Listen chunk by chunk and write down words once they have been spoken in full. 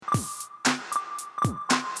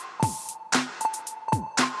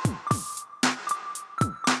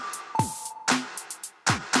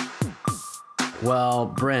Well,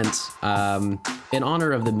 Brent, in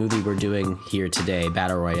honor of the movie we're doing here today,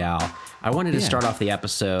 Battle Royale, I wanted to start off the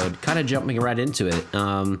episode kind of jumping right into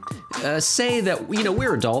it. Say that,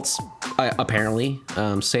 we're adults, apparently.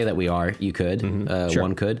 Say that we are. You could. Sure.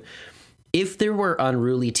 One could. If there were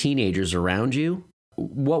unruly teenagers around you,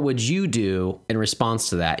 what would you do in response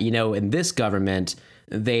to that? In this government,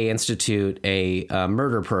 they institute a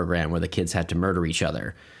murder program where the kids have to murder each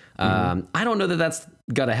other. I don't know that that's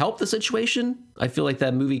going to help the situation. I feel like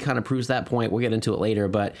that movie kind of proves that point. We'll get into it later.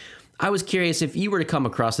 But I was curious, if you were to come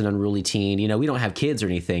across an unruly teen, we don't have kids or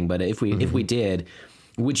anything, but if we did,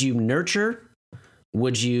 would you nurture?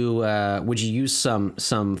 Would you use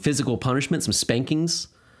some physical punishment, some spankings?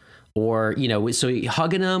 Or, so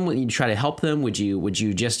hugging them when you try to help them, would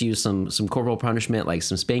you just use some corporal punishment, like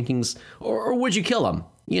some spankings, or would you kill them?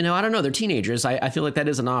 I don't know. They're teenagers. I feel like that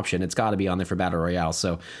is an option. It's got to be on there for Battle Royale.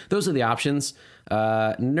 So those are the options.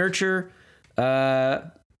 Nurture,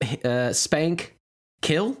 spank,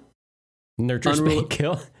 kill. Nurture, spank,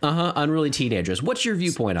 kill. Unruly teenagers. What's your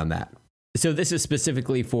viewpoint on that? So this is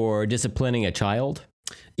specifically for disciplining a child?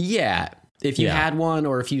 Yeah. If you had one,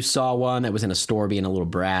 or if you saw one that was in a store being a little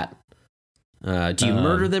brat. Do you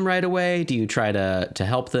murder them right away? Do you try to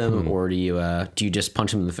help them, or do you just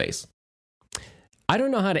punch them in the face? I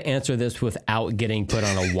don't know how to answer this without getting put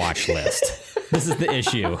on a watch list. This is the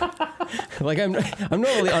issue. Like I'm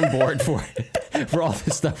normally on board for all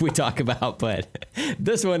the stuff we talk about, but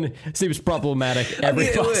this one seems problematic every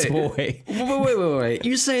possible way. Wait.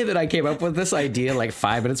 You say that I came up with this idea like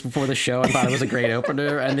 5 minutes before the show and thought it was a great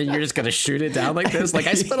opener, and then you're just going to shoot it down like this? Like,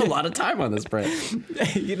 I spent a lot of time on this, Brent. I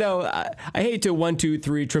hate to 1, 2,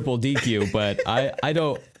 3 triple DQ, but I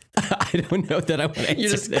don't know that I want to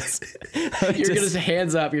answer this. You're going to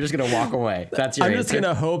hands up. You're just going to walk away. That's your answer. I'm just going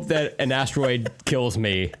to hope that an asteroid kills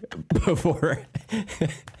me before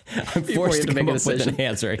I'm forced to come up with an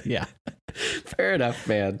answer. Yeah. Fair enough,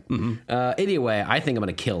 man. Mm-hmm. Anyway, I think I'm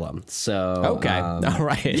going to kill him. So okay. All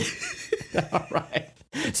right. All right.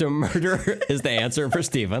 So murder is the answer for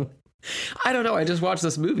Steven. I don't know. I just watched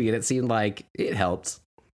this movie and it seemed like it helped.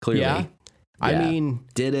 Clearly. Yeah. I mean,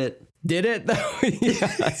 did it? Did it though?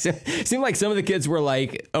 Yeah. Seemed like some of the kids were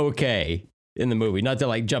like, okay in the movie, not to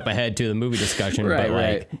like jump ahead to the movie discussion, but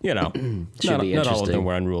like, not all of them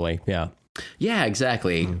were unruly. Yeah. Yeah,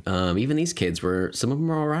 exactly. Even these kids some of them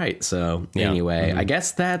were all right. So anyway, I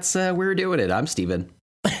guess that's, we're doing it. I'm Steven.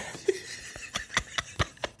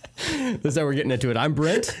 That's how we're getting into it. I'm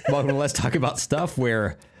Brent. Welcome to Let's Talk About Stuff,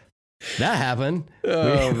 where that happened.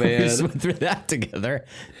 Oh, man. We just went through that together.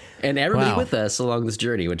 And everybody with us along this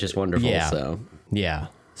journey, which is wonderful. Yeah.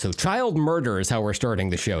 So child murder is how we're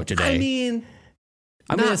starting the show today. I mean,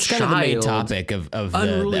 that's kind of the main topic of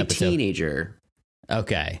unruly the episode. Teenager.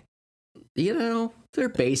 Okay. They're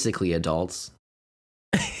basically adults.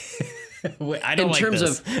 Wait, I don't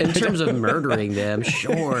in terms of murdering them,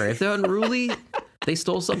 sure. If they're unruly, they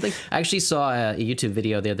stole something. I actually saw a YouTube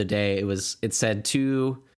video the other day. It said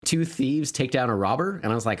two thieves take down a robber,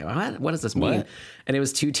 and I was like, what does this mean? What? And it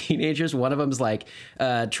was two teenagers. One of them's like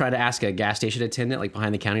trying to ask a gas station attendant, like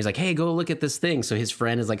behind the counter. He's like, hey, go look at this thing. So his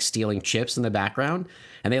friend is like stealing chips in the background,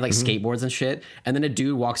 and they have like skateboards and shit. And then a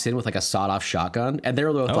dude walks in with like a sawed-off shotgun, and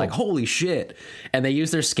they're both like, holy shit. And they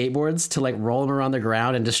use their skateboards to like roll him around the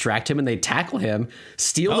ground and distract him, and they tackle him,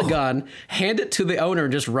 steal the gun, hand it to the owner,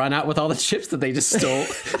 and just run out with all the chips that they just stole.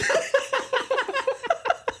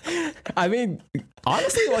 I mean,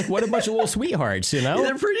 honestly, like, what a bunch of little sweethearts, Yeah,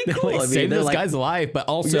 they're pretty cool. Like, save this guy's life, but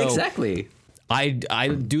also exactly. I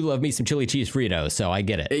do love me some chili cheese Fritos, so I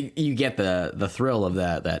get it. You get the thrill of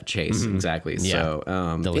that chase, exactly. Yeah.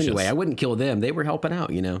 So anyway, I wouldn't kill them. They were helping out.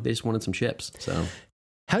 They just wanted some chips. So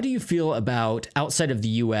how do you feel about outside of the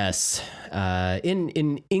U.S.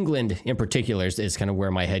 In England in particular is kind of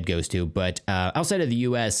where my head goes to, but outside of the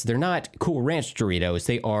U.S. they're not Cool Ranch Doritos.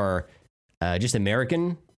 They are just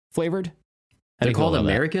American flavored. They're called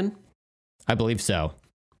American? I believe so.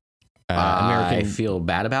 American. I feel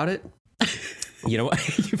bad about it. You know what?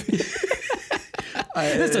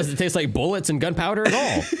 This doesn't taste like bullets and gunpowder at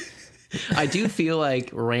all. I do feel like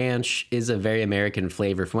ranch is a very American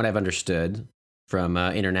flavor from what I've understood from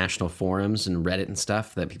international forums and Reddit and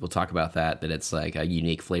stuff, that people talk about that it's like a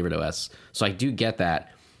unique flavor to us. So I do get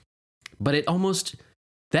that. But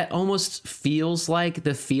that almost feels like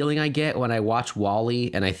the feeling I get when I watch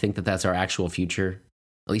WALL-E, and I think that that's our actual future,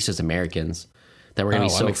 at least as Americans, that we're going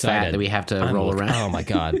to be so fat that we have to roll around. Oh my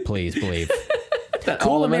God, please believe.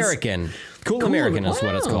 Cool American. Cool American is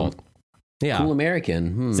what it's called. Yeah. Cool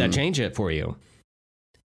American. Does that change it for you?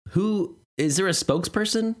 Is there a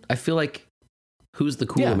spokesperson? I feel like Who's the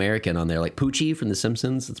cool Yeah. American on there? Like Poochie from The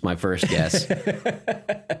Simpsons? That's my first guess.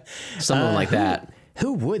 Someone like that.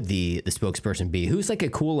 Who would the spokesperson be? Who's like a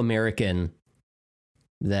cool American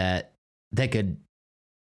that could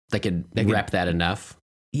Rep that enough.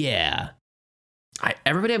 yeah.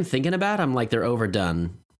 Everybody I'm thinking about, I'm like, they're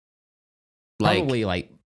overdone. Probably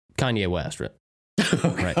like Kanye West, right?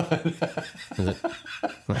 Right.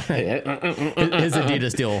 His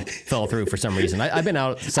Adidas deal fell through for some reason. I've been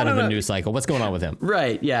outside of the news cycle. What's going on with him?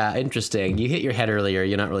 Right. Yeah. Interesting. You hit your head earlier.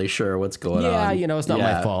 You're not really sure what's going on. Yeah, it's not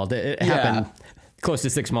Yeah. my fault. It happened close to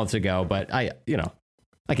 6 months ago, but I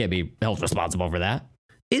can't be held responsible for that.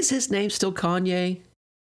 Is his name still Kanye?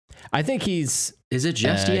 I think he's Is it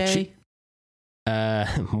just Ye?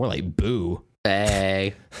 more like Boo.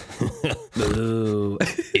 Hey. Boo.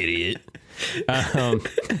 Idiot.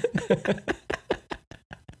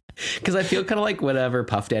 Because I feel kind of like whenever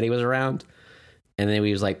Puff Daddy was around, and then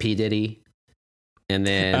he was like P. Diddy, and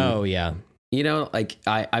then Oh yeah. like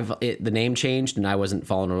the name changed, and I wasn't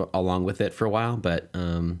following along with it for a while. But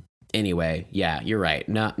anyway, yeah, you're right.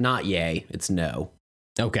 Not Ye. It's no.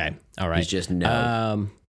 Okay. All right. He's just no.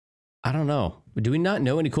 I don't know. Do we not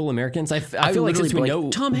know any cool Americans? I feel like literally since we like, know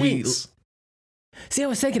Tom Hanks. See, I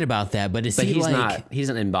was thinking about that, but But he he's like not. He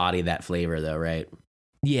doesn't embody that flavor, though, right?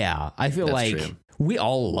 Yeah, I feel That's like true. we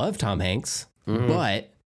all love Tom Hanks, Mhm. but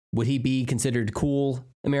would he be considered cool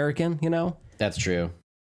American? That's true.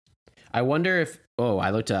 I wonder if. Oh,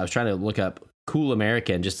 I was trying to look up "cool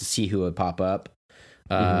American" just to see who would pop up.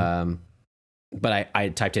 But I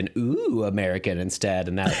typed in "ooh American" instead,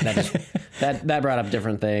 and that brought up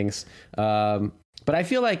different things. But I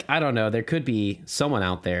feel like, I don't know, there could be someone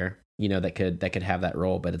out there, that could have that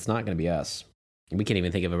role, but it's not going to be us. We can't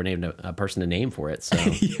even think of a person to name for it. So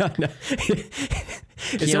Yeah, no.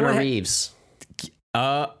 Keanu Reeves.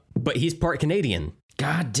 But he's part Canadian.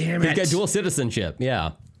 God damn He's it! got dual citizenship.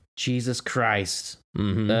 Yeah. Jesus Christ.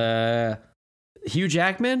 Mm-hmm. Hugh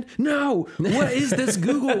Jackman? No. What is this,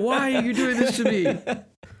 Google? Why are you doing this to me?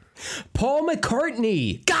 Paul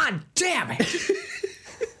McCartney. God damn it!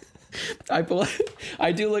 I pulled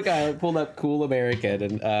up Cool American,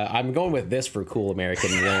 and I'm going with this for Cool American.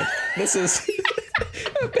 This is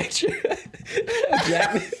a picture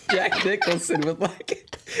of Jack Nicholson with like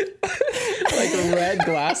red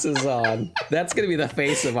glasses on. That's gonna be the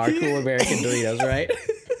face of our Cool American Doritos, right?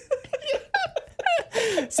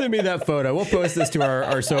 Send me that photo. We'll post this to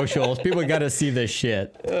our socials. People got to see this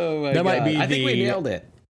shit. Oh my That god! might be I think we nailed it.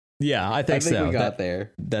 Yeah, I think so. we got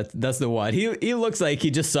there. That's the one. He looks like he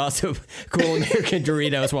just saw some cool American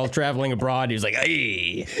Doritos while traveling abroad. He was like,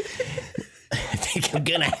 "Hey, I think I'm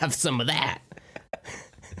gonna have some of that."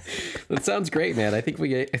 That sounds great, man. I think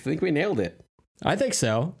we nailed it. I think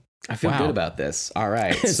so. I feel Wow. good about this. All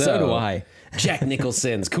right, So do I. Jack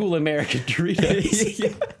Nicholson's Cool American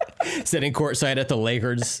Doritos. Sitting courtside at the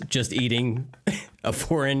Lakers, just eating a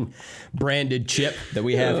foreign branded chip that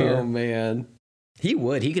we have Oh here. man,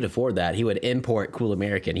 he could afford that. He would import Cool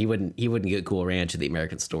American. He wouldn't get Cool Ranch at the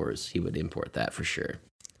American stores. He would import that for sure.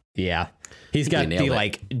 Yeah, he's got nailed the it.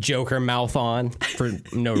 like Joker mouth on for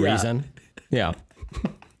no Yeah. reason. Yeah.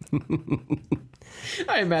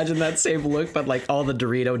 I imagine that same look, but like all the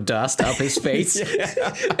Dorito dust up his face,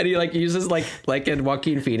 and he like uses like in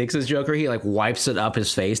Joaquin Phoenix's Joker, he like wipes it up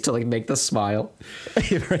his face to like make the smile.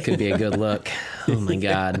 Could be a good look. Oh my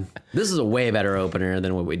god, this is a way better opener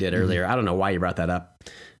than what we did earlier. I don't know why you brought that up,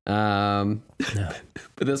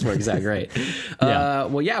 but this works out great. Yeah.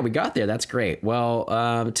 Well, yeah, we got there. That's great.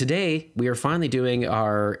 Well, today we are finally doing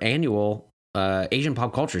our annual Asian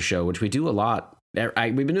pop culture show, which we do a lot. We've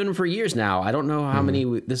been doing them for years now. I don't know how many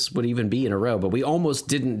this would even be in a row, but we almost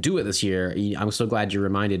didn't do it this year. I'm so glad you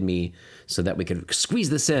reminded me so that we could squeeze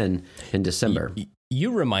this in December.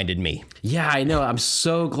 You reminded me. Yeah, I know. I'm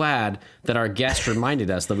so glad that our guest reminded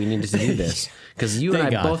us that we needed to do this because you and I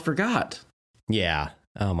Thank God. both forgot. Yeah.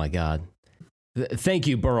 Oh my God. Thank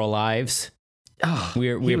you, Burrow Lives. Oh, We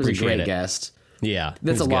he was a appreciate great it. guest. Yeah.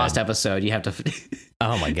 That's it a was lost good. episode. You have to.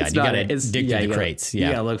 Oh my God. It's You not got to it. It's- dig yeah, through you the gotta- crates. You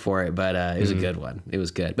Yeah. gotta look for it, but it was a good one. It was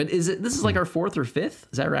good. But this is like our fourth or fifth?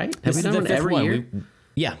 Is that right? Have This we is done the one fifth every one. year?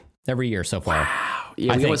 Yeah. Every year so far.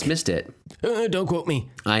 Yeah, I we almost think. missed it. Don't quote me.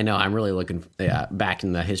 I know. I'm really looking back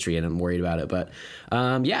in the history, and I'm worried about it. But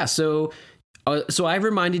yeah, so I've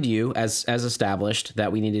reminded you, as established,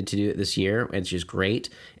 that we needed to do it this year, which is great.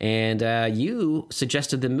 And you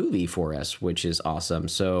suggested the movie for us, which is awesome.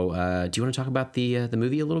 So do you want to talk about the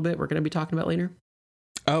movie a little bit? We're going to be talking about later.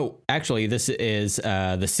 Oh, actually, this is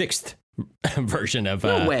the sixth version of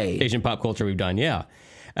No way. Asian pop culture we've done. Yeah.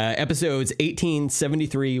 Episodes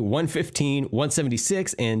 1873, 115,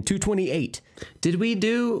 176, and 228. Did we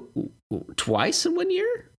do twice in 1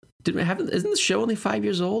 year? Did we have? Isn't this show only 5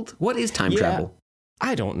 years old? What is time travel?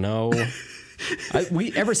 I don't know.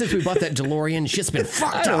 Ever since we bought that DeLorean, shit's been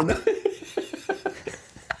fucked up.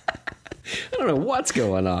 I don't know what's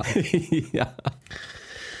going on. Yeah.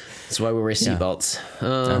 That's why we wear seatbelts.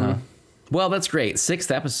 Well, that's great.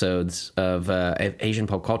 6 episodes of Asian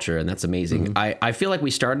pop culture, and that's amazing. I feel like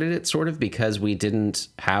we started it sort of because we didn't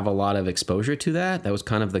have a lot of exposure to that. That was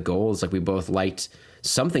kind of the goal. It's like we both liked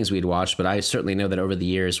some things we'd watched, but I certainly know that over the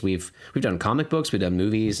years we've done comic books, we've done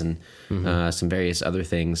movies, and some various other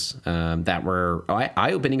things that were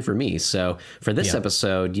eye-opening for me. So for this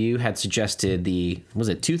episode, you had suggested was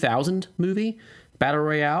it 2000 movie, Battle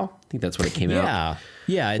Royale? I think that's what it came out.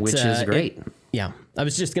 Yeah, which is great. Yeah, I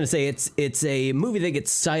was just going to say it's a movie that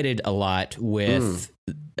gets cited a lot with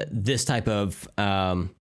this type of what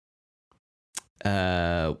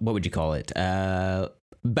would you call it?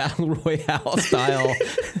 Battle Royale style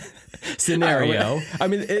scenario. I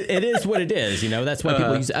mean, it is what it is. You know, that's why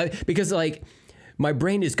people use it. Because like my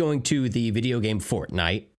brain is going to the video game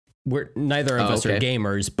Fortnite. We're neither of us are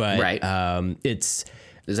gamers, but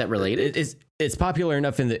is that related? It's popular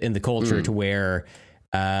enough in the culture to where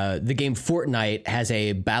the game Fortnite has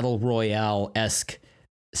a battle royale-esque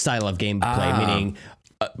style of gameplay, meaning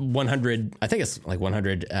 100. I think it's like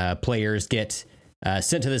 100 players get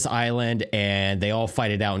sent to this island, and they all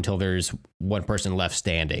fight it out until there's one person left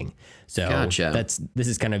standing. So this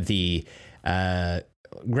is kind of the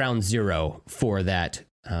ground zero for that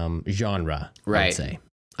genre. Right. I would say.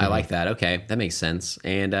 I like that. Okay, that makes sense.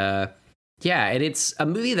 And and it's a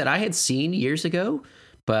movie that I had seen years ago,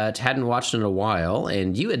 but hadn't watched in a while.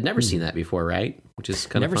 And you had never seen that before, right? Which is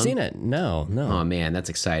kind of fun. Never seen it. No. Oh man, that's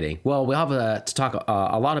exciting. Well, we'll have to talk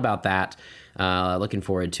a lot about that. Looking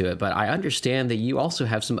forward to it. But I understand that you also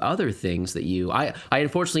have some other things that I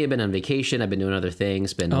unfortunately have been on vacation. I've been doing other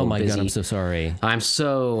things. Been oh my busy. God, I'm so sorry. I'm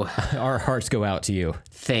so. Our hearts go out to you.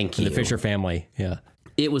 Thank you. The Fisher family. Yeah.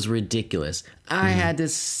 It was ridiculous. I had to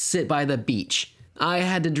sit by the beach. I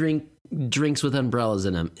had to drink drinks with umbrellas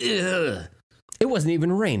in them. Ugh. It wasn't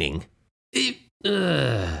even raining.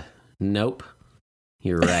 Nope.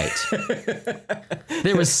 You're right.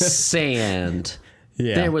 There was sand.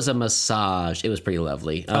 Yeah. There was a massage. It was pretty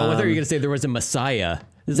lovely. I thought you were going to say there was a Messiah.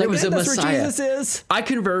 There was a Messiah. Where Jesus is? I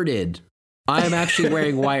converted. I am actually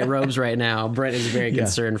wearing white robes right now. Brent is very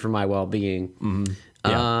concerned for my well-being. Mm-hmm.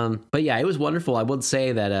 Yeah. But yeah, it was wonderful. I would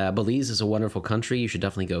say that Belize is a wonderful country. You should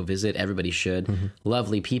definitely go visit. Everybody should. Mm-hmm.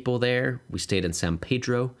 Lovely people there. We stayed in San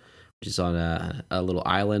Pedro, which is on a little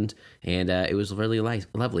island, and it was really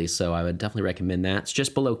lovely. So I would definitely recommend that. It's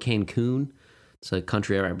just below Cancun. It's a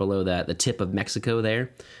country right below the tip of Mexico there.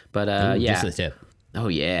 But just the tip. Oh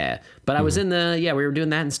yeah. But I was we were doing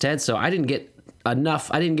that instead. So I didn't get enough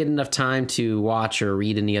time to watch or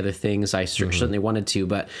read any other things. I certainly wanted to,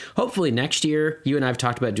 but hopefully next year, you and I have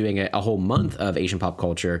talked about doing a whole month of Asian pop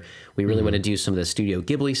culture. We really want to do some of the Studio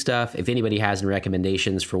Ghibli stuff. If anybody has any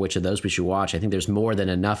recommendations for which of those we should watch, I think there's more than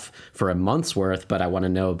enough for a month's worth, but I want to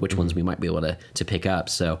know which ones we might be able to pick up.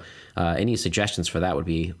 So any suggestions for that would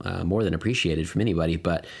be more than appreciated from anybody.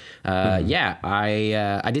 But I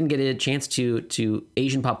didn't get a chance to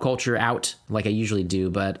Asian pop culture out like I usually do,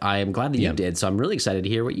 but I am glad that you did. So I'm really excited to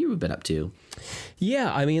hear what you've been up to. Yeah,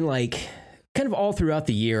 I mean, like, kind of all throughout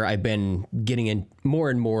the year, I've been getting in more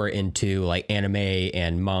and more into like anime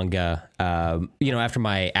and manga. After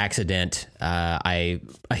my accident, I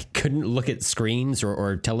couldn't look at screens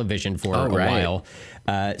or television for a while.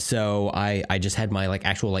 So I just had my like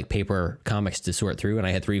actual like paper comics to sort through, and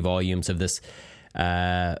I had 3 volumes of this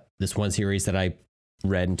one series that I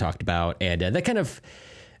read and talked about, and that kind of.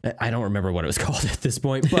 I don't remember what it was called at this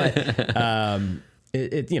point, but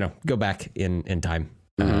go back in time.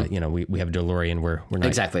 We have a DeLorean we're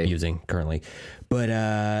not using currently,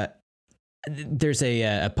 but there's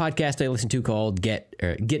a podcast I listen to called Get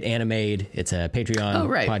Animated. It's a Patreon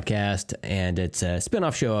podcast, and it's a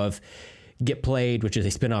spinoff show of Get Played, which is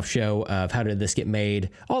a spinoff show of How Did This Get Made?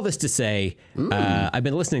 All this to say, I've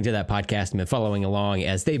been listening to that podcast and been following along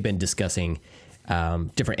as they've been discussing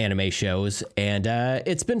different anime shows, and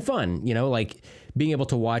it's been fun, like being able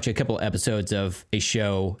to watch a couple episodes of a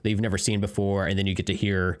show that you've never seen before, and then you get to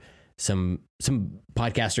hear some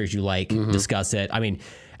podcasters you like discuss it. I mean,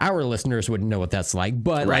 our listeners wouldn't know what that's like,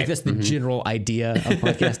 but like that's the general idea of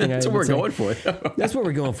podcasting. That's what we're going for. That's what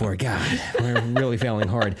we're going for. God, we're really failing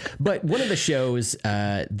hard. But one of the shows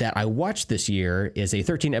that I watched this year is a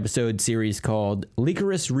 13-episode series called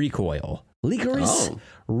Lycoris Recoil.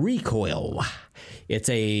 Recoil. It's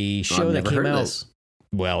a show that came out.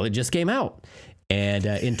 Well, it just came out, and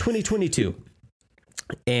in 2022,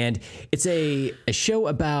 and it's a show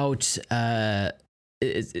about.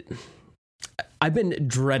 I've been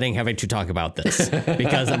dreading having to talk about this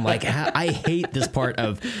because I'm like, I hate this part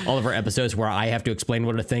of all of our episodes where I have to explain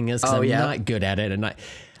what a thing is because I'm not good at it, and I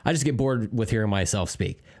just get bored with hearing myself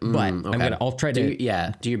speak. But I'll try to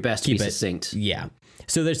do your best to be succinct. Yeah.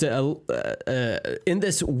 So there's in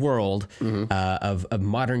this world of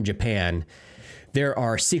modern Japan, there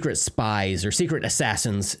are secret spies or secret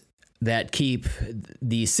assassins that keep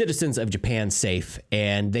the citizens of Japan safe,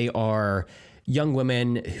 and they are young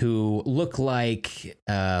women who look like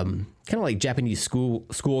kind of like Japanese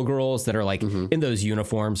schoolgirls that are like in those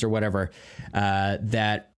uniforms or whatever,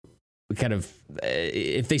 that kind of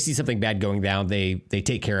if they see something bad going down, they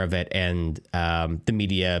take care of it, and the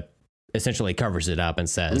media essentially covers it up and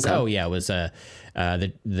says, "Oh yeah, it was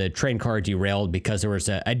the train car derailed because there was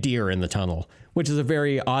a deer in the tunnel," which is a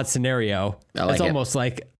very odd scenario. It's almost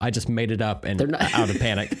like I just made it up and out of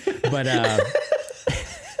panic, but.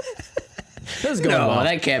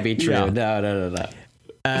 That can't be true. Yeah. No.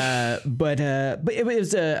 But it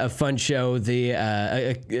was a fun show.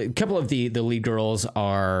 A couple of the lead girls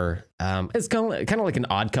are it's kind of like an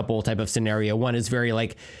Odd Couple type of scenario. One is very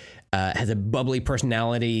like has a bubbly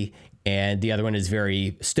personality, and the other one is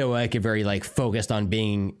very stoic and very like focused on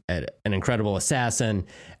being an incredible assassin.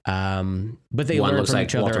 But they learn from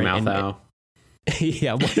each other. Malthouse.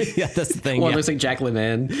 Yeah, that's the thing. One looks like Jack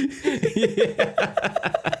Lemmon.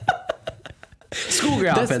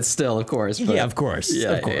 Schoolgirl outfits still, of course. But, of course.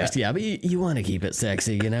 Yeah, but you want to keep it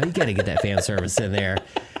sexy, you got to get that fan service in there.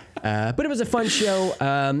 But it was a fun show.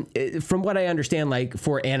 From what I understand, like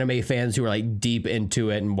for anime fans who are like deep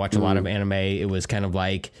into it and watch a lot of anime, it was kind of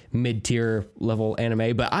like mid-tier level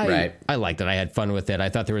anime. But I liked it. I had fun with it. I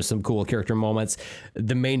thought there was some cool character moments.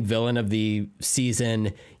 The main villain of the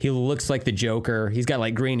season, he looks like the Joker. He's got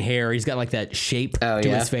like green hair. He's got like that shape to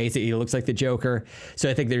his face. He looks like the Joker. So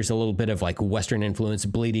I think there's a little bit of like Western influence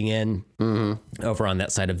bleeding in over on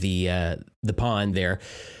that side of the pond there.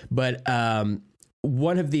 But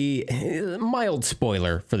one of the mild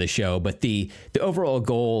spoiler for the show, but the overall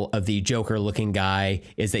goal of the Joker looking guy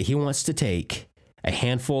is that he wants to take a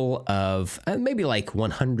handful of maybe like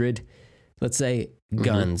 100, let's say,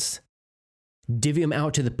 guns, divvy them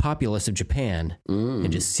out to the populace of Japan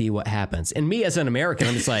and just see what happens. And me as an American,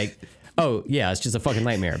 I'm just like, oh yeah, it's just a fucking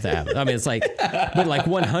nightmare if that happens. I mean, it's like, but like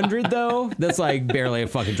 100 though, that's like barely a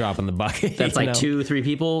fucking drop in the bucket. That's like 2-3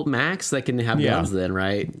 people max that can have guns then,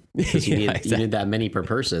 right? Because you need that many per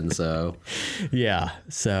person. So yeah.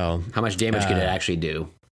 So how much damage could it actually do?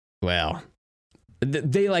 Well,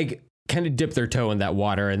 they like kind of dip their toe in that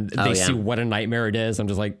water and they see what a nightmare it is. I'm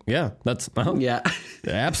just like, yeah, that's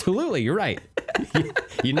absolutely. You're right.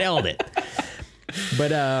 You nailed it. But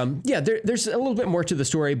there's a little bit more to the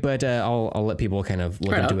story, but I'll let people kind of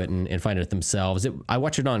look into it and find it themselves. I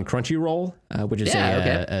watch it on Crunchyroll, which is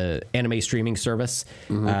a anime streaming service,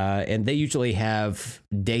 and they usually have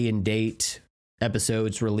day and date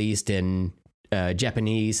episodes released in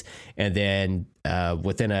Japanese, and then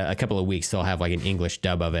within a couple of weeks they'll have like an English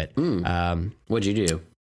dub of it. What'd you do?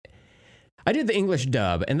 I did the English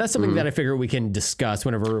dub, and that's something that I figure we can discuss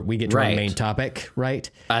whenever we get to our main topic, right?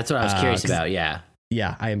 That's what I was curious about, yeah.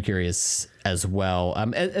 Yeah, I am curious as well.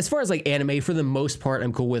 As far as like anime, for the most part,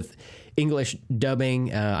 I'm cool with English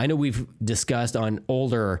dubbing. I know we've discussed on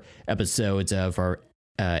older episodes of our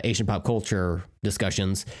Asian pop culture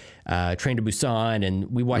discussions, Train to Busan,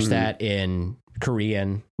 and we watched that in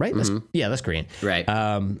Korean, right? That's Korean. Right.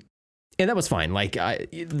 And that was fine. Like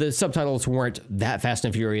the subtitles weren't that fast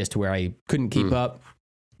and furious to where I couldn't keep up.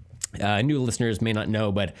 New listeners may not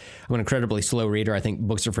know, but I'm an incredibly slow reader. I think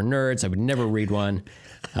books are for nerds. I would never read one.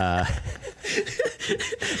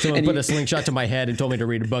 Someone put a slingshot to my head and told me to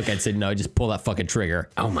read a book. I'd say, no, just pull that fucking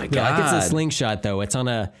trigger. Oh my God. Like, it's a slingshot though. It's on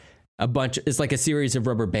a bunch. It's like a series of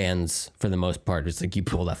rubber bands for the most part. It's like, you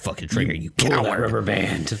pull that fucking trigger, you coward. Pull that rubber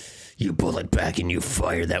band. You pull it back and you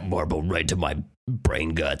fire that marble right to my brain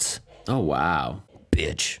guts. Oh, wow.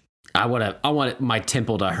 Bitch. I want my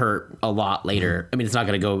temple to hurt a lot later. I mean, it's not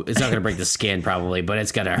going to break the skin probably, but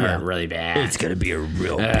it's going to hurt really bad. It's going to be a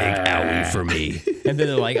real big owie for me. And then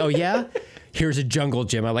they're like, oh yeah? Here's a jungle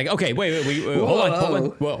gym. I'm like, okay, wait,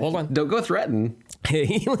 hold on. Don't go threaten.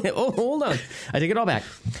 Hold on. I take it all back.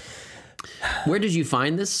 Where did you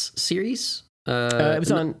find this series? It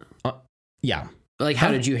was on, Like, how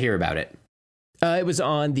did you hear about it? It was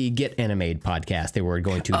on the Get Animated podcast. They were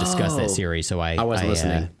going to discuss that series, so I wasn't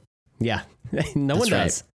listening. Yeah, no one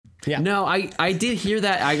does. Yeah, no, I did hear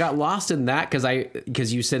that. I got lost in that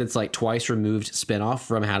because you said it's like twice removed spinoff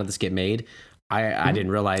from How Did This Get Made. I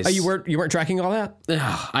didn't realize. Oh, you weren't tracking all that?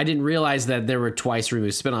 I didn't realize that there were twice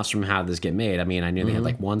removed spinoffs from How Did This Get Made. I mean, I knew they had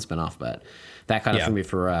like one spinoff, but that kind of threw me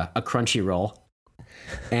for a Crunchyroll.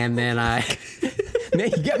 And then man,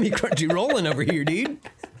 you got me crunchy rolling over here, dude.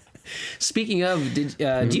 Speaking of, do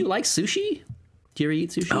you like sushi? Do you ever eat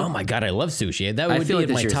sushi? Oh my god, I love sushi. That would be like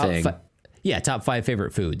in my your top. thing. Top 5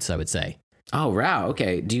 favorite foods, I would say. Oh wow,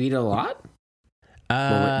 okay. Do you eat it a lot?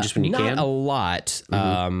 Just when you not can? a lot.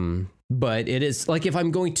 But it is like if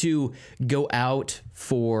I'm going to go out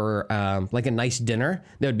for like a nice dinner,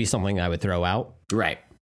 that would be something I would throw out. Right.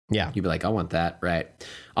 Yeah. You'd be like, I want that. Right.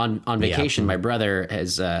 On vacation, my brother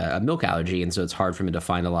has a milk allergy, and so it's hard for him to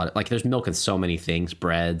find a lot of, like, there's milk in so many things,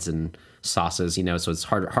 breads and sauces, so it's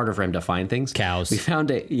harder for him to find things. Cows. We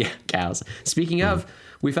found cows. Speaking of,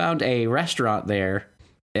 we found a restaurant there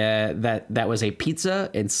that was a pizza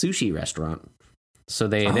and sushi restaurant. So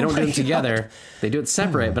they don't do them together. They do it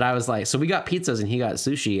separate. But I was like, so we got pizzas and he got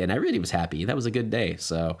sushi, and I really was happy. That was a good day.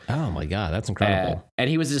 So oh my god, that's incredible. And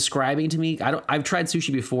he was describing to me. I've tried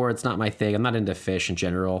sushi before. It's not my thing. I'm not into fish in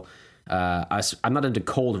general. I'm not into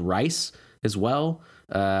cold rice as well.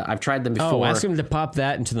 I've tried them before. Oh, ask him to pop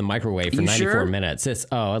that into the microwave for 94 minutes.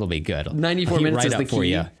 It'll be good. 94 minutes is the key. For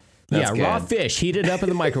you. That's raw good. fish, heat it up in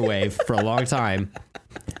the microwave for a long time.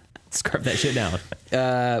 Scarf that shit down.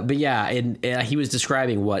 But yeah, and he was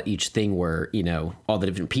describing what each thing were, all the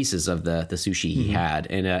different pieces of the sushi he had.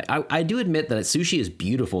 And I do admit that sushi is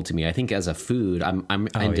beautiful to me. I think as a food, I'm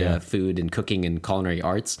into food and cooking and culinary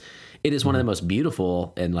arts. It is one of the most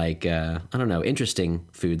beautiful and interesting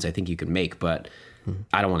foods I think you can make, but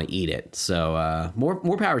I don't want to eat it. So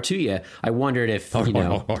more power to you. I wondered if,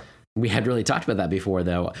 we had really talked about that before,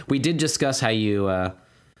 though. We did discuss how you...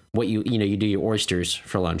 what you do your oysters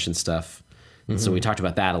for lunch and stuff. And so we talked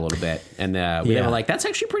about that a little bit, and they were like, that's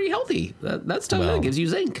actually pretty healthy. That stuff that gives you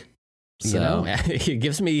zinc. So it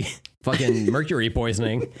gives me fucking mercury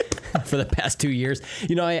poisoning for the past 2 years.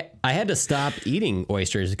 I had to stop eating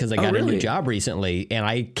oysters because I got a new job recently, and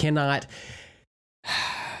I cannot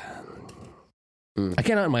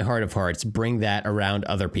in my heart of hearts bring that around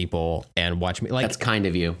other people and watch me. Like, that's kind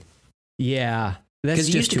of you. Yeah. That's because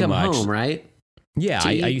you used to come home, right? Yeah,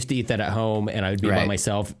 I used to eat that at home, and I would be by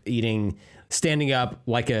myself standing up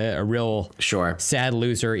like a real sad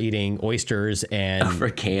loser, eating oysters and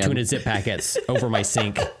tuna zip packets over my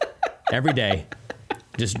sink every day.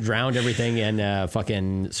 Just drowned everything in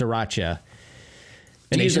fucking sriracha.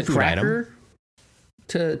 Do you use a cracker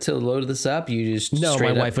to load this up? You just no.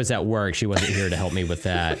 My wife was at work; she wasn't here to help me with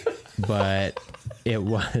that. But it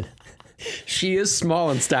was. She is small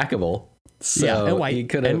and stackable. So yeah,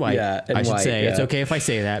 and white. I should say it's okay if I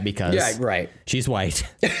say that because she's white.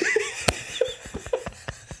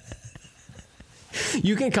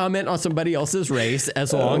 You can comment on somebody else's race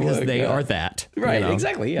as long as they are that. Right,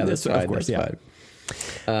 exactly. Yeah, that's fine. Of course, that's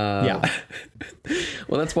fine.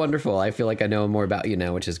 Well, that's wonderful. I feel like I know more about you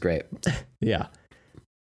now, which is great. Yeah.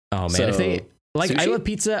 Oh, man. If they sushi? I love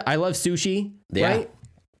pizza. I love sushi. Yeah. Right?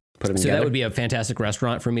 Put them so together. That would be a fantastic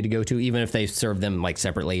restaurant for me to go to, even if they serve them like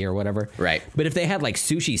separately or whatever. Right. But if they had like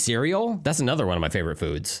sushi cereal, that's another one of my favorite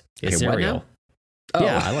foods. Is cereal. Oh.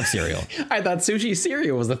 Yeah, I love cereal. I thought sushi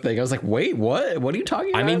cereal was the thing. I was like, wait, what? What are you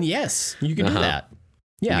talking about? I mean, yes, you can do that.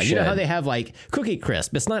 Yeah, you know how they have like Cookie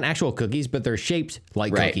Crisp. It's not actual cookies, but they're shaped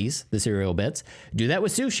like cookies, the cereal bits. Do that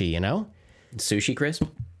with sushi, Sushi Crisp?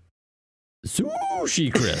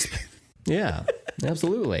 Sushi Crisp. Yeah,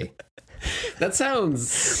 absolutely. That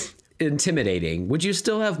sounds intimidating. Would you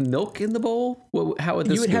still have milk in the bowl? How would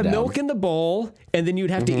this You would have milk in the bowl, and then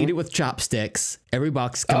you'd have to eat it with chopsticks. Every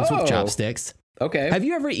box comes with chopsticks. Okay. Have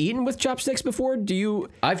you ever eaten with chopsticks before?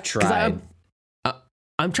 I've tried.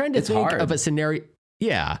 I'm trying to think of a scenario.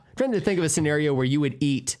 Yeah, I'm trying to think of a scenario where you would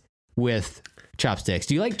eat with chopsticks.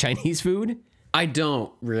 Do you like Chinese food? I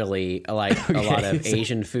don't really like a lot of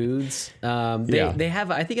Asian foods. They have,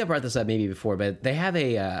 I think I brought this up maybe before, but they have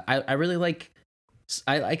I really like,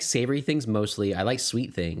 I like savory things mostly. I like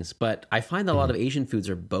sweet things, but I find that a lot of Asian foods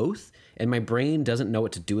are both, and my brain doesn't know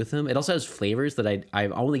what to do with them. It also has flavors that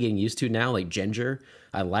I'm only getting used to now, like ginger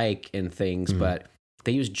I like and things, but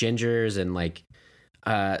they use gingers and like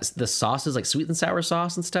the sauces, like sweet and sour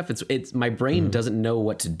sauce and stuff. It's my brain doesn't know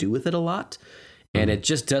what to do with it a lot. And it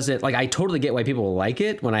just doesn't, like, I totally get why people like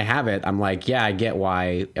it. When I have it, I'm like, yeah, I get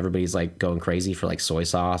why everybody's like going crazy for like soy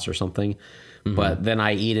sauce or something. But then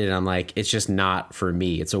I eat it and I'm like, it's just not for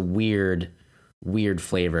me. It's a weird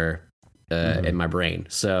flavor in my brain.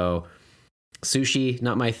 So Sushi,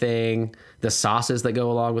 not my thing. The sauces that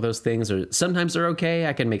go along with those things are sometimes they're okay.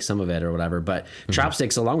 I can make some of it or whatever. But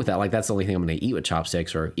chopsticks along with that, like that's the only thing I'm going to eat with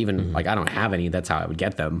chopsticks. Or even like I don't have any. That's how I would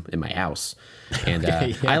get them in my house. And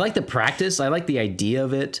I like the practice. I like the idea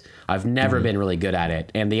of it. I've never been really good at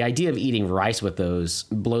it. And the idea of eating rice with those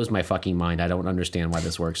blows my fucking mind. I don't understand why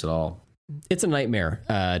this works at all. It's a nightmare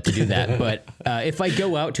to do that. But if I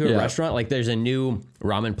go out to a restaurant, like there's a new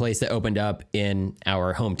ramen place that opened up in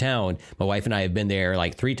our hometown. My wife and I have been there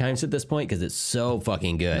like 3 times at this point because it's so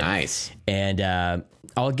fucking good. Nice. And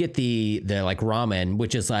I'll get the like ramen,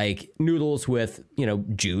 which is like noodles with, you know,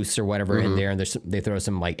 juice or whatever in there. And they throw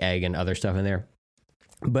some like egg and other stuff in there.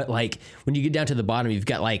 But like when you get down to the bottom, you've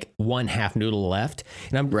got like 1/2 noodle left,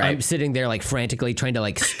 and I'm sitting there like frantically trying to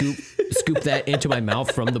like scoop that into my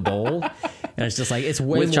mouth from the bowl, and it's just like it's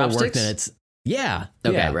way more work than it's. Yeah.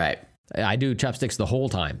 Okay. Yeah. Right. I do chopsticks the whole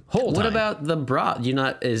time. What about the broth?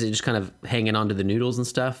 Is it just kind of hanging onto the noodles and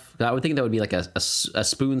stuff? I would think that would be like a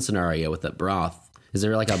spoon scenario with the broth. Is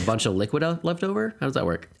there like a bunch of liquid left over? How does that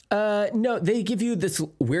work? No, they give you this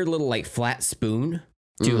weird little like flat spoon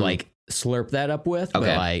to like slurp that up with. Okay.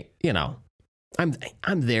 But like, you know, I'm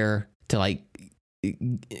there to like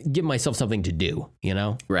give myself something to do, you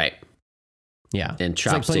know? Right. Yeah. And It's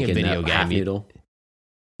like chopstick playing a video and game. half noodle.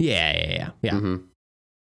 Yeah. Mm-hmm.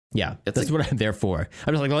 Yeah, It's that's what I'm there for.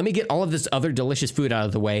 I'm just like, let me get all of this other delicious food out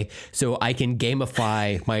of the way so I can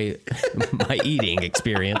gamify my my eating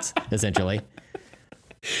experience, essentially.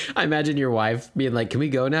 I imagine your wife being like, "Can we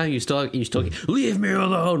go now? You still leave me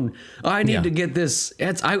alone. I need to get this.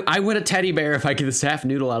 I win a teddy bear if I get this half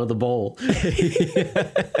noodle out of the bowl."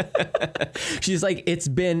 She's like, it's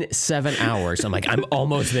been 7 hours. I'm like, I'm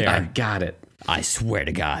almost there. I got it. I swear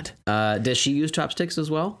to God. Does she use chopsticks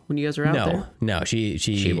as well when you guys are out there? No, she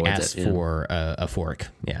avoids asked it, yeah. for a fork.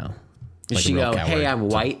 Yeah. Does she go, "Hey, I'm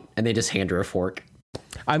white," and they just hand her a fork?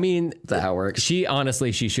 I mean, Is that how it works? she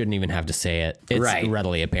shouldn't even have to say it. It's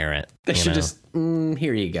readily apparent. They should know? just,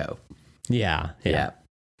 here you go. Yeah. They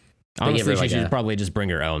Honestly, give her she should probably just bring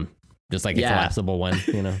her own. Just like a collapsible one,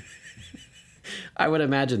 you know? I would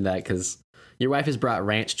imagine that because your wife has brought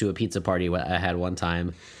ranch to a pizza party I had one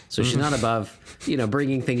time. So she's not above,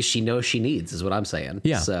 bringing things she knows she needs is what I'm saying.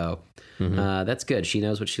 Yeah. So that's good. She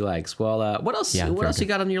knows what she likes. Well, what else? What else you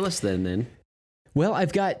got on your list then? Well,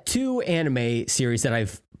 I've got 2 anime series that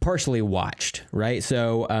I've partially watched, right?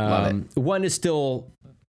 So one is still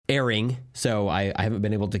airing, so I haven't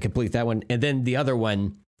been able to complete that one. And then the other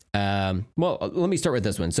one, well, let me start with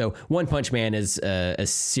this one. So One Punch Man is a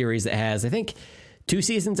series that has, I think, 2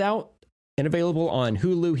 seasons out and available on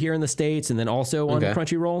Hulu here in the States and then also on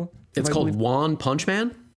Crunchyroll. It's called One Punch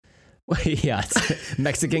Man? Yeah, it's a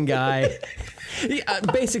Mexican guy.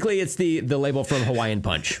 Basically, it's the label from Hawaiian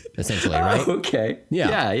Punch, essentially, right? Oh, okay.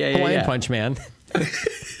 Yeah. Hawaiian Punch Man.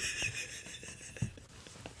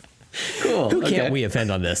 Cool. Who can't we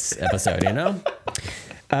offend on this episode, No,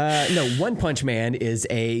 One Punch Man is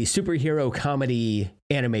a superhero comedy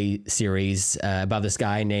anime series about this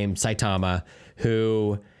guy named Saitama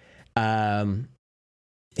who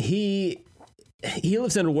he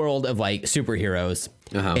lives in a world of like superheroes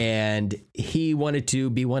and he wanted to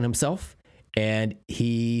be one himself. And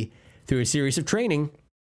he, through a series of training,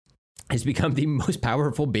 has become the most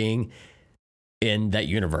powerful being in that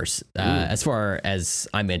universe, as far as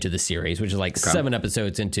I'm into the series, which is like 7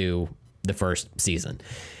 episodes into the first season.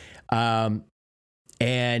 And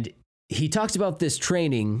he talks about this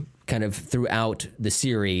training kind of throughout the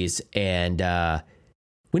series. And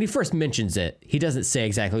when he first mentions it, he doesn't say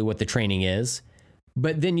exactly what the training is.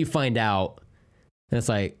 But then you find out, and it's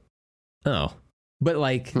like, oh. But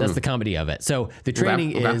like, that's the comedy of it. So the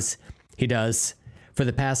training is he does for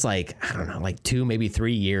the past, like, I don't know, like 2, maybe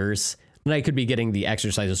 3 years. And I could be getting the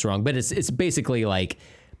exercises wrong, but it's basically like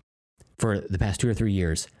for the past 2 or 3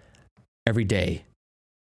 years, every day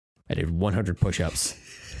I did 100 push-ups,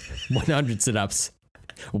 100 sit-ups,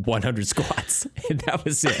 100 squats. And that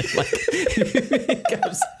was it. Like, he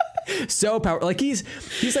becomes so powerful. Like he's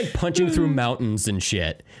like punching through mountains and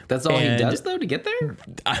shit. That's all he does though to get there?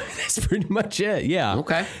 That's pretty much it. Yeah.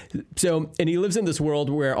 Okay. So, and he lives in this world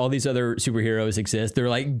where all these other superheroes exist. They're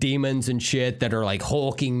like demons and shit that are like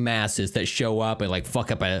hulking masses that show up and like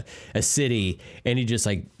fuck up a city. And he just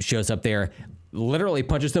like shows up there, literally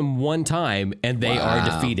punches them one time and they are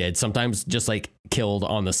defeated. Sometimes just like killed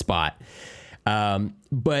on the spot.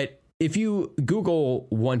 But if you Google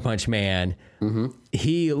One Punch Man,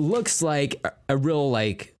 he looks like a real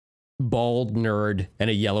like bald nerd in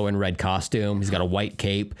a yellow and red costume. He's got a white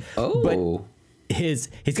cape. Oh, but he's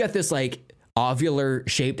got this like ovular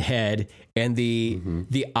shaped head and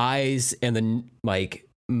the eyes and the like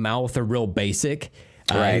mouth are real basic.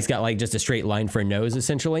 Right. He's got like just a straight line for a nose,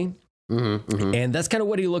 essentially. And that's kind of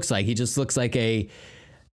what he looks like. He just looks like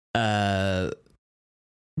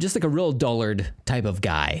just like a real dullard type of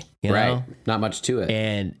guy, you know? Not much to it.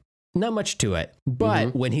 And not much to it.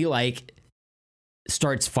 But when he like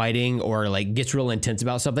starts fighting or like gets real intense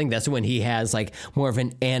about something, that's when he has like more of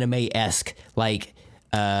an anime-esque, like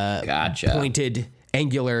pointed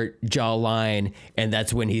angular jawline, and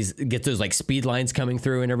that's when he's gets those like speed lines coming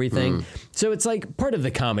through and everything. So it's like part of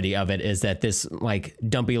the comedy of it is that this like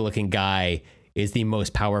dumpy looking guy is the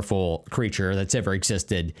most powerful creature that's ever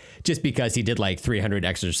existed just because he did like 300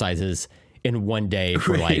 exercises in one day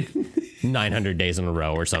for like 900 days in a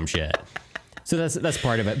row or some shit. So that's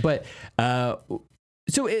part of it. But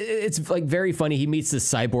so it's like very funny. He meets this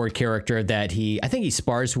cyborg character that I think he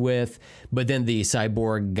spars with, but then the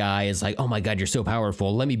cyborg guy is like, oh my God, you're so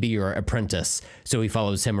powerful. Let me be your apprentice. So he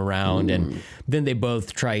follows him around and then they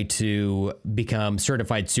both try to become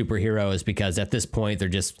certified superheroes because at this point they're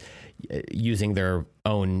just using their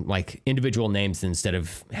own like individual names instead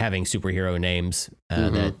of having superhero names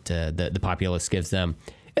that the populace gives them.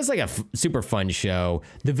 It's like a super fun show.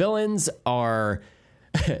 The villains are...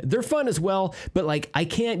 they're fun as well, but like I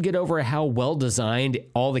can't get over how well designed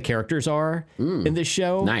all the characters are in this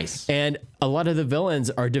show. Nice. And a lot of the villains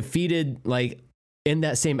are defeated like in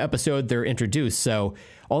that same episode they're introduced. So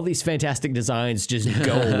all these fantastic designs just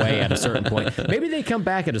go away at a certain point. Maybe they come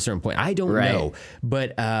back at a certain point. I don't know.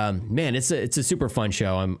 But man, it's a super fun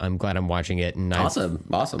show. I'm glad I'm watching it. And Awesome.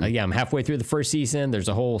 Yeah, I'm halfway through the first season. There's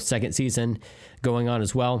a whole second season going on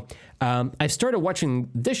as well. I've started watching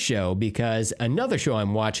this show because another show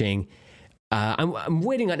I'm watching, I'm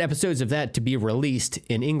waiting on episodes of that to be released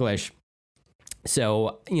in English.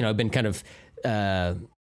 So, I've been kind of,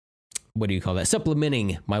 what do you call that?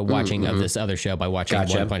 Supplementing my watching of this other show by watching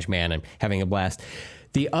One Punch Man and having a blast.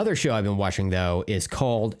 The other show I've been watching, though, is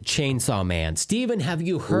called Chainsaw Man. Steven, have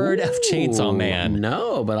you heard of Chainsaw Man?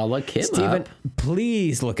 No, but I'll look him Steven, up.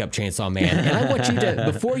 Please look up Chainsaw Man. And I want you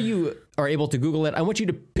to, before you are able to Google it, I want you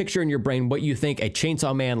to picture in your brain what you think a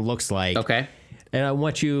Chainsaw Man looks like. Okay. And I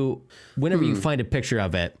want you, whenever you find a picture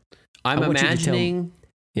of it, I'm imagining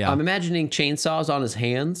chainsaws on his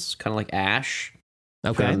hands, kind of like Ash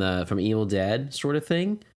from Evil Dead sort of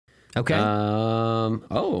thing. Okay.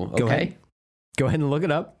 Okay. Go ahead and look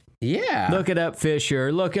it up. Yeah. Look it up,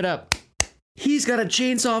 Fisher. Look it up. He's got a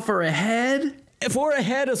chainsaw for a head? For a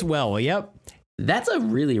head as well. Yep. That's a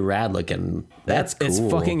really rad looking. That's cool. It's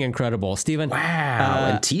fucking incredible. Steven.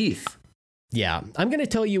 Wow. And teeth. Yeah. I'm going to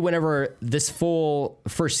tell you whenever this full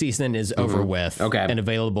first season is over with and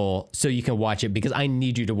available so you can watch it because I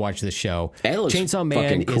need you to watch this show. Chainsaw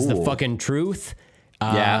Man is the fucking truth.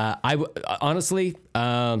 I honestly,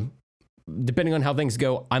 depending on how things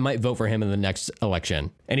go, I might vote for him in the next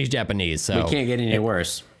election. And he's Japanese, so... We can't get any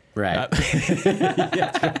worse. Right.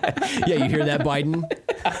 Yeah, you hear that, Biden?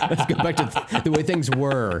 Let's go back to the way things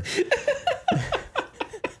were.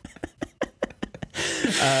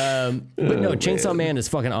 But no, Chainsaw Man is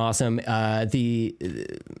fucking awesome. The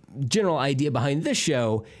general idea behind this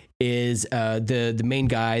show is the main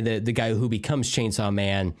guy, the guy who becomes Chainsaw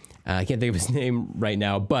Man. I can't think of his name right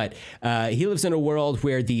now, but he lives in a world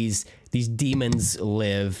where these demons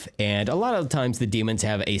live, and a lot of times the demons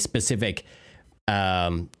have a specific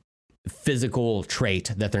physical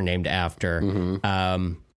trait that they're named after.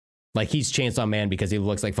 Like he's Chainsaw Man because he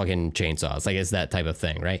looks like fucking chainsaws. Like it's that type of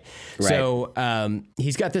thing, right? So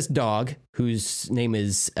he's got this dog whose name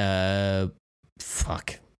is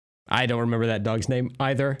fuck. I don't remember that dog's name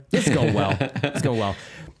either. It's going well.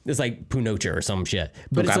 It's like Punocha or some shit.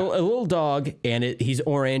 But it's a little dog, and he's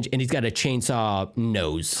orange, and he's got a chainsaw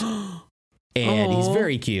nose. And he's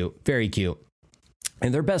very cute, very cute.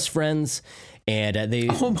 And they're best friends. And they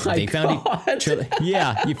found each other.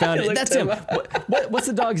 Yeah, you found it. That's him. What's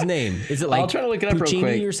the dog's name? Is it like I'll try to look it up real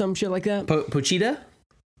quick. or some shit like that? Pochita?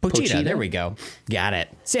 Pochita, there we go. Got it.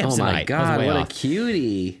 Samsonite. Oh my God, what a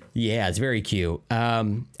cutie. Yeah, it's very cute.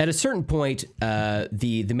 At a certain point,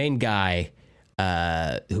 the main guy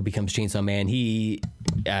who becomes Chainsaw Man, he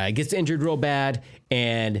gets injured real bad,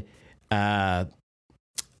 and the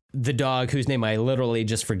dog, whose name I literally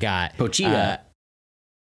just forgot. Pochita.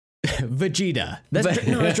 Vegeta. That's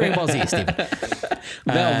Dragon Ball Z, Steve.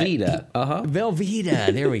 Velveeta.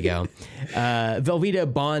 Velveeta. There we go.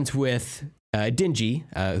 Velveeta bonds with Denji,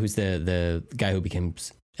 who's the guy who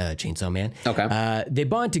becomes Chainsaw Man. Okay. They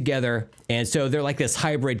bond together, and so they're like this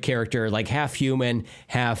hybrid character, like half human,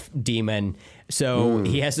 half demon. So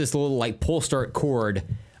he has this little like pull start cord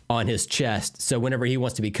on his chest. So whenever he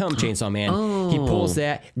wants to become Chainsaw Man, he pulls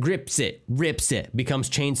that, grips it, rips it, becomes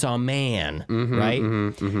Chainsaw Man, right?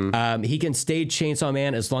 He can stay Chainsaw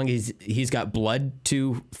Man as long as he's got blood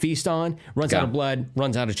to feast on. Runs out of blood,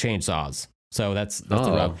 runs out of chainsaws. So that's the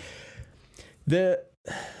rub.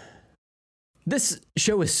 This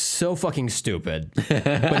show is so fucking stupid,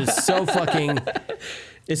 but it's so fucking.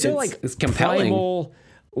 It's compelling. Primal,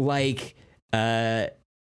 like the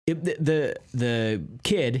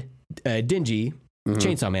kid Dingy,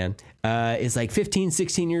 Chainsaw Man, is like 15,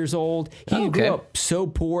 16 years old. He grew up so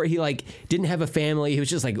poor. He like didn't have a family. He was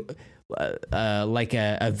just like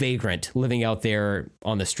a vagrant living out there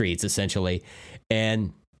on the streets, essentially.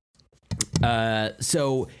 And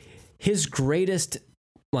so his greatest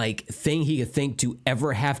like thing he could think to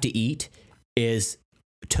ever have to eat is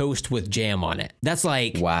toast with jam on it. That's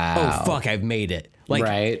like, wow. Oh fuck, I've made it. Like,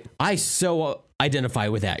 right. I so identify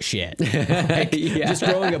with that shit. Like, just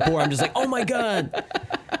growing up poor, I'm just like, oh my God,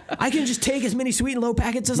 I can just take as many sweet and low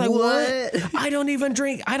packets as I want. I don't even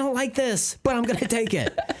drink. I don't like this, but I'm going to take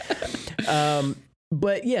it.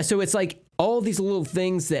 But yeah, so it's like all these little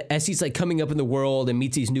things that as he's like coming up in the world and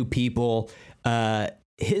meets these new people,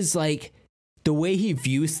 his like, the way he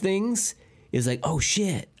views things is like, oh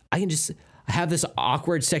shit, I can just have this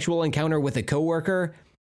awkward sexual encounter with a coworker,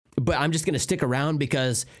 but I'm just going to stick around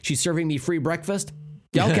because she's serving me free breakfast.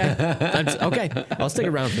 Yeah, okay. Okay. I'll stick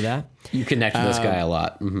around for that. You connect with this guy a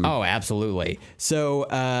lot. Mm-hmm. Oh, absolutely. So,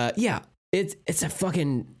 yeah, it's a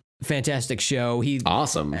fucking fantastic show.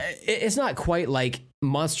 Awesome. It's not quite like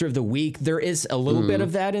Monster of the Week. There is a little bit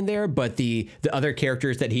of that in there, but the other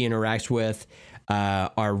characters that he interacts with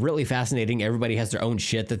are really fascinating. Everybody has their own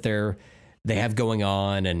shit that they have going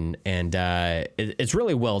on, and it's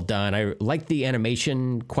really well done. I like the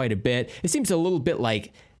animation quite a bit. It seems a little bit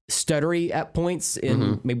like stuttery at points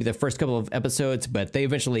in maybe the first couple of episodes, but they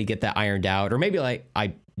eventually get that ironed out, or maybe like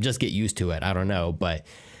I just get used to it. I don't know, but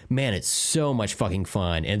man, it's so much fucking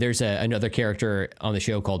fun. And there's another character on the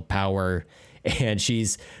show called Power, and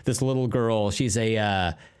she's this little girl. She's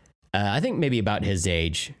I think maybe about his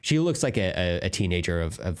age. She looks like a teenager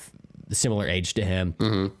of similar age to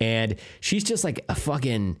him. And she's just like a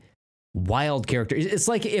fucking wild character. It's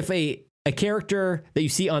like if a character that you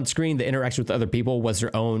see on screen that interacts with other people was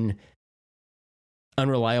her own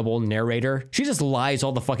unreliable narrator. She just lies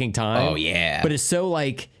all the fucking time. Oh, yeah. But it's so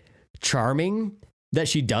like charming that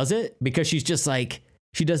she does it because she's just like,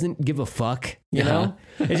 she doesn't give a fuck, you know?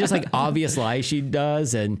 It's just like obvious lies she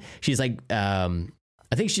does. And she's like,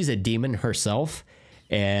 I think she's a demon herself,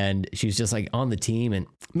 and she's just like on the team. And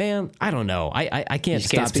man, I don't know. I can't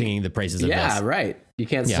stop singing the praises of this. Yeah, right. You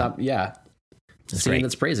can't stop. Yeah. Singing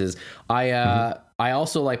its praises. I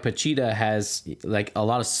also like Pachita has like a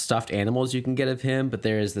lot of stuffed animals you can get of him, but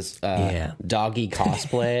there is this doggy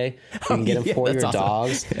cosplay. You can get him for your awesome.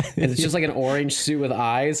 Dogs. And it's just like an orange suit with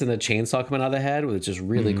eyes and a chainsaw coming out of the head, which is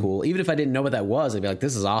really cool. Even if I didn't know what that was, I'd be like,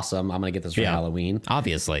 this is awesome. I'm going to get this for Halloween.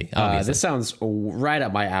 Obviously. This sounds right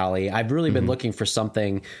up my alley. I've really been looking for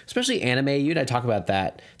something, especially anime. You and I talk about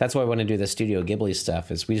that. That's why I want to do the Studio Ghibli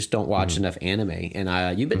stuff, is we just don't watch enough anime.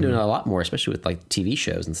 And you've been doing a lot more, especially with like TV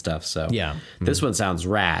shows and stuff. So this one sounds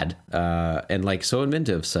rad and like so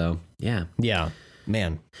inventive. So yeah,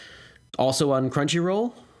 man. Also on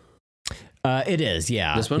Crunchyroll. It is,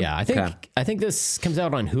 yeah. This one, yeah. I think this comes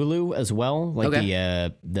out on Hulu as well, like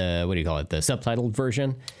the what do you call it, the subtitled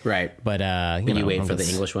version, right? But you wait for the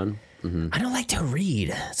English one. I don't like to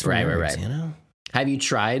read. It's right. You know. Have you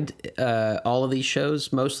tried all of these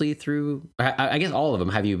shows mostly through? I guess all of them.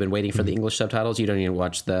 Have you been waiting for the English subtitles? You don't even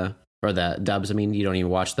watch the dubs. I mean, you don't even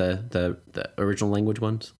watch the original language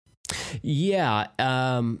ones. Yeah.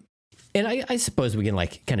 And I suppose we can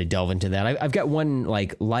like kind of delve into that. I've got one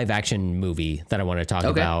like live action movie that I want to talk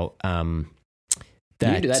about. That you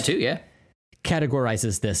can do that too. Yeah.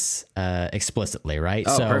 Categorizes this explicitly, right?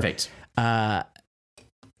 Oh, so, perfect.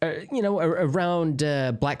 Around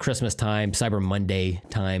Black Christmas time, Cyber Monday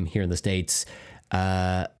time here in the States,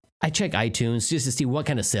 I check iTunes just to see what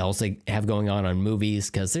kind of sales they have going on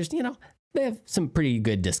movies, because there's, they have some pretty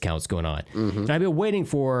good discounts going on. And I've been waiting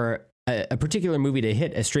for a particular movie to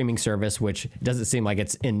hit a streaming service, which doesn't seem like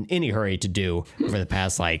it's in any hurry to do for the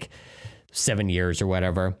past like 7 years or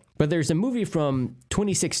whatever. But there's a movie from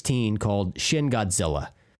 2016 called Shin Godzilla.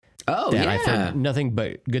 Oh, that I've heard nothing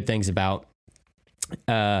but good things about.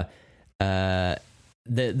 The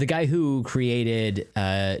guy who created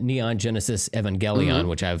Neon Genesis Evangelion,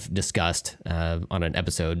 which I've discussed on an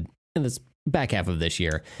episode in this back half of this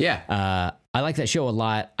year. Yeah. I like that show a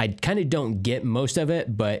lot. I kind of don't get most of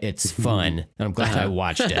it, but it's fun. And I'm glad I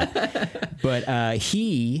watched it. But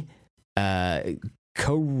he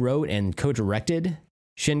co-wrote and co-directed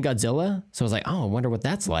Shin Godzilla. So I was like, oh, I wonder what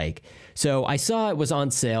that's like. So I saw it was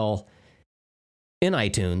on sale in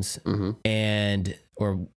iTunes and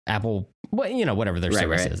or Apple, well, you know, whatever their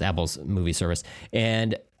service is, Apple's movie service.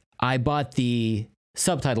 And I bought the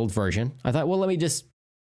subtitled version. I thought, well, let me just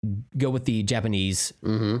go with the Japanese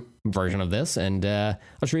version of this, and I'll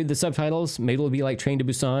just read the subtitles. Maybe it'll be like Train to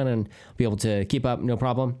Busan and be able to keep up, no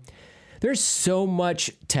problem. There's so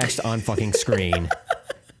much text on fucking screen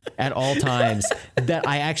at all times that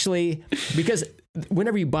I actually, because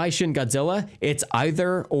whenever you buy Shin Godzilla, it's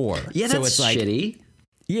either or. Yeah, that's so it's like, shitty.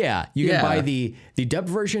 Yeah, you can buy the dubbed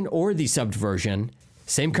version or the subbed version.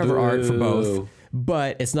 Same cover art for both,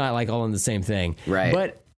 but it's not like all in the same thing. Right.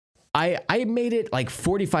 But I made it like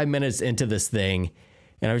 45 minutes into this thing,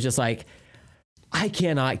 and I was just like, I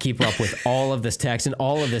cannot keep up with all of this text and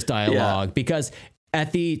all of this dialogue because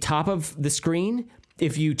at the top of the screen,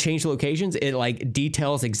 if you change locations, it like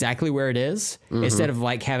details exactly where it is instead of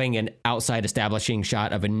like having an outside establishing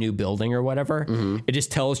shot of a new building or whatever. It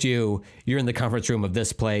just tells you you're in the conference room of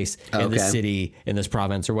this place in this city, in this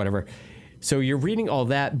province or whatever. So you're reading all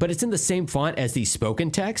that, but it's in the same font as the spoken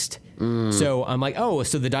text. So I'm like, oh,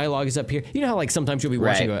 so the dialogue is up here. You know how like sometimes you'll be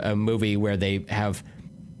watching a movie where they have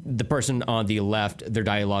the person on the left, their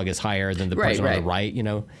dialogue is higher than the person on the right, you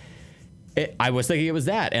know? I was thinking it was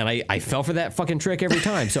that, and I fell for that fucking trick every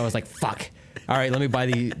time. So I was like, fuck. All right, let me buy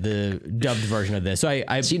the dubbed version of this. So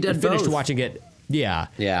I finished watching it. Yeah.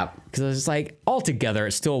 Yeah. Because I was just like, altogether,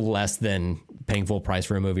 it's still less than paying full price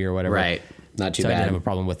for a movie or whatever. Right. Not too bad. I didn't have a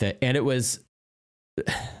problem with it. And it was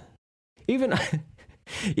even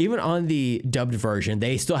on the dubbed version,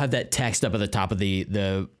 they still have that text up at the top of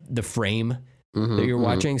the frame that you're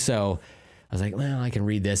watching. So I was like, well, I can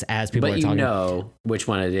read this as people are talking. But you know which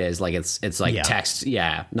one it is. Like it's like text,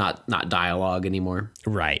 not dialogue anymore.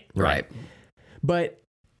 Right. But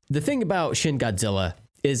the thing about Shin Godzilla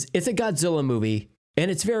is it's a Godzilla movie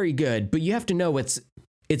and it's very good, but you have to know it's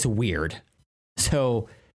weird. So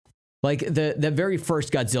like the very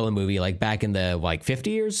first Godzilla movie, like back in the like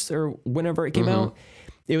 50s or whenever it came out,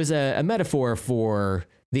 it was a metaphor for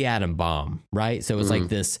the atom bomb, right? So it was like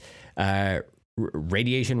this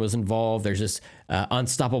radiation was involved. There's this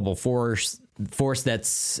unstoppable force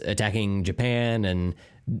that's attacking Japan, and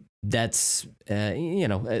that's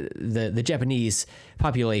the Japanese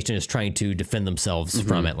population is trying to defend themselves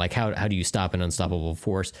from it. Like how do you stop an unstoppable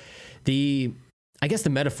force? I guess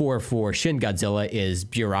the metaphor for Shin Godzilla is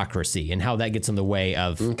bureaucracy and how that gets in the way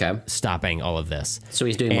of stopping all of this. So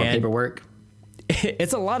he's doing more paperwork?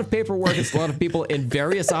 It's a lot of paperwork. It's a lot of people in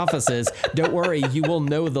various offices. Don't worry, you will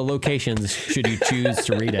know the locations should you choose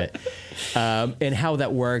to read it, and how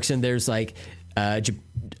that works. And there's like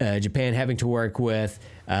Japan having to work with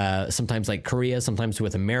sometimes like Korea, sometimes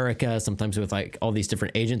with America, sometimes with like all these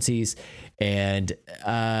different agencies, and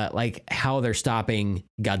like how they're stopping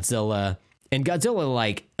Godzilla. And Godzilla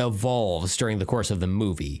like evolves during the course of the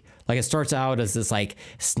movie. Like it starts out as this like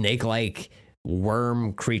snake-like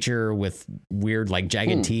worm creature with weird like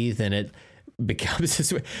jagged teeth, and it becomes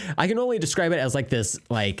this. I can only describe it as like this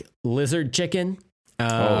like lizard chicken.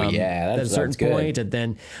 That's at a certain good point, and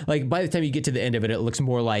then like by the time you get to the end of it, it looks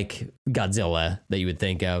more like Godzilla that you would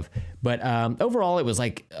think of. But overall, it was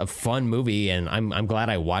like a fun movie, and I'm glad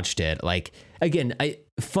I watched it. Like again,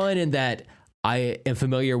 fun in that I am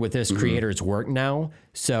familiar with this creator's work now.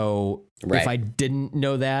 So if I didn't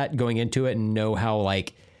know that going into it and know how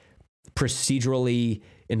like procedurally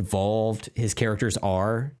involved his characters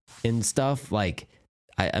are in stuff, like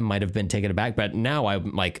I might have been taken aback, but now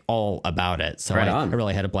I'm like all about it. So I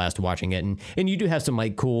really had a blast watching it. And you do have some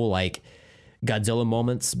like cool like Godzilla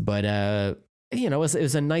moments, but it was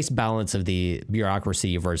a nice balance of the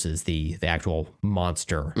bureaucracy versus the actual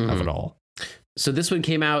monster of it all. So this one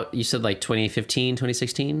came out, you said like 2015,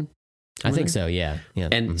 2016? I think so, yeah.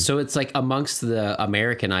 And so it's like amongst the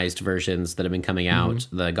Americanized versions that have been coming out,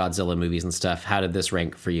 the Godzilla movies and stuff. How did this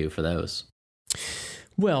rank for you for those?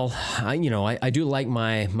 Well, I do like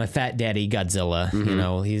my fat daddy Godzilla. You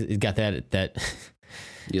know, he's got that.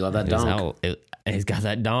 You love that donk. He's got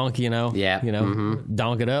that donk. Yeah.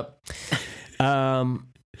 Donk it up.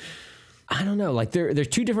 I don't know. Like there's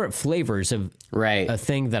two different flavors of a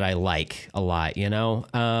thing that I like a lot.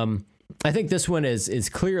 I think this one is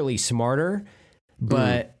clearly smarter,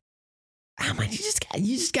 but you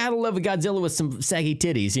just gotta love a Godzilla with some saggy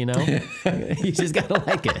titties. You just gotta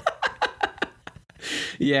like it.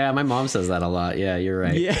 Yeah, my mom says that a lot. Yeah, you're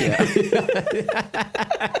right. Yeah.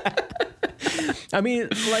 I mean,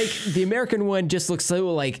 like the American one just looks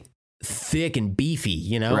so like thick and beefy,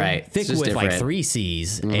 you know, Right. thick It's just with like different. 3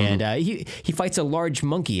 C's, and he fights a large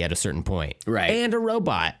monkey at a certain point, Right. and a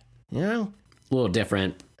robot, you know. A little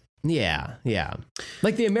different. Yeah, yeah.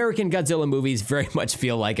 Like the American Godzilla movies very much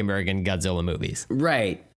feel like American Godzilla movies.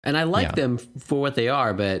 Right. And I like Yeah. them for what they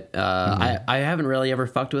are, but I haven't really ever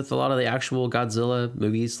fucked with a lot of the actual Godzilla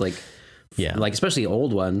movies, like especially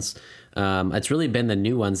old ones. It's really been the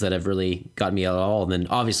new ones that have really got me at all. And then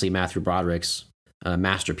obviously Matthew Broderick's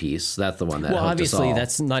masterpiece. That's the one that Well, hooked us obviously all.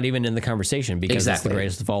 that's not even in the conversation because it's the Exactly.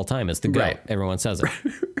 greatest of all time. It's the GOAT. Right. Everyone says it.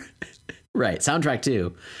 Right. Soundtrack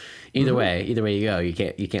too. Either way you go, you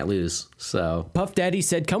can't lose. So Puff Daddy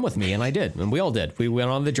said, "Come with me," and I did, and we all did. We went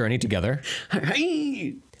on the journey together. so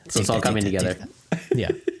it's all coming together.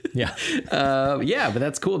 Yeah, yeah. Yeah, but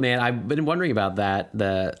that's cool, man. I've been wondering about that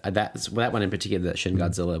one in particular, that Shin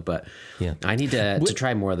Godzilla. But Yeah. I need to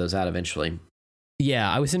try more of those out eventually. Yeah,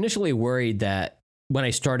 I was initially worried that when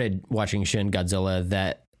I started watching Shin Godzilla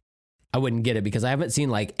that I wouldn't get it because I haven't seen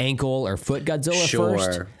like ankle or foot Godzilla Sure.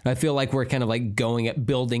 first. I feel like we're kind of like going at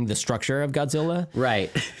building the structure of Godzilla.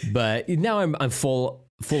 Right. But now I'm full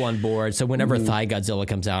on board. So whenever Thigh Godzilla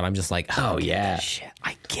comes out, I'm just like, Oh, okay, yeah. shit,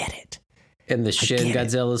 I get it. And the Shin get it.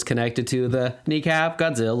 Godzilla is connected to the Kneecap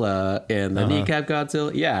Godzilla, and the Kneecap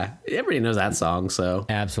Godzilla. Yeah, everybody knows that song. So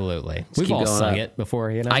Absolutely. We've keep all going sung up. it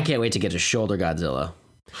before, you know. I can't wait to get to Shoulder Godzilla.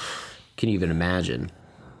 Can you even imagine?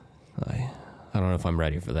 I don't know if I'm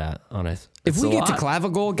ready for that, honest. If It's we a get to lot.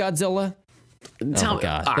 clavicle Godzilla, Tell oh me-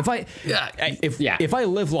 god. ah, If I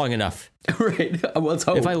live long enough, right. Well, let's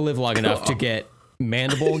hope. if I live long enough to get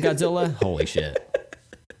mandible Godzilla, holy shit.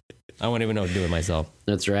 I won't even know what to do with myself.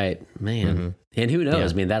 That's right, man. And who knows? Yeah.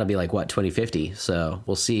 I mean, that'll be like what 2050. So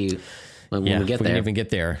we'll see when we get if we there. can even get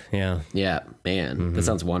there. Yeah. Yeah, man, that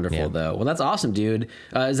sounds wonderful Yeah. though. Well, that's awesome, dude.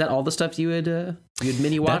 Is that all the stuff you had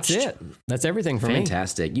mini watched? That's it. That's everything for me.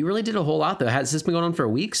 Fantastic. You really did a whole lot though. Has this been going on for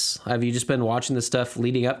weeks? Have you just been watching this stuff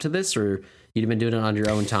leading up to this, or you've been doing it on your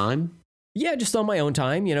own time? Yeah, just on my own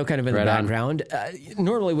time, you know, kind of in Right the on. background.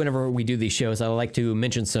 Normally, whenever we do these shows, I like to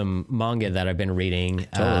mention some manga that I've been reading.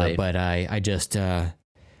 Totally. But I just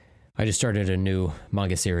started a new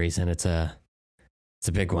manga series, and it's a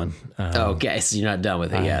big one. Okay, so you're not done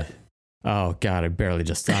with it yet. Oh God,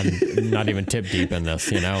 I'm not even tip deep in this,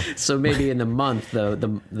 you know. So maybe in the month,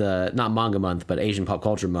 the not manga month, but Asian pop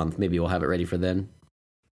culture month, maybe we'll have it ready for then.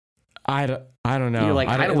 I don't know. You're like,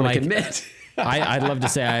 I don't want to like, commit. I'd love to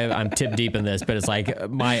say I'm tip deep in this, but it's like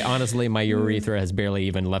my urethra has barely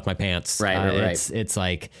even left my pants. Right. It's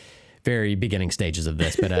like very beginning stages of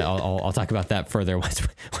this, but I'll talk about that further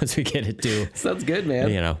once we get into Sounds good,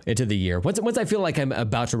 man. into the year. Once I feel like I'm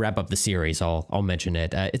about to wrap up the series, I'll mention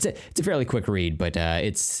it. It's a fairly quick read, but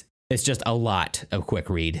it's just a lot of quick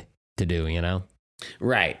read to do. You know.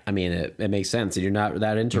 Right. I mean, it makes sense. You're not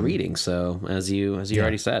that into reading, so as you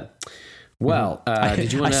already said. Well,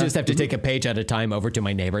 did you want I just have to take a page at a time over to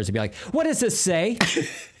my neighbors and be like, "What does this say?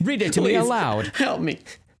 Read it to me Please, aloud." help me?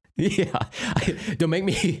 Yeah, don't make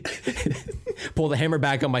me pull the hammer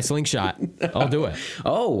back on my slingshot. I'll do it.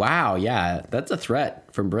 Oh wow, yeah, that's a threat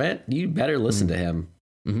from Brent. You better listen to him.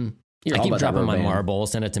 Mm-hmm. I keep dropping my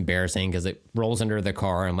marbles, and it's embarrassing because it rolls under the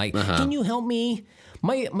car. I'm like, "Can you help me?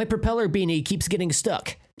 My propeller beanie keeps getting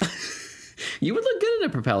stuck." You would look good in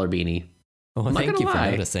a propeller beanie. Oh, I'm not thank gonna you for lie.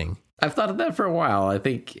 noticing. I've thought of that for a while. I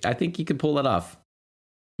think you could pull that off.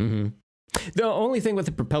 Mm-hmm. The only thing with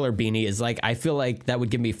the propeller beanie is like I feel like that would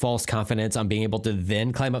give me false confidence on being able to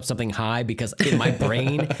then climb up something high because in my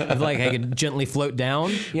brain, I feel like I could gently float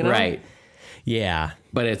down. You know? Right. Yeah.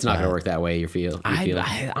 But it's not going to work that way. You feel.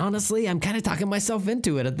 I honestly, I'm kind of talking myself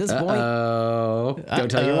into it at this point. Oh, don't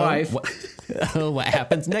tell your wife. What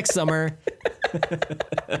happens next summer?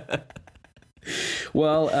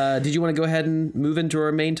 Well, did you want to go ahead and move into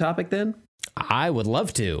our main topic then? I would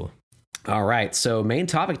love to. All right. So main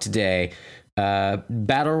topic today,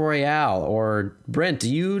 Battle Royale. Or Brent,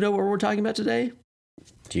 do you know what we're talking about today?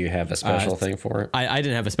 Do you have a special thing for it? I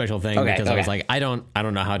didn't have a special thing because I was like, I don't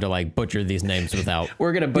know how to like butcher these names without.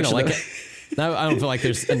 We're gonna butcher them. I don't feel like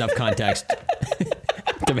there's enough context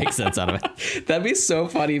to make sense out of it. That'd be so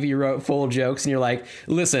funny if you wrote full jokes and you're like,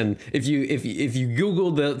 listen, if you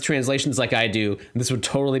Google the translations like I do, this would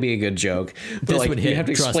totally be a good joke. But This like, would you hit, have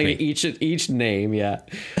to trust explain me. each name. Yeah,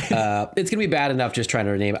 it's gonna be bad enough just trying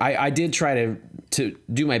to rename. I did try to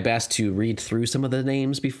do my best to read through some of the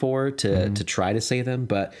names before to try to say them,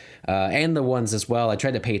 but and the ones as well. I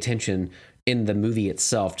tried to pay attention in the movie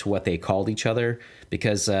itself to what they called each other,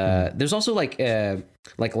 because there's also like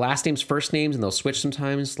last names, first names, and they'll switch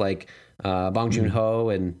sometimes, like Bong Joon-ho,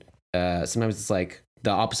 and sometimes it's like the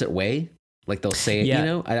opposite way. Like they'll say it, Yeah. you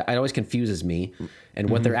know, it always confuses me and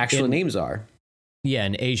what their actual names are. Yeah,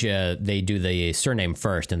 in Asia they do the surname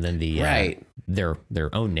first and then the Right. their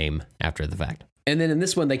own name after the fact. And then in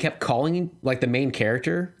this one, they kept calling him, like the main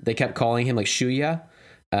character, they kept calling him like Shuya.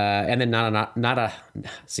 And then Nana,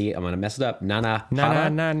 see, I'm going to mess it up. Nana, Na Hara?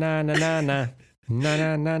 na na na na na na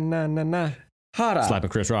na na na na na. Hara. Slapping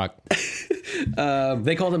Chris Rock.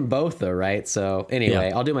 They called them both though, right? So anyway,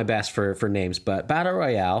 Yeah. I'll do my best for names. But Battle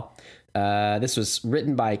Royale, this was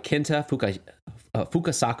written by Kenta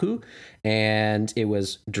Fukasaku, and it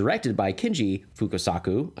was directed by Kinji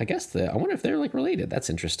Fukasaku. I wonder if they're like related. That's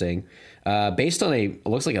interesting. Based on it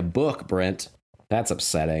looks like a book, Brent. That's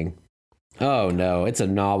upsetting. Oh no, it's a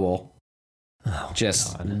novel. Oh,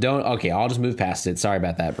 Okay, I'll just move past it. Sorry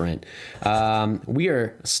about that, Brent. We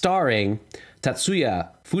are starring Tatsuya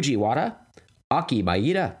Fujiwara, Aki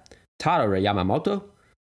Maeda, Taro Yamamoto,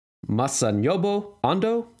 Masanobu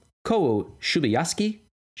Ando, Kou Shibuyasu,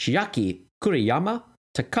 Shiaki Kuriyama,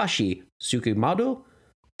 Takashi Tsukumado,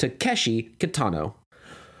 Takeshi Kitano.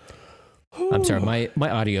 I'm sorry, my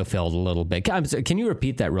audio failed a little bit. Can you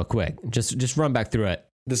repeat that real quick? Just run back through it.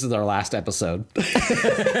 This is our last episode.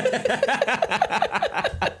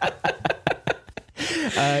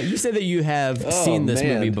 You said that you have seen this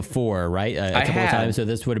man. movie before, right? A couple of have. times, so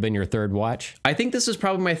this would have been your third watch? I think this is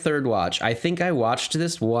probably my third watch. I think I watched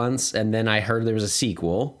this once, and then I heard there was a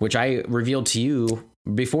sequel, which I revealed to you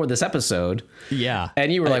before this episode. Yeah.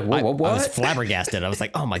 And you were like, whoa, what? I was flabbergasted. I was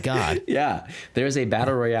like, oh my God. Yeah, there's a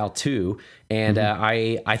Battle Royale 2, and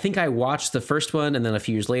I think I watched the first one, and then a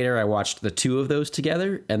few years later I watched the two of those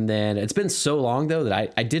together, and then it's been so long though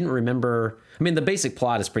that I didn't remember. I mean, the basic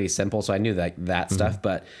plot is pretty simple, so I knew that stuff,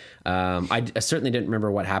 but I certainly didn't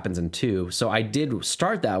remember what happens in 2. So I did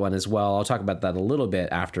start that one as well. I'll talk about that a little bit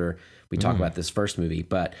after we talk about this first movie,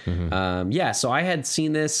 but yeah, so I had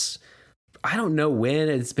seen this. I don't know when,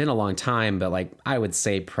 it's been a long time, but like I would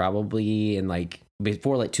say probably in like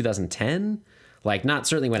before like 2010, like not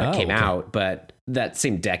certainly when it came out, but that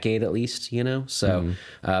same decade at least, you know? So,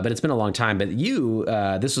 but it's been a long time, but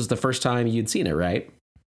this was the first time you'd seen it, right?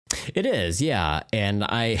 It is, yeah. And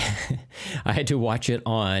I had to watch it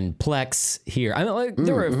on Plex here. I mean, like,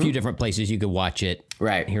 there were a few different places you could watch it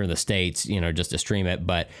Right. here in the States, you know, just to stream it,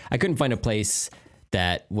 but I couldn't find a place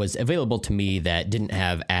that was available to me that didn't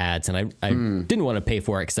have ads, and I didn't want to pay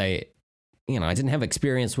for it because I didn't have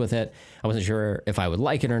experience with it. I wasn't sure if I would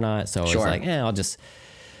like it or not, so I was like, I'll just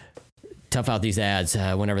tough out these ads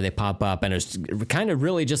whenever they pop up, and it's kind of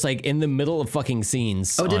really just like in the middle of fucking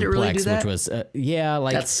scenes. Oh, did on it really Plex, do that? Which was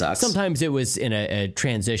like That sucks. Sometimes it was in a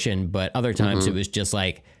transition, but other times it was just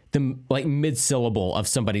like the mid syllable of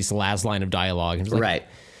somebody's last line of dialogue, and it was like, Right.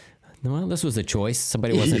 well, this was a choice.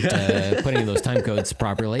 Somebody wasn't putting those time codes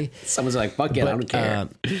properly. Someone's like, fuck it, I don't care.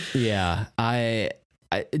 Yeah. I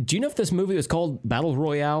do you know if this movie was called Battle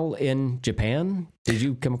Royale in Japan? Did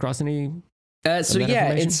you come across any? So that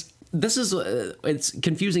yeah, information? it's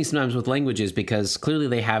confusing sometimes with languages because clearly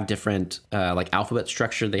they have different like alphabet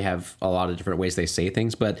structure. They have a lot of different ways they say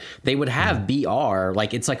things, but they would have BR,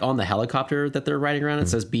 like it's like on the helicopter that they're riding around. It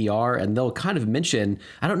says BR, and they'll kind of mention.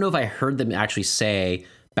 I don't know if I heard them actually say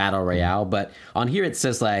Battle Royale, but on here it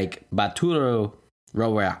says like Baturo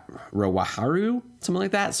Rowaharu, something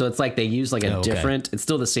like that. So it's like they use like a different. It's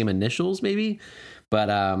still the same initials, maybe,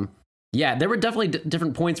 but yeah, there were definitely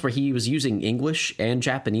different points where he was using English and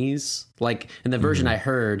Japanese. Like in the version I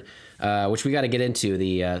heard, which we got to get into,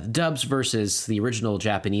 the dubs versus the original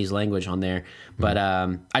Japanese language on there. But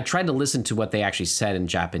I tried to listen to what they actually said in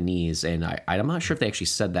Japanese, and I'm not sure if they actually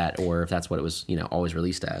said that or if that's what it was, always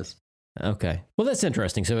released as. Okay. Well, that's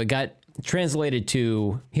interesting. So it got translated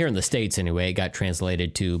to, here in the States anyway, it got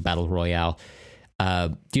translated to Battle Royale. Do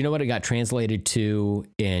you know what it got translated to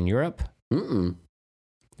in Europe?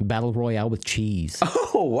 Battle Royale with cheese.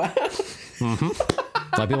 Oh, wow. A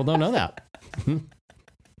lot of people don't know that.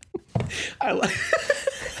 I like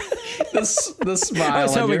the smile I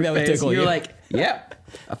was on hoping your that would face. tickle You're you. like, yep,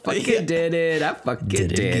 I fucking did it. I fucking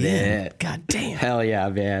did it. God damn. Hell yeah,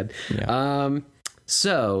 man. Yeah.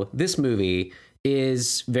 So this movie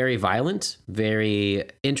is very violent, very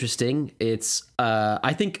interesting. It's,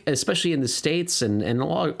 I think, especially in the States and a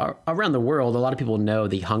lot around the world, a lot of people know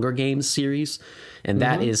the Hunger Games series. And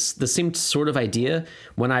that is the same sort of idea.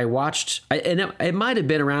 When I watched, and it might have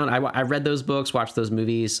been around, I read those books, watched those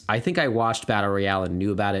movies. I think I watched Battle Royale and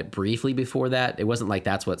knew about it briefly before that. It wasn't like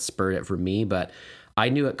that's what spurred it for me, but I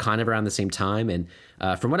knew it kind of around the same time. And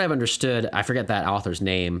from what I've understood, I forget that author's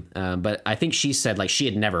name, but I think she said like she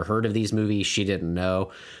had never heard of these movies. She didn't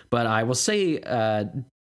know. But I will say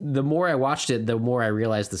the more I watched it, the more I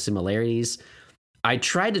realized the similarities. I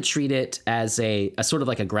tried to treat it as a sort of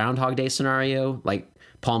like a Groundhog Day scenario. Like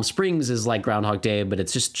Palm Springs is like Groundhog Day, but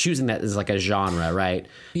it's just choosing that as like a genre, right?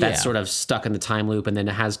 That's sort of stuck in the time loop, and then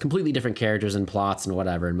it has completely different characters and plots and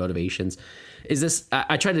whatever and motivations.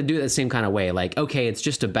 I tried to do it the same kind of way. Like, okay, it's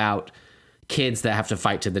just about kids that have to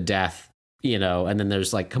fight to the death, and then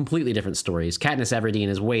there's like completely different stories. Katniss Everdeen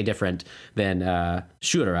is way different than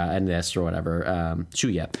Shura in this or whatever,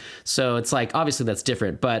 Shuya. So it's like, obviously that's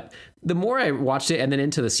different. But the more I watched it and then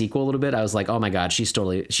into the sequel a little bit, I was like, oh my God, she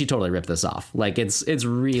totally ripped this off. Like it's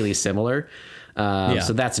really similar.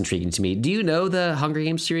 So that's intriguing to me. Do you know the Hunger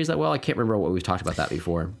Games series that well? I can't remember what we've talked about that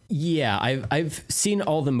before. Yeah, I've seen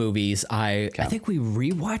all the movies. I think we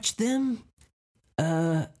rewatched them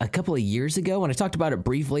a couple of years ago when I talked about it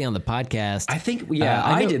briefly on the podcast. I think,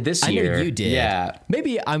 I did this year. I know you did. Yeah.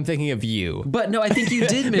 Maybe I'm thinking of you. But no, I think you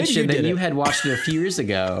did mention that you had watched it a few years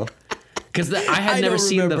ago. Because I had never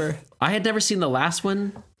seen the last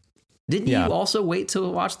one. Didn't you also wait to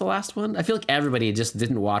watch the last one? I feel like everybody just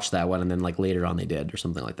didn't watch that one, and then like later on they did or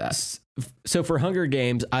something like that. So for Hunger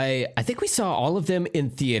Games, I think we saw all of them in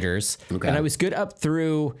theaters, and I was good up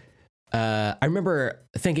through. I remember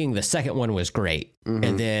thinking the second one was great,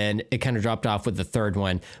 and then it kind of dropped off with the third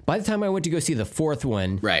one. By the time I went to go see the fourth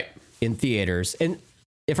one, in theaters, and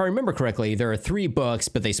if I remember correctly, there are 3 books,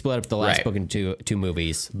 but they split up the last book into 2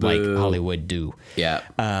 movies, like Hollywood do. Yeah.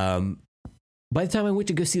 By the time I went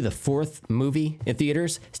to go see the 4th movie in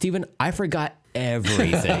theaters, Stephen, I forgot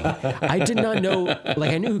everything. I did not know,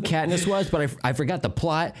 like I knew who Katniss was, but I forgot the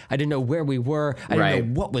plot. I didn't know where we were. I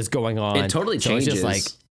didn't know what was going on. It totally changes. So it was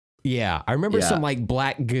just like, I remember some like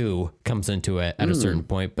black goo comes into it at a certain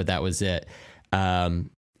point, but that was it.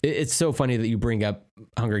 It's so funny that you bring up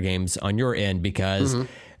Hunger Games on your end because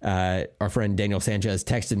our friend Daniel Sanchez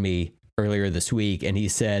texted me earlier this week, and he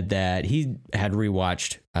said that he had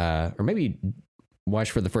rewatched, or maybe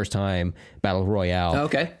watched for the first time, Battle Royale. Oh,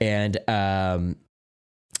 okay. And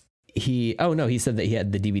he said that he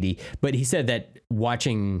had the DVD, but he said that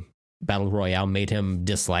watching Battle Royale made him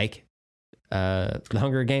dislike the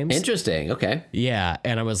Hunger Games. Interesting. Okay. Yeah,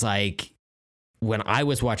 and I was like, when I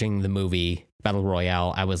was watching the movie Battle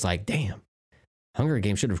Royale, I was like, damn. Hunger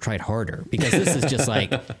Games should have tried harder because this is just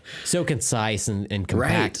like so concise and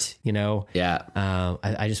compact, Yeah.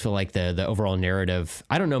 I just feel like the overall narrative,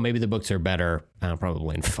 I don't know, maybe the books are better.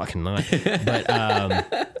 Probably fucking not. But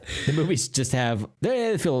the movies just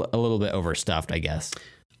they feel a little bit overstuffed, I guess.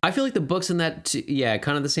 I feel like the books in that,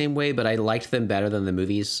 kind of the same way, but I liked them better than the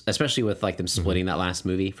movies, especially with like them splitting that last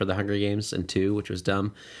movie for the Hunger Games in 2, which was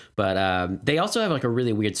dumb. But they also have like a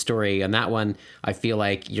really weird story. And that one, I feel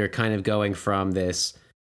like you're kind of going from this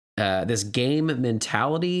game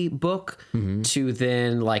mentality book to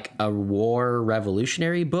then like a war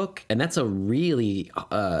revolutionary book. And that's a really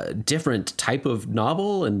different type of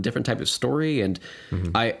novel and different type of story. And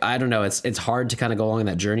I don't know, it's hard to kind of go along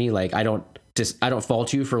that journey. Like I don't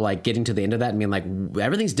fault you for like getting to the end of that and being like,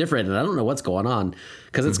 everything's different and I don't know what's going on,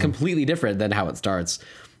 because it's completely different than how it starts.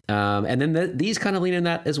 And then these kind of lean in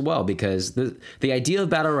that as well, because the idea of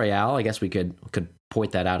Battle Royale, I guess we could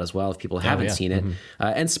point that out as well if people haven't seen it.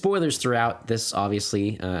 And spoilers throughout this,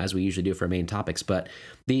 obviously, as we usually do for our main topics. But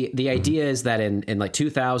the idea is that in like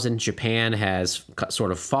 2000, Japan has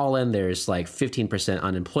sort of fallen. There's like 15%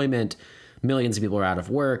 unemployment. Millions of people are out of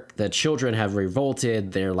work. The children have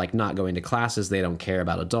revolted. They're like not going to classes. They don't care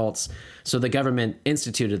about adults. So the government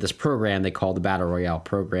instituted this program they call the Battle Royale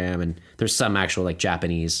program. And there's some actual like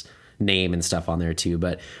Japanese name and stuff on there too.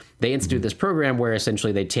 But they institute this program where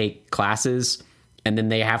essentially they take classes and then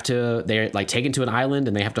they're like taken to an island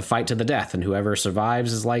and they have to fight to the death. And whoever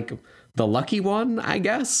survives is like the lucky one, I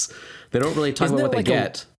guess. They don't really talk about what they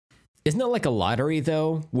get. Isn't that like a lottery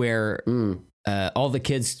though, where all the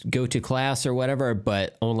kids go to class or whatever,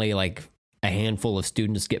 but only like a handful of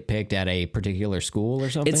students get picked at a particular school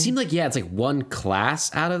or something? It seemed like, it's like one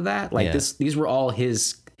class out of that. Like these were all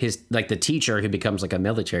his like the teacher who becomes like a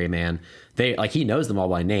military man. They like, he knows them all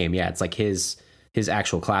by name. Yeah. It's like his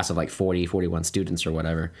actual class of like 41 students or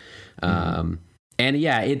whatever. And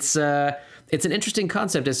it's an interesting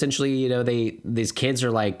concept. Essentially, these kids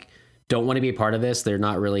are like, don't want to be a part of this. They're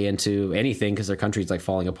not really into anything because their country's like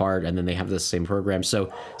falling apart, and then they have this same program.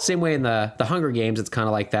 So same way in the Hunger Games, it's kind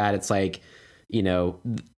of like that. It's like,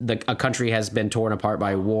 a country has been torn apart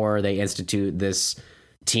by war. They institute this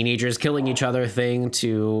teenagers killing each other thing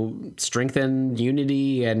to strengthen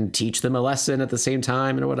unity and teach them a lesson at the same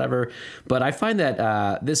time and whatever. But I find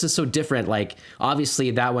that this is so different. Like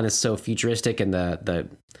obviously that one is so futuristic, and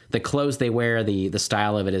the clothes they wear, the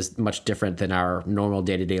style of it is much different than our normal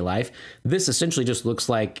day-to-day life. This essentially just looks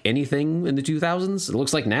like anything in the 2000s. It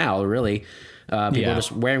looks like now, really. People are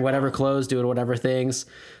just wearing whatever clothes, doing whatever things.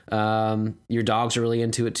 Your dogs are really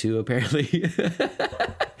into it too, apparently.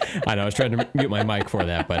 I know I was trying to mute my mic for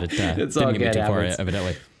that, but it It's didn't all get me good, too far, happens.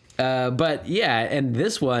 evidently. But yeah, and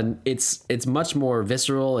this one, it's much more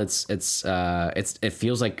visceral. It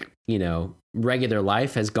feels like, regular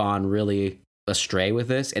life has gone really astray with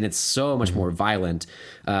this, and it's so much more violent,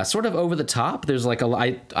 sort of over the top. There's like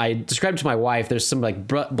I described to my wife, there's some like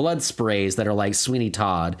blood sprays that are like Sweeney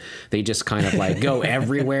Todd. They just kind of like go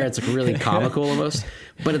everywhere. It's like really comical almost,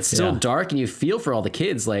 but it's still dark, and you feel for all the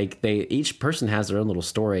kids. Like each person has their own little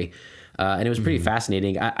story, and it was pretty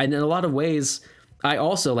fascinating. And in a lot of ways, I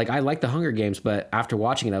also I like the Hunger Games, but after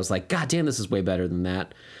watching it, I was like, God damn, this is way better than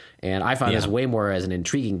that. And I found this way more as an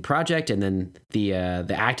intriguing project, and then the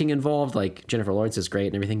acting involved, like Jennifer Lawrence is great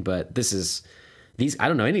and everything. But I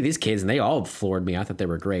don't know any of these kids, and they all floored me. I thought they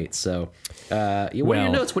were great. So, what are your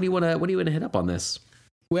notes? What do you want to hit up on this?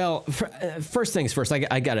 Well, first things first,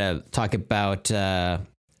 I gotta talk about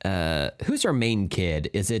who's our main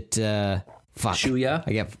kid? Is it Shuya?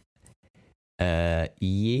 I get yeah.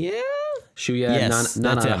 Shuya, yes,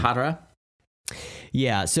 Nanahara.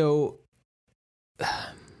 Yeah. So.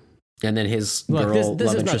 And then his girl, this love is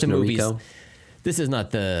not interest, the movie's. Noriko. This is not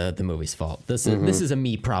the movie's fault. This is a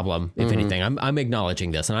me problem, if anything. I'm acknowledging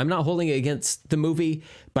this, and I'm not holding it against the movie,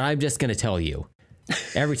 but I'm just going to tell you.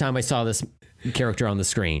 Every time I saw this character on the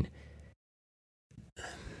screen,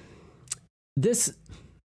 this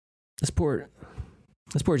poor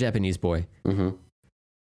Japanese boy. Mm-hmm.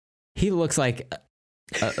 He looks like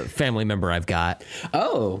a family member I've got.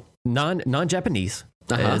 Oh, non-Japanese.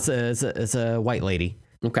 It's a white lady.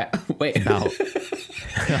 Okay. Wait. About.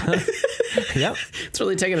 Yep. It's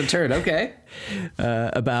really taking a turn. Okay.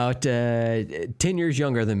 About 10 years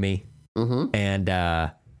younger than me. Mm-hmm. And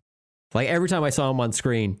every time I saw him on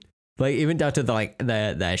screen, even down to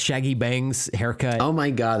the shaggy bangs haircut. Oh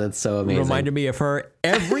my God, that's so amazing. Reminded me of her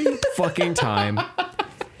every fucking time.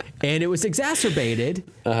 And it was exacerbated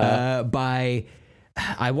by,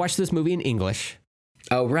 I watched this movie in English.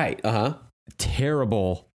 Oh, right.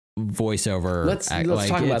 Terrible voiceover. Let's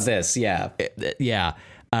talk about this. Yeah. Yeah.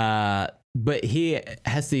 But he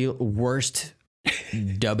has the worst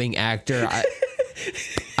dubbing actor.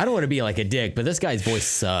 I don't want to be like a dick, but this guy's voice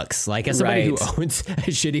sucks. Like, as somebody who owns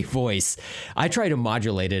a shitty voice, I try to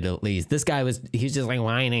modulate it at least. This guy he's just like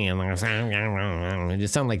whining and it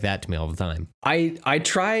just sounded like that to me all the time. I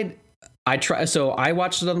tried. So I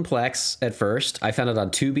watched it on Plex at first. I found it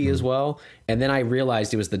on Tubi as well. And then I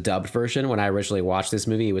realized it was the dubbed version. When I originally watched this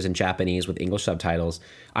movie, it was in Japanese with English subtitles.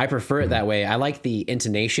 I prefer it that way. I like the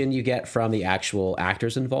intonation you get from the actual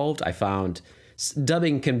actors involved. I found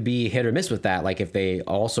dubbing can be hit or miss with that. Like, if they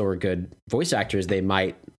also are good voice actors, they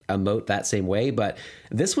might emote that same way. But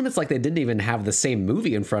this one, it's like they didn't even have the same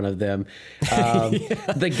movie in front of them.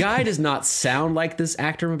 The guy does not sound like this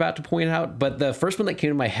actor I'm about to point out, but the first one that came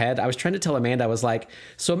to my head, I was trying to tell Amanda, I was like,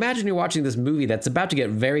 so imagine you're watching this movie that's about to get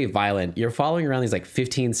very violent. You're following around these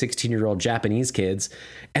 15, 16-year-old Japanese kids,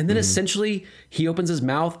 and then essentially he opens his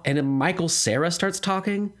mouth and Michael Cera starts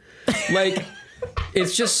talking.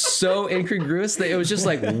 It's just so incongruous that it was just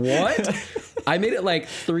like, what? I made it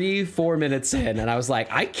 3-4 minutes in, and I was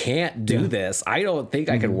like, I can't do this. I don't think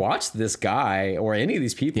I can watch this guy or any of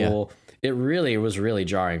these people. Yeah. It really was really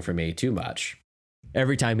jarring for me, too much.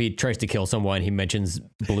 Every time he tries to kill someone, he mentions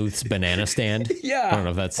Bluth's banana stand. Yeah. I don't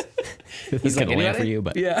know if that's going to land for you,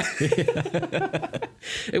 but yeah.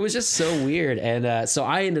 It was just so weird. And so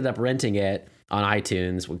I ended up renting it on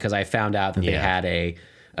iTunes because I found out that they had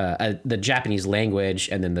the Japanese language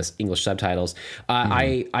and then the English subtitles.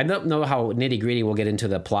 I don't know how nitty gritty we'll get into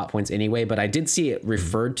the plot points anyway, but I did see it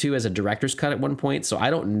referred to as a director's cut at one point. So I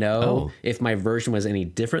don't know if my version was any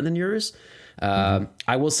different than yours.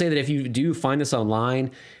 I will say that if you do find this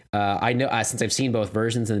online, I know since I've seen both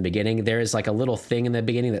versions in the beginning, there is a little thing in the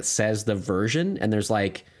beginning that says the version, and there's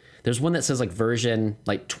one that says version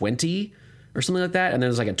 20 or something like that, and then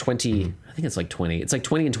there's a 20. I think it's 20. It's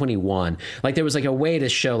 20 and 21. There was a way to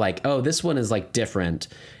show oh, this one is different,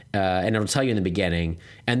 and it'll tell you in the beginning,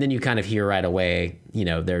 and then you kind of hear right away,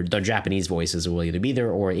 their Japanese voices will either be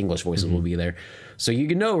there or English voices will be there, so you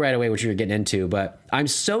can know right away what you're getting into. But I'm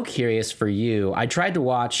so curious for you. I tried to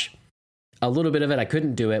watch a little bit of it. I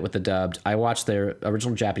couldn't do it with the dubbed. I watched their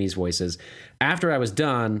original Japanese voices. After I was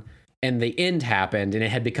done, and the end happened, and it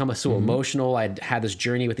had become so emotional. I'd had this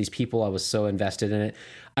journey with these people. I was so invested in it.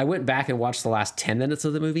 I went back and watched the last 10 minutes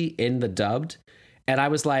of the movie in the dubbed, and I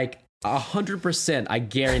was 100%, I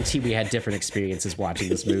guarantee we had different experiences watching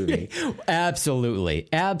this movie. Absolutely.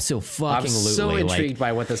 Absolutely. I'm so intrigued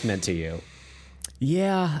by what this meant to you.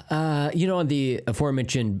 Yeah. On the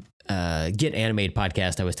aforementioned Get Animated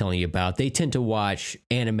podcast I was telling you about, they tend to watch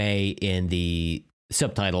anime in the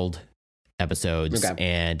subtitled episodes, Okay.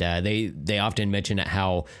 and they often mention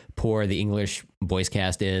how poor the English voice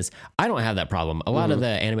cast is. I don't have that problem. A lot of the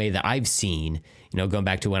anime that I've seen, going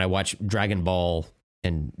back to when I watched Dragon Ball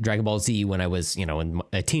and Dragon Ball Z when I was,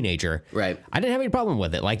 a teenager, Right. I didn't have any problem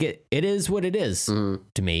with it. Like it is what it is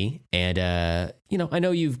to me. And, I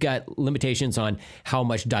know you've got limitations on how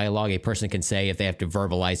much dialogue a person can say if they have to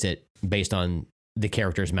verbalize it based on the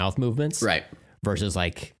character's mouth movements. Right. Versus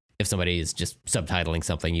like if somebody is just subtitling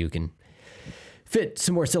something, you can fit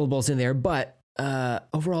some more syllables in there. But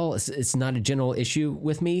overall, it's not a general issue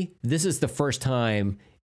with me. This is the first time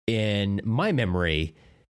in my memory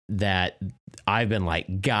that I've been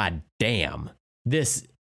like, God damn, this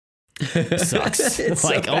sucks.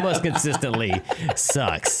 Like almost consistently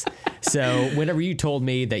sucks. So whenever you told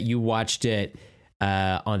me that you watched it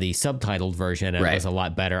on the subtitled version and it was a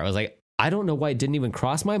lot better, I was like, I don't know why it didn't even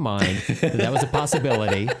cross my mind that was a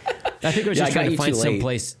possibility. I think I was just trying to find some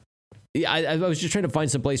place. Yeah, I was just trying to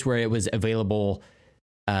find some place where it was available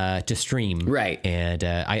to stream. Right. And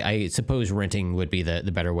I suppose renting would be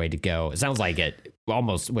the better way to go. It sounds like it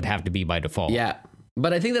almost would have to be by default. Yeah.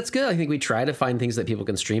 But I think that's good. I think we try to find things that people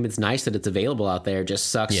can stream. It's nice that it's available out there. It just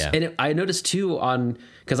sucks. Yeah. And I noticed too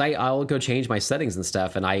because I'll go change my settings and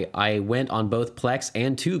stuff. And I went on both Plex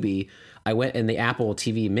and Tubi. I went in the Apple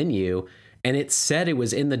TV menu and it said it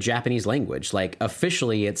was in the Japanese language. Like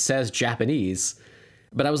officially it says Japanese,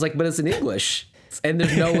 but I was like, but it's in English and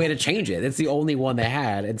there's no way to change it. It's the only one they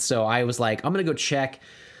had. And so I was like, I'm going to go check.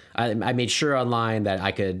 I made sure online that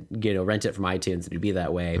I could, rent it from iTunes. It'd be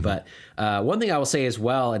that way. But one thing I will say as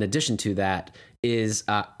well, in addition to that, is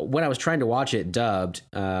when I was trying to watch it dubbed,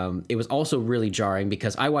 it was also really jarring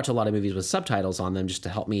because I watch a lot of movies with subtitles on them just to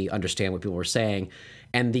help me understand what people were saying.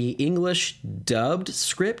 And the English dubbed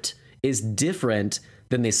script is different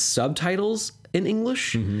than the subtitles in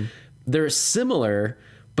English. Mm-hmm. They're similar,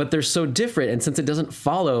 but they're so different. And since it doesn't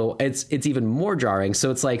follow, it's even more jarring.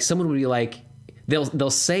 So it's like someone would be like, they'll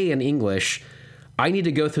say in English, I need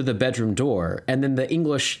to go through the bedroom door. And then the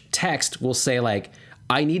English text will say like,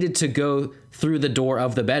 I needed to go through the door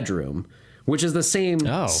of the bedroom, which is the same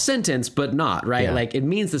sentence, but not, right? Yeah. Like it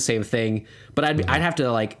means the same thing, but I'd have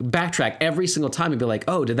to like backtrack every single time and be like,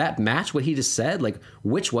 oh, did that match what he just said? Like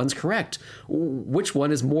which one's correct? Which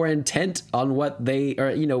one is more intent on what they,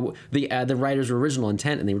 or, the writer's original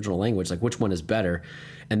intent in the original language? Like which one is better?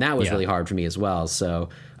 And that was really hard for me as well. So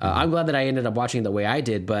I'm glad that I ended up watching it the way I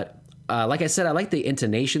did. But like I said, I like the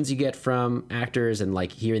intonations you get from actors and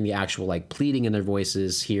like hearing the actual like pleading in their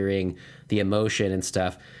voices, hearing the emotion and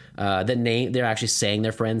stuff. The name, they're actually saying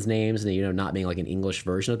their friends' names and, not being like an English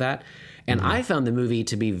version of that. And I found the movie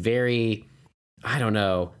to be very,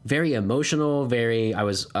 very emotional. I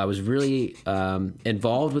was really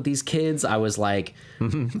involved with these kids. I was like,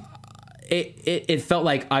 It felt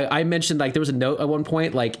like I mentioned like there was a note at one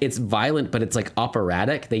point like it's violent but it's like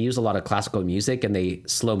operatic. They use a lot of classical music and they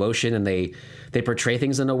slow motion and they portray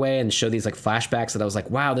things in a way and show these like flashbacks that I was like,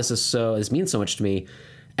 wow, this means so much to me.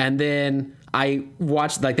 And then I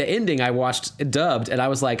watched like the ending I watched dubbed and I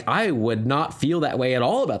was like, I would not feel that way at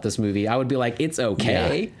all about this movie. I would be like, it's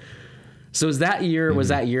okay. Yeah. So was that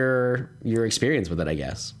your experience with it, I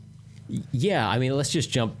guess? Yeah, I mean, let's just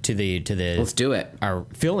jump to the. Let's do it. Our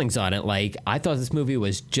feelings on it. Like, I thought this movie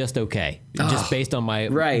was just okay, just based on my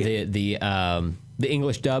the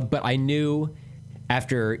English dub. But I knew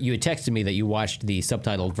after you had texted me that you watched the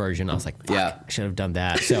subtitled version, I was like, fuck, I should have done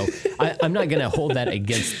that. So I'm not gonna hold that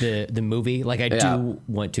against the movie. Like, I do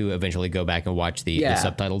want to eventually go back and watch the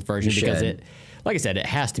subtitled version because it. Like I said, it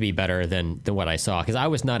has to be better than what I saw because I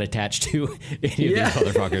was not attached to any of these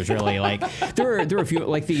motherfuckers really. Like there were a few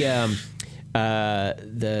like the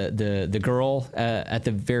girl at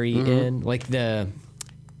the very end, like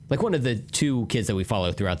one of the two kids that we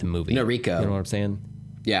follow throughout the movie. Noriko. You know what I'm saying?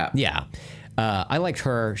 Yeah. Yeah. I liked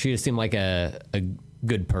her. She just seemed like a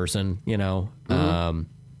good person,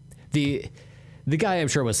 The guy, I'm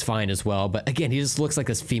sure, was fine as well. But again, he just looks like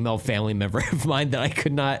this female family member of mine that I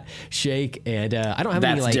could not shake. And I don't have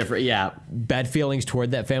any bad feelings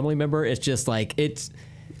toward that family member. It's just like, it's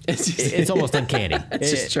almost uncanny. It's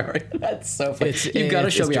just jarring. That's so funny. You've got to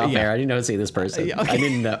show me off air. I didn't know to see this person. Okay. I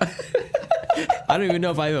didn't know. I don't even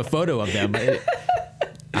know if I have a photo of them.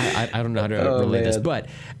 I don't know how to relate this. But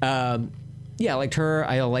yeah, I liked her.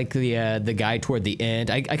 I like the guy toward the end.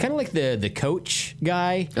 I kind of like the coach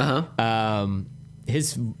guy.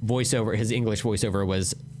 His voiceover, his English voiceover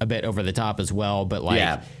was a bit over the top as well.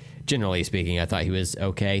 But generally speaking, I thought he was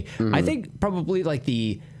okay. I think probably like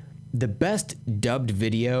the The best dubbed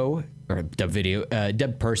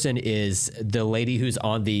person is the lady who's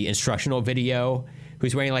on the instructional video,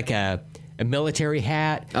 who's wearing like a military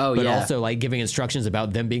hat, but also like giving instructions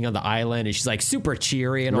about them being on the island, and she's like super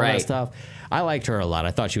cheery and all that stuff. I liked her a lot.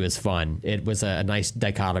 I thought she was fun. It was a nice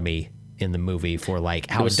dichotomy in the movie for like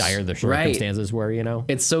how dire the circumstances were, you know?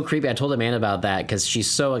 It's so creepy. I told Amanda about that because she's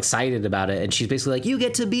so excited about it, and she's basically like, you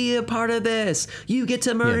get to be a part of this. You get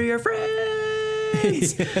to murder your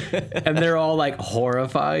friends. And they're all like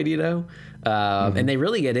horrified, you know? And they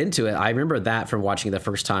really get into it. I remember that from watching it the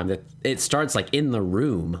first time, that it starts like in the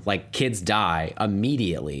room, like kids die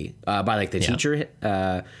immediately by like the teacher.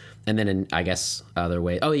 And then in, I guess, other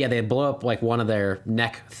way. Oh, yeah, they blow up like one of their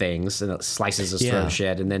neck things and it slices his throat and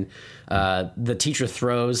shit. And then the teacher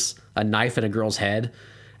throws a knife at a girl's head.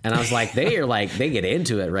 And I was like, they get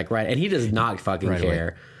into it, right? And he does not fucking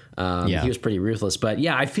care. He was pretty ruthless. But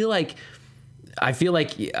yeah, I feel like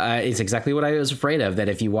it's exactly what I was afraid of, that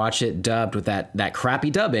if you watch it dubbed with that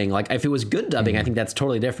crappy dubbing, like if it was good dubbing, I think that's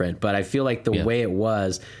totally different. But I feel like the way it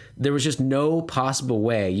was, there was just no possible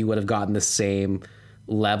way you would have gotten the same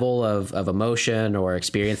level of emotion or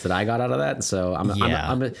experience that I got out of that. And so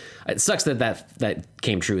it sucks that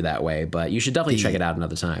came true that way, but you should definitely check it out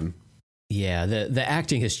another time. Yeah, the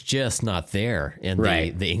acting is just not there in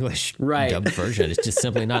the English dubbed version. It's just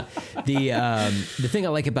simply not. The thing I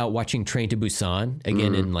like about watching Train to Busan,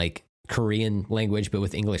 again in like Korean language but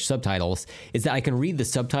with English subtitles, is that I can read the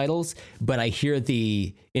subtitles, but I hear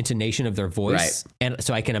the intonation of their voice, and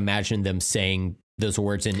so I can imagine them saying those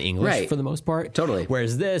words in English for the most part. Totally.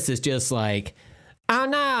 Whereas this is just like, oh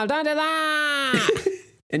no, da da da.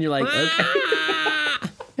 And you're like, okay.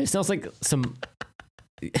 It sounds like some...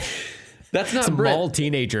 That's not some Brit. mall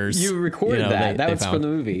teenagers. You recorded that. That was from the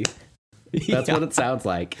movie. That's what it sounds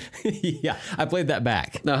like. Yeah, I played that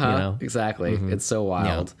back. You know? Exactly. It's so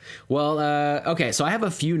wild. Yeah. Well, okay, so I have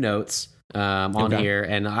a few notes on here,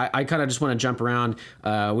 and I kind of just want to jump around.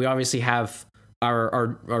 We obviously have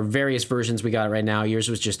our various versions we got right now. Yours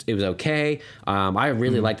was it was okay. I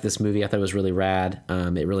really liked this movie. I thought it was really rad.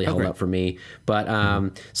 It really held up for me. But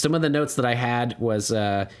some of the notes that I had was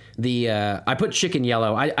I put Chicken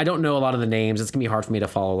Yellow. I don't know a lot of the names. It's gonna be hard for me to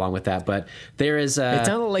follow along with that. But there is it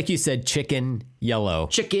sounded like you said Chicken Yellow.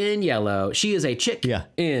 Chicken Yellow. She is a chick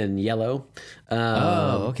in yellow.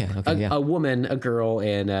 Okay. A woman, a girl,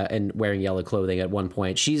 and wearing yellow clothing at one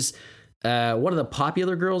point. She's one of the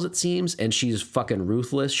popular girls, it seems, and she's fucking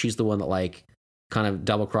ruthless. She's the one that like kind of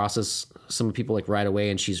double crosses some people like right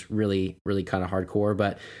away, and she's really, really kind of hardcore.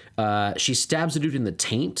 But she stabs a dude in the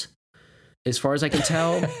taint, as far as I can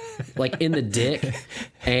tell, like in the dick.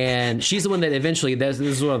 And she's the one that eventually, this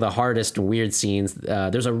is one of the hardest and weird scenes.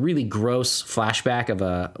 There's a really gross flashback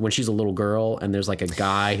of when she's a little girl, and there's like a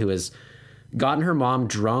guy who has gotten her mom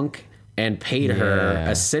drunk and paid her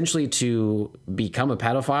essentially to become a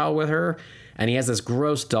pedophile with her. And he has this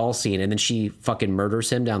gross doll scene, and then she fucking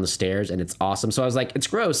murders him down the stairs, and it's awesome. So I was like, it's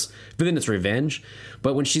gross, but then it's revenge.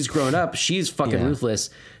 But when she's grown up, she's fucking ruthless.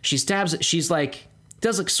 She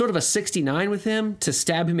does like sort of a 69 with him to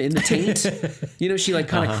stab him in the taint. You know, she like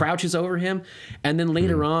kind of crouches over him. And then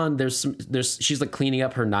later on, she's like cleaning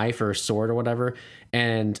up her knife or sword or whatever.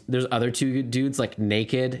 And there's other two dudes like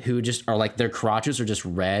naked who just are like, their crotches are just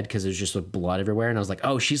red because there's just like blood everywhere. And I was like,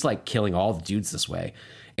 oh, she's like killing all the dudes this way.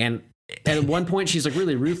 And at one point she's like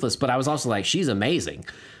really ruthless, but I was also like, she's amazing.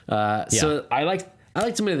 So I liked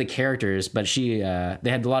some of the characters, but they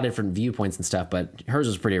had a lot of different viewpoints and stuff, but hers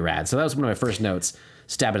was pretty rad. So that was one of my first notes,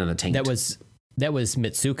 stabbing in the taint. That was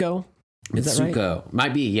Mitsuko? Is that right?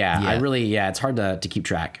 Might be, yeah. It's hard to keep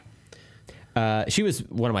track. She was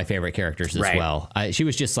one of my favorite characters as well. She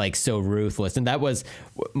was just like so ruthless. And that was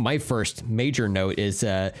my first major note is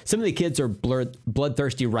some of the kids are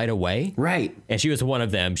bloodthirsty right away. Right. And she was one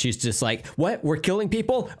of them. She's just like, what? We're killing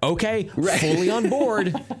people? Okay. Fully on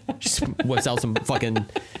board. Just whips out some fucking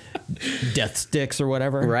death sticks or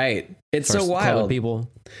whatever. Right. It's so wild.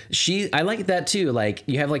 People. I like that too. Like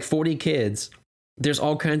you have like 40 kids. There's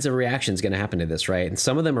all kinds of reactions going to happen to this, right? And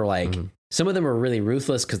some of them are like, some of them are really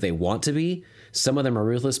ruthless because they want to be. Some of them are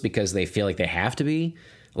ruthless because they feel like they have to be.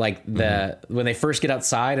 Like when they first get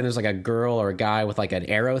outside and there's like a girl or a guy with like an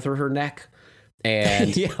arrow through her neck.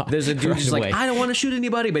 And there's a dude who's like, I don't want to shoot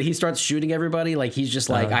anybody, but he starts shooting everybody. Like he's just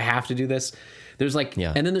like, I have to do this. There's like,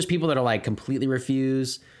 and then there's people that are like completely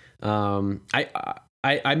refuse.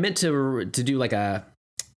 I meant to do like a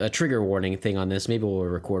trigger warning thing on this. Maybe we'll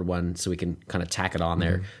record one so we can kind of tack it on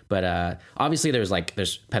there. But obviously there's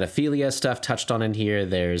pedophilia stuff touched on in here.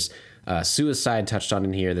 There's suicide touched on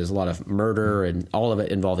in here. There's a lot of murder and all of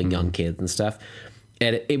it involving young kids and stuff.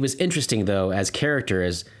 And it was interesting though, as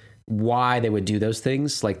characters, why they would do those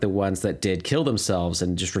things, like the ones that did kill themselves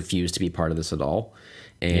and just refused to be part of this at all.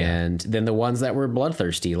 And then the ones that were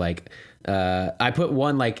bloodthirsty, like I put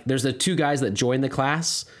one, like there's the 2 guys that joined the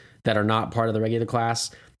class that are not part of the regular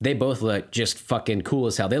class. They both look just fucking cool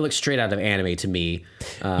as hell. They look straight out of anime to me.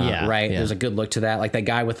 Right. Yeah. There's a good look to that. Like that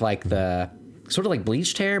guy with like the sort of like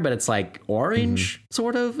bleached hair, but it's like orange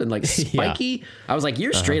sort of, and like spiky. I was like,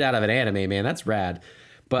 you're straight out of an anime, man. That's rad.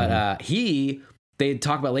 But they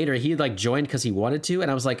talk about later, he like joined because he wanted to. And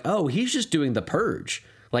I was like, oh, he's just doing the purge.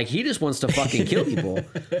 Like he just wants to fucking kill people.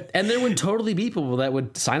 And there would totally be people that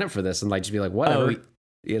would sign up for this and like just be like, whatever.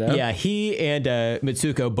 You know? Yeah, he and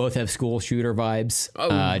Mitsuko both have school shooter vibes.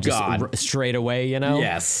 Oh, God. Straight away, you know?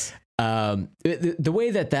 Yes. The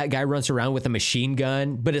way that guy runs around with a machine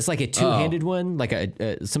gun, but it's like a 2-handed one, like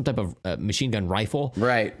some type of machine gun rifle.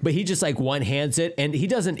 Right. But he just like one-hands it, and he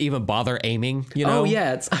doesn't even bother aiming, you know? Oh,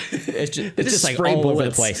 yeah. It's just like all over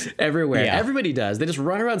the place. Everywhere. Yeah. Everybody does. They just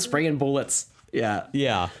run around spraying bullets. Yeah.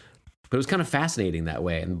 Yeah. But it was kind of fascinating that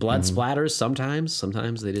way. And blood splatters sometimes.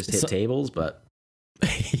 Sometimes they just hit tables, but...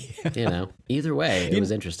 You know, either way, it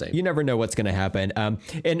was interesting. You never know what's going to happen. And,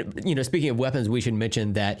 you know, speaking of weapons, we should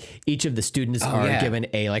mention that each of the students are given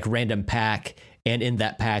a like random pack. And in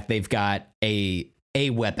that pack, they've got a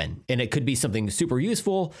weapon, and it could be something super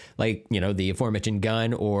useful, like, you know, the aforementioned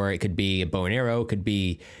gun, or it could be a bow and arrow, could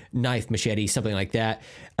be knife, machete, something like that.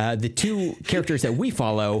 The 2 characters that we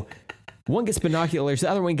follow, one gets binoculars, the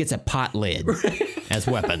other one gets a pot lid as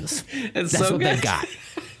weapons. That's so what they got.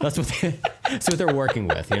 That's what they're working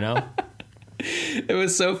with, you know? It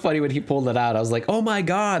was so funny when he pulled it out. I was like, oh my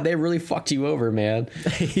God, they really fucked you over, man.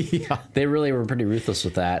 Yeah. They really were pretty ruthless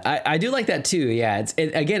with that. I do like that too. Yeah.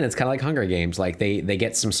 Again, it's kind of like Hunger Games. Like they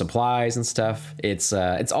get some supplies and stuff. It's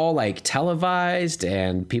all like televised,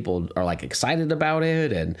 and people are like excited about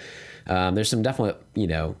it. And there's some definite, you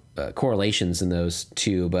know, correlations in those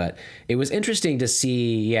two, but it was interesting to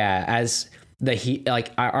see, as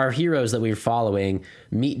like our heroes that we were following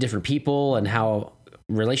meet different people and how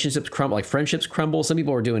relationships crumble, like friendships crumble. Some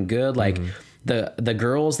people are doing good, like the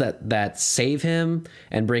girls that save him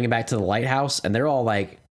and bring him back to the lighthouse, and they're all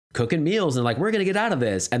like cooking meals and like, we're gonna get out of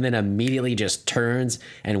this, and then immediately just turns,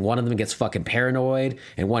 and one of them gets fucking paranoid,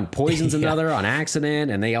 and one poisons another on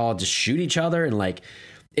accident, and they all just shoot each other. And like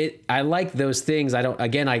I like those things. I don't,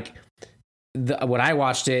 again, like when I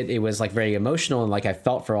watched it, it was like very emotional, and like I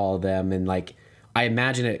felt for all of them, and like I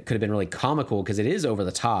imagine it could have been really comical because it is over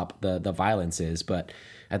the top, the violence is, but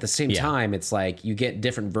at the same time, it's like you get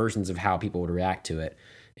different versions of how people would react to it,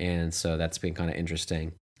 and so that's been kind of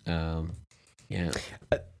interesting. Anytime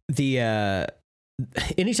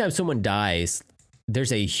someone dies,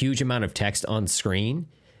 there's a huge amount of text on screen,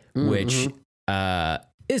 which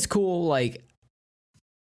is cool. Like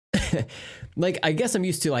like I guess I'm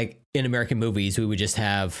used to, like, in American movies, we would just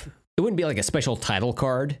have, it wouldn't be like a special title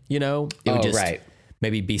card, you know? It would just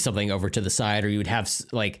maybe be something over to the side, or you would have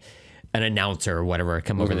like an announcer or whatever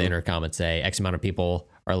come over the intercom and say X amount of people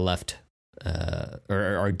are left or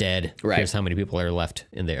are dead. Right. Here's how many people are left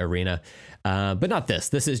in the arena. But not this.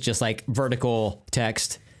 This is just like vertical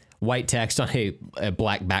text, white text on a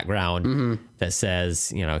black background that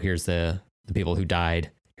says, you know, here's the people who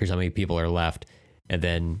died. Here's how many people are left. And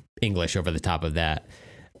then English over the top of that.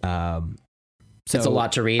 So it's a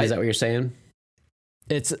lot to read. Is that what you're saying?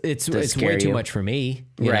 It's way too much for me.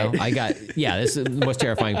 You know? I got, this is the most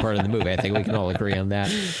terrifying part of the movie. I think we can all agree on that.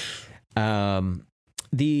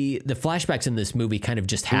 The flashbacks in this movie kind of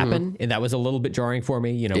just happen. And that was a little bit jarring for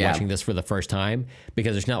me, you know, watching this for the first time,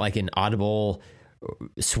 because there's not like an audible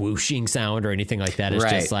swooshing sound or anything like that. It's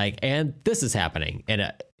just like, and this is happening.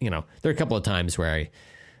 And, you know, there are a couple of times where I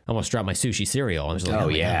almost dropped my sushi cereal. I was like, God,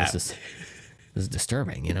 this is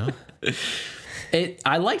disturbing, you know?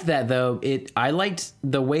 I liked that, though. I liked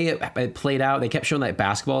the way it played out. They kept showing that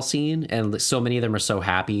basketball scene, and so many of them are so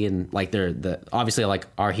happy, and like they're obviously like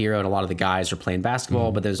our hero and a lot of the guys are playing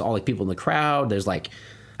basketball, but there's all like people in the crowd. There's like,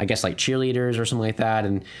 I guess, like cheerleaders or something like that,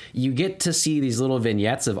 and you get to see these little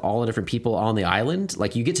vignettes of all the different people on the island.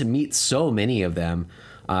 Like you get to meet so many of them.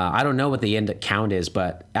 I don't know what the end count is,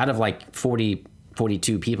 but out of like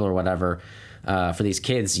 42 people or whatever, for these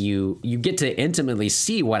kids, you get to intimately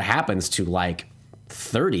see what happens to like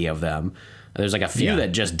 30 of them. There's like a few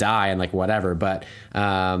that just die and like whatever, but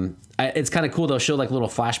it's kind of cool. They'll show like little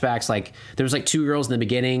flashbacks. Like there's like 2 girls in the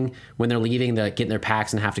beginning when they're leaving, they're getting their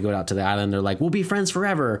packs and have to go out to the island. They're like, we'll be friends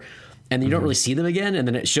forever. And you don't really see them again. And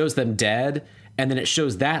then it shows them dead. And then it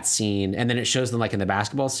shows that scene. And then it shows them like in the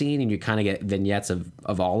basketball scene, and you kind of get vignettes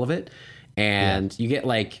of all of it. And you get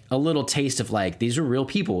like a little taste of like, these are real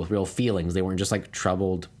people with real feelings. They weren't just like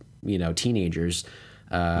troubled, you know, teenagers.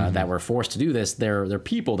 that were forced to do this. They're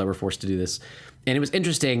people that were forced to do this. And it was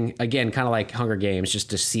interesting, again, kind of like Hunger Games, just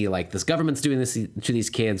to see like this government's doing this to these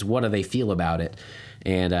kids. What do they feel about it?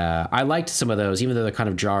 And I liked some of those, even though they're kind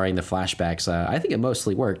of jarring, the flashbacks. I think it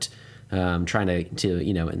mostly worked, trying to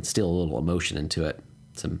instill a little emotion into it,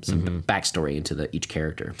 some backstory into each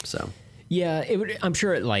character. So. Yeah, I'm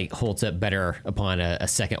sure it like holds up better upon a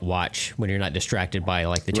second watch when you're not distracted by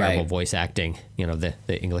like the terrible voice acting, the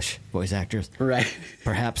English voice actors. Right.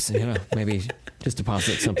 Perhaps, maybe just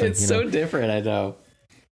deposit something. It's so different, I know.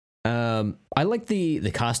 I like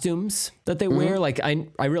the costumes that they wear. Like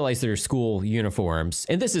I realize they're school uniforms,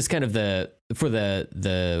 and this is kind of for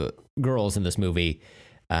the girls in this movie.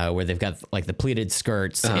 Where they've got like the pleated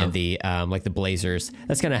skirts and the like the blazers.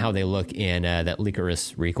 That's kind of how they look in that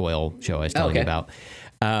Licorice Recoil show I was telling you about.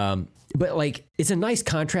 But like it's a nice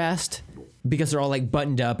contrast because they're all like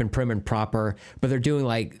buttoned up and prim and proper, but they're doing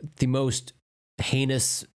like the most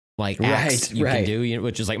heinous like acts you can do,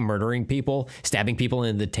 which is like murdering people, stabbing people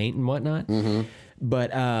in the taint and whatnot.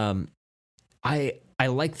 But I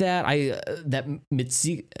like that. That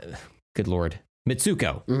good Lord.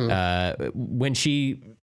 Mitsuko, when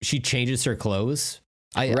she changes her clothes.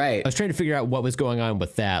 I was trying to figure out what was going on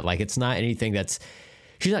with that. Like, it's not anything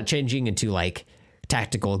she's not changing into like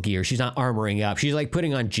tactical gear. She's not armoring up. She's like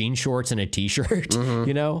putting on jean shorts and a t-shirt,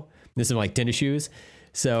 This is like tennis shoes.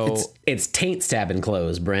 So it's taint stabbing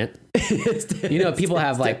clothes, Brent. People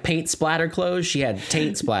have like paint splatter clothes. She had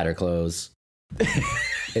taint splatter clothes.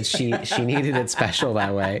 She needed it special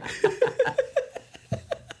that way.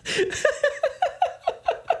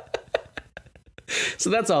 So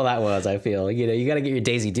that's all that was, I feel. You got to get your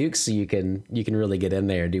Daisy Dukes so you can really get in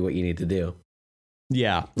there and do what you need to do.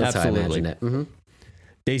 Yeah, that's absolutely. how I imagine it.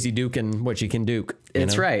 Daisy Duke and what she can duke.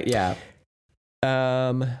 It's right, yeah.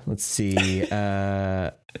 Let's see.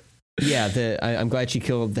 I'm glad she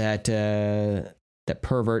killed that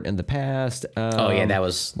pervert in the past. That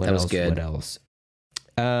was good. What else?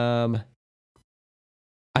 I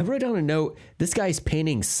wrote down a note. This guy's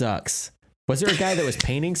painting sucks. Was there a guy that was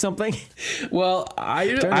painting something? Well,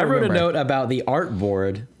 I wrote a note about the art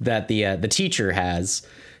board that the teacher has.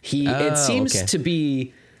 It seems to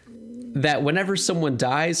be that whenever someone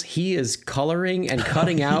dies, he is coloring and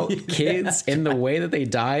cutting out kids in the way that they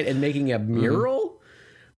died and making a mural,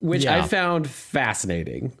 which I found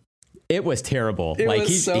fascinating. It was terrible. It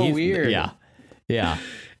was so weird. Yeah.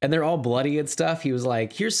 And they're all bloody and stuff. He was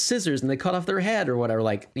like, here's scissors, and they cut off their head or whatever,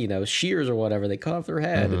 like, shears or whatever. They cut off their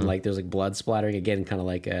head, and like there's like blood splattering again, kind of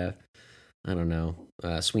like I don't know,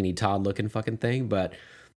 Sweeney Todd looking fucking thing. But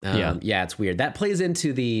it's weird. That plays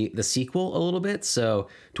into the sequel a little bit. So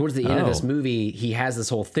towards the end of this movie, he has this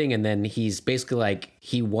whole thing, and then he's basically like,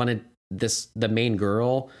 he wanted the main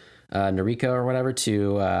girl, Nariko or whatever,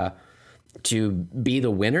 to be the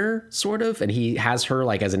winner, sort of, and he has her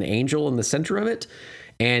like as an angel in the center of it.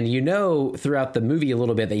 And throughout the movie a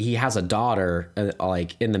little bit that he has a daughter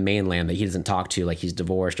like in the mainland that he doesn't talk to, like he's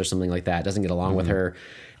divorced or something like that, doesn't get along with her.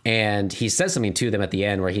 And he says something to them at the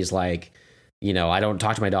end where he's like, I don't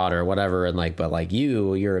talk to my daughter or whatever. And like, but like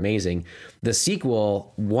you're amazing. The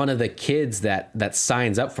sequel, one of the kids that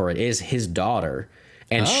signs up for it is his daughter.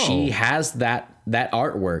 And she has that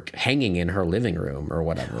artwork hanging in her living room or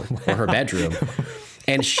whatever, or her bedroom.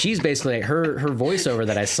 And she's basically like her voiceover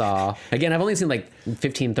that I saw. Again, I've only seen like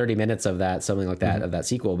 15, 30 minutes of that, something like that, of that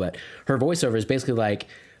sequel. But her voiceover is basically like,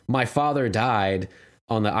 my father died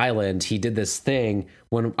on the island. He did this thing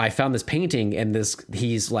when I found this painting, and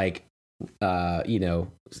he's like,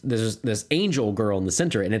 there's this angel girl in the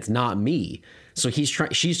center, and it's not me. So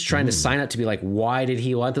she's trying to sign up to be like, why did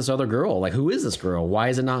he want this other girl? Like, who is this girl? Why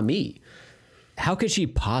is it not me? How could she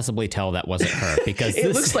possibly tell that wasn't her? Because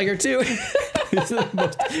it looks like her too. It's the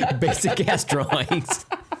most basic ass drawings.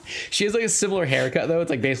 She has like a similar haircut though. It's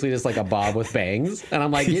like basically just like a bob with bangs. And I'm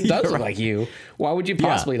like, it does look like you. Why would you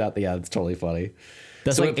possibly not? Yeah, it's totally funny.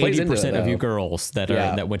 That's so like 80% of you girls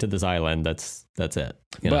that went to this island. That's it.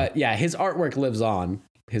 But yeah, his artwork lives on.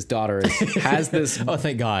 His daughter has this. Oh,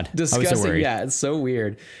 thank God. Disgusting. So yeah, it's so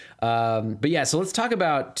weird. But yeah, so let's talk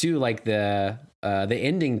about too, like the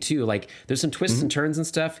ending too. Like there's some twists and turns and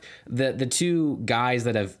stuff. The two guys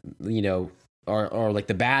that have are like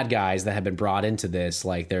the bad guys that have been brought into this,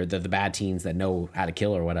 like they're the bad teens that know how to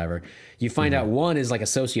kill or whatever. You find out one is like a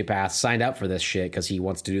sociopath, signed up for this shit because he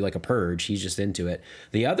wants to do like a purge. He's just into it.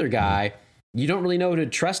 The other guy, you don't really know to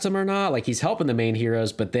trust him or not. Like he's helping the main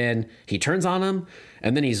heroes, but then he turns on him,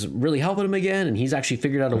 and then he's really helping him again, and he's actually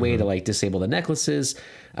figured out a way to like disable the necklaces.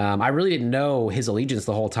 I really didn't know his allegiance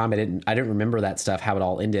the whole time. I didn't remember that stuff, how it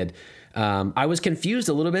all ended. I was confused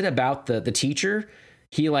a little bit about the teacher.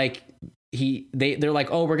 He like they're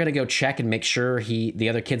like, oh, we're gonna go check and make sure the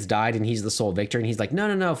other kids died and he's the sole victor, and he's like,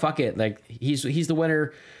 no, fuck it, like he's the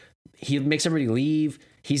winner. He makes everybody leave.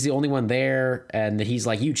 He's the only one there, and he's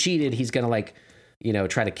like, you cheated. He's gonna like,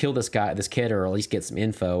 try to kill this kid, or at least get some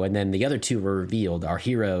info. And then the other two were revealed. Our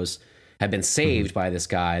heroes have been saved by this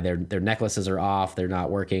guy. Their necklaces are off. They're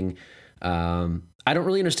not working. I don't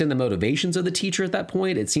really understand the motivations of the teacher at that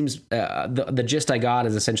point. It seems the gist I got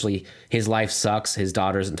is essentially his life sucks. His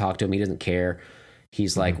daughter doesn't talk to him. He doesn't care.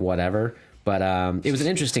 He's like, whatever. But it was an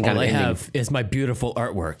interesting kind of ending. All I have is my beautiful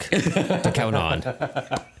artwork to count on.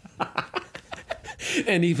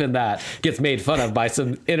 And even that gets made fun of by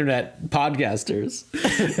some internet podcasters.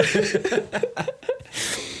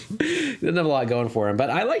 Didn't have a lot going for him,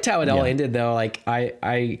 but I liked how it all ended, though. Like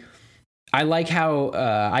I like how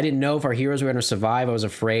I didn't know if our heroes were going to survive. I was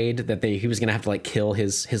afraid that he was going to have to like kill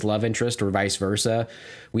his love interest, or vice versa.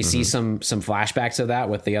 We see some flashbacks of that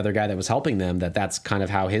with the other guy that was helping them. That's kind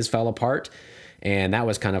of how his fell apart, and that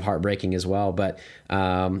was kind of heartbreaking as well. But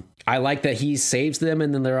I like that he saves them,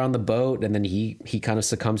 and then they're on the boat, and then he kind of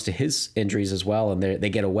succumbs to his injuries as well, and they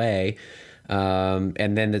get away.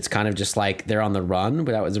 And then it's kind of just like they're on the run,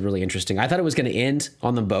 but that was really interesting. I thought it was going to end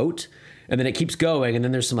on the boat, and then it keeps going, and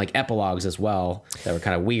then there's some like epilogues as well that were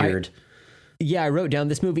kind of weird. I wrote down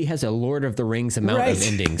this movie has a Lord of the Rings amount of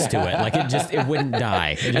endings to it. Like it wouldn't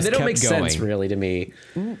die. It just and they don't kept make going. sense really to me.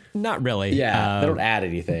 Not really. Yeah, they don't add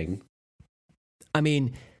anything. I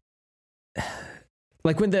mean,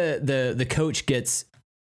 like when the coach gets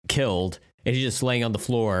killed and he's just laying on the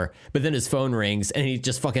floor, but then his phone rings and he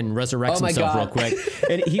just fucking resurrects himself real quick.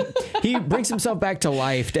 And he brings himself back to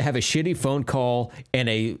life to have a shitty phone call and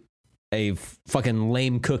a fucking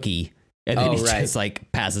lame cookie. And then he just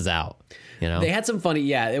like passes out. They had some funny.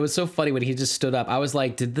 Yeah, it was so funny when he just stood up. I was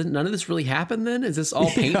like, none of this really happen then? Is this all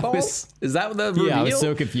paintballs? Is that the reveal? Yeah, I was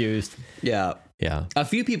so confused. Yeah. Yeah. A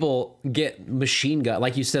few people get machine gun.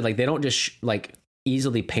 Like you said, like they don't just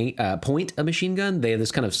easily point a machine gun. They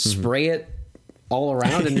just kind of spray it all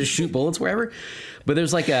around and just shoot bullets wherever. But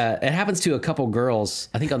there's it happens to a couple girls,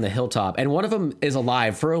 I think on the hilltop, and one of them is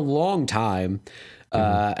alive for a long time.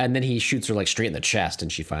 And then he shoots her like straight in the chest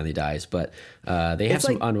and she finally dies. But they have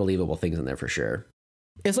some unbelievable things in there for sure.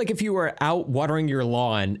 It's like if you were out watering your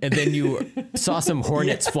lawn and then you saw some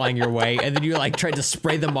hornets flying your way and then you like tried to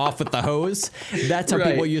spray them off with the hose. That's how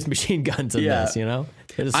people use machine guns in this, They're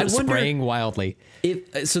just spraying wildly.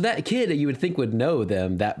 So that kid you would think would know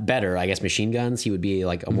them that better, I guess machine guns, he would be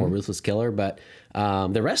like a more ruthless killer. But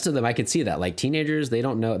the rest of them, I could see that. Like teenagers, they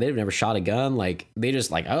don't know, they've never shot a gun. Like they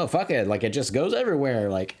just like, oh, fuck it. Like it just goes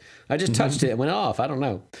everywhere. Like I just touched it, it went off. I don't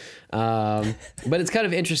know. But it's kind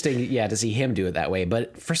of interesting, to see him do it that way.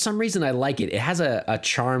 But for some reason, I like it. It has a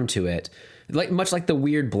charm to it. Like much like the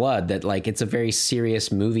Weird Blood, that like it's a very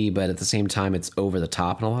serious movie, but at the same time it's over the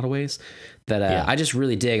top in a lot of ways. That I just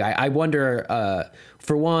really dig. I wonder,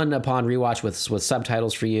 for one, upon rewatch with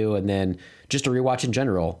subtitles for you, and then just a rewatch in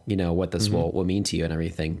general, what this will mean to you and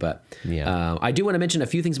everything. But I do want to mention a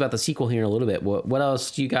few things about the sequel here in a little bit. What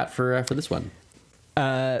else do you got for this one?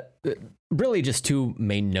 Really just two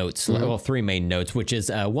main notes, well, three main notes, which is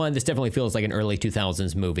one, this definitely feels like an early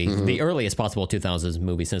 2000s movie, the earliest possible 2000s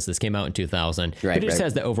movie since this came out in 2000, but it just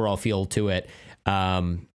has the overall feel to it,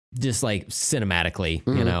 just like cinematically,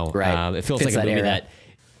 it feels like a movie that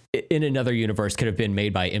in another universe could have been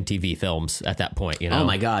made by MTV Films at that point, Oh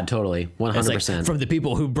my God, totally, 100%. Like, from the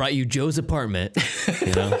people who brought you Joe's Apartment,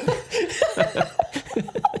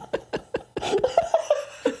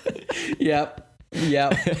 Yep.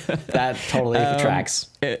 That totally tracks.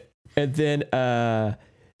 And then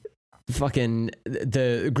fucking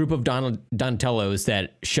the group of Donatellos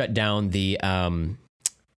that shut down the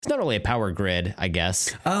it's not really a power grid, I guess,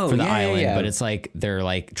 for the island, but it's like they're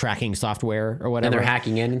like tracking software or whatever. And they're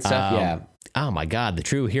hacking in and stuff, Oh my God, the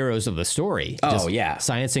true heroes of the story.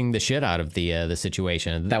 Sciencing the shit out of the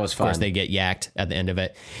situation. That was fun. Of course, they get yacked at the end of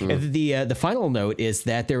it. And the final note is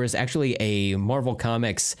that there was actually a Marvel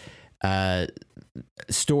Comics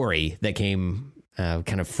story that came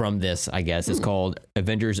kind of from this, I guess. It's called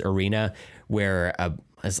Avengers Arena, where I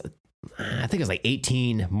think it's like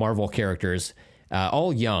 18 Marvel characters,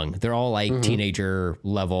 all young. They're all like teenager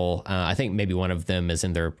level. I think maybe one of them is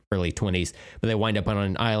in their early 20s, but they wind up on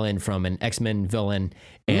an island from an X-Men villain,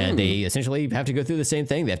 and they essentially have to go through the same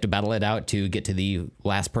thing. They have to battle it out to get to the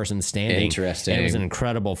last person standing. Interesting. And it was an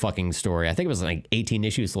incredible fucking story. I think it was like 18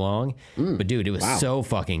 issues long, but dude, it was so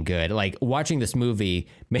fucking good. Like watching this movie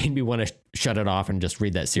made me want to shut it off and just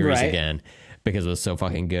read that series Right. again because it was so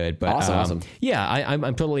fucking good. But Awesome. yeah,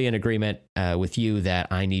 I'm totally in agreement with you that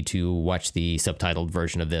I need to watch the subtitled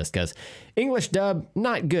version of this because English dub,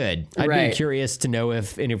 not good. I'd Right. be curious to know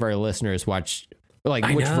if any of our listeners watch, like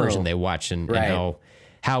which know. version they watch and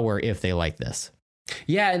how or if they like this.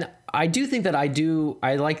 Yeah, and I do think that I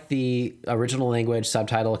like the original language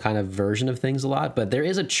subtitle kind of version of things a lot, but there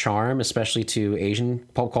is a charm, especially to Asian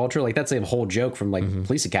pop culture. Like that's a whole joke from like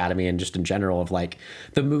Police Academy and just in general of like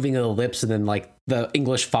the moving of the lips and then like the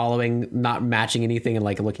English following, not matching anything and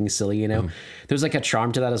like looking silly, you know? There's like a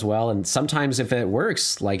charm to that as well. And sometimes if it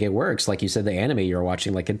works, like you said, the anime you're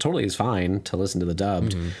watching, like it totally is fine to listen to the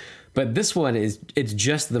dubbed. But this one it's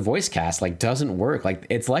just the voice cast, like doesn't work. Like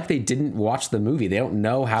it's like they didn't watch the movie. They don't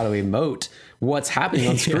know how to emote what's happening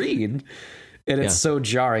on screen. And it's so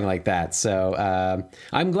jarring like that. So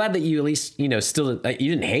I'm glad that you at least, still, you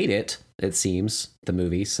didn't hate it, it seems, the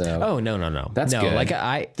movie. So Oh, no. That's good. Like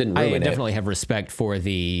I Didn't ruin it. definitely have respect for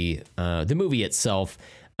the movie itself.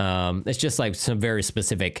 It's just like some very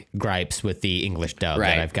specific gripes with the English dub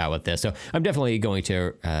Right. that I've got with this. So I'm definitely going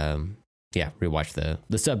to rewatch the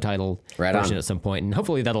subtitled Right version on. at some point, and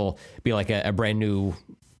hopefully that'll be like a brand new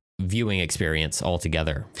viewing experience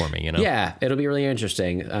altogether for me. Yeah, it'll be really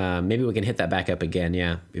interesting. Maybe we can hit that back up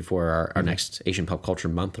again, before our next Asian Pop Culture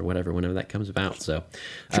Month or whenever that comes about. So,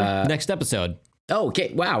 Next episode.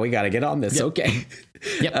 okay, wow, we got to get on this. Okay.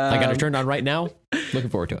 Yep, I got it turned on right now. Looking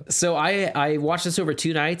forward to it. So I watched this over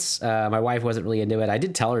 2 nights. My wife wasn't really into it. I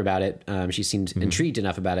did tell her about it. She seemed intrigued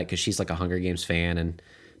enough about it because she's like a Hunger Games fan, and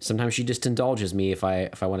sometimes she just indulges me if I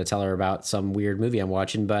want to tell her about some weird movie I'm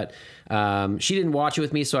watching. But she didn't watch it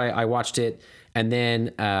with me, so I watched it, and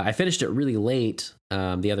then I finished it really late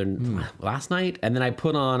last night, and then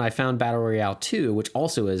I found Battle Royale 2, which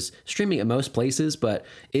also is streaming at most places, but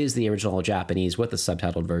is the original Japanese with the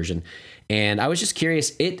subtitled version. And I was just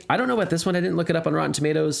curious. I don't know about this one. I didn't look it up on Rotten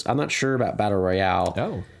Tomatoes. I'm not sure about Battle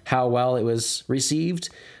Royale. How well it was received.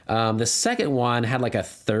 The second one had like a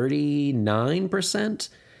 39%.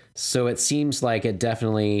 So it seems like it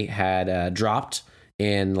definitely had dropped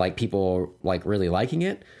in like people like really liking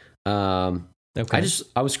it. Okay.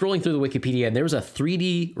 I was scrolling through the Wikipedia and there was a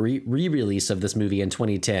 3D re-release of this movie in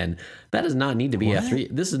 2010. That does not need to be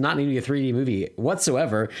this does not need to be a 3D movie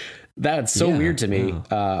whatsoever. That's so weird to me.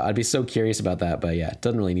 I'd be so curious about that, but yeah, it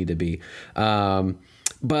doesn't really need to be. So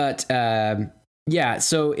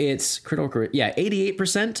it's critical,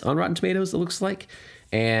 88% on Rotten Tomatoes, it looks like.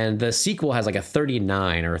 And the sequel has like a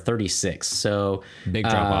 39 or a 36. So big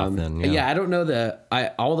drop off then. Yeah, I don't know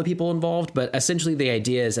all the people involved, but essentially the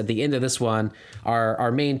idea is at the end of this one,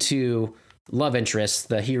 our main two love interests,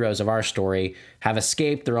 the heroes of our story, have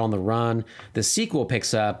escaped. They're on the run. The sequel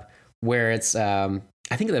picks up where it's, I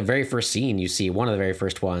think the very first scene you see, one of the very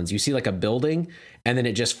first ones, you see like a building and then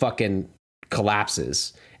it just fucking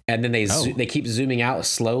collapses. And then they keep zooming out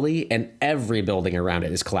slowly, and every building around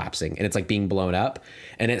it is collapsing, and it's like being blown up.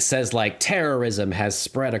 And it says like terrorism has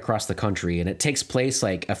spread across the country, and it takes place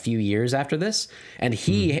like a few years after this. And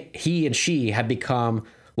he and she have become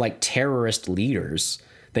like terrorist leaders.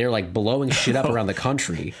 They're like blowing shit up around the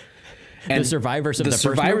country. And the survivors of the first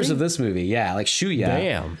survivors movie? of this movie, yeah, like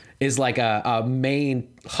Shuya is like a main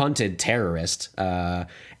hunted terrorist,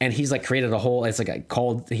 and he's like created a whole. It's like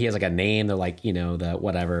he has like a name. They're like the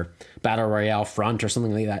whatever Battle Royale Front or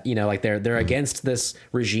something like that. Like they're against this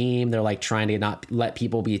regime. They're like trying to not let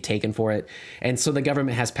people be taken for it, and so the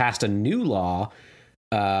government has passed a new law.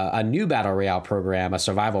 A new Battle Royale program, a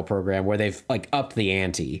survival program where they've like upped the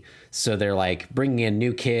ante. So they're like bringing in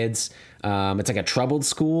new kids. It's like a troubled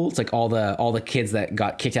school. It's like all the kids that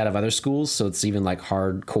got kicked out of other schools. So it's even like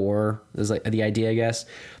hardcore is like the idea, I guess.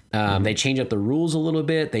 They change up the rules a little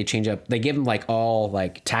bit. They give them like all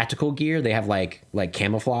like tactical gear. They have like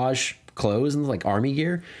camouflage clothes and like army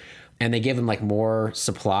gear, and they give them like more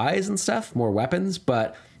supplies and stuff, more weapons,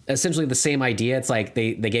 but essentially the same idea. It's like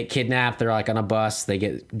they get kidnapped. They're like on a bus. They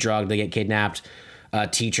get drugged. They get kidnapped. A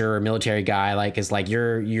teacher or military guy like is like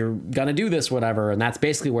you're gonna do this, whatever. And that's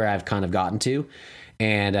basically where I've kind of gotten to.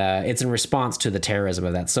 And it's in response to the terrorism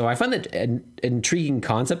of that. So I find that an intriguing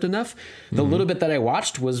concept enough. The little bit that I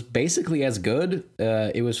watched was basically as good.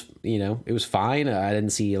 It was fine. I didn't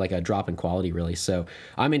see like a drop in quality really. So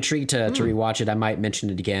I'm intrigued to rewatch it. I might mention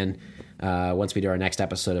it again once we do our next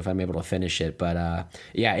episode if I'm able to finish it. But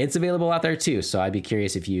it's available out there too. So I'd be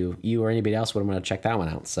curious if you or anybody else would want to check that one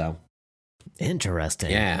out. So interesting.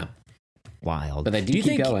 Yeah. Wild. But they do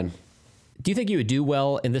keep going. Do you think you would do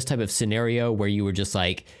well in this type of scenario where you were just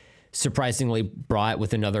like surprisingly brought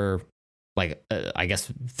with another, like, I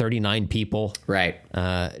guess 39 people, right?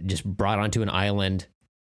 Just brought onto an island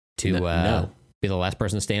to No. be the last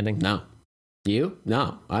person standing? No. You?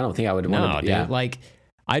 No. I don't think I would No, want to. dude. Yeah. Like,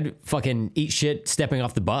 I'd fucking eat shit stepping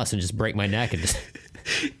off the bus and just break my neck and just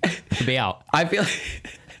be out. I feel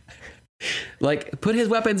like put his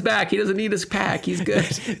weapons back. He doesn't need his pack. He's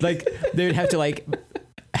good. Like, they would have to, like,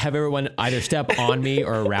 have everyone either step on me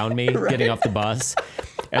or around me getting off the bus.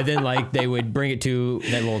 And then, like, they would bring it to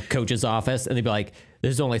that little coach's office and they'd be like,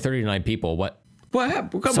 there's only 39 people. What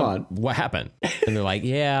happened? Come on. What happened? And they're like,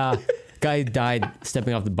 yeah, guy died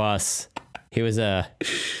stepping off the bus. He was a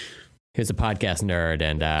podcast nerd,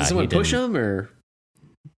 and Did someone push him or?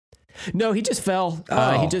 No, he just fell.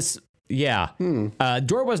 Oh. He just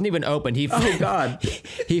door wasn't even open. He Oh God.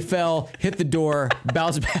 he fell, hit the door,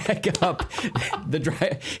 bounced back up,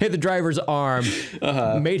 hit the driver's arm,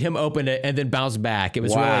 made him open it, and then bounced back. It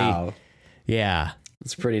was really, yeah,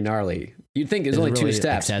 it's pretty gnarly. You'd think it was only really 2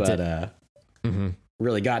 steps, but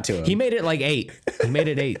really got to him. He made it like 8. He made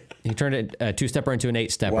it 8. He turned it a 2-stepper into an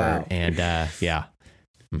 8-stepper, Wow. and yeah.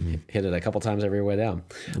 Hit it a couple times every way down.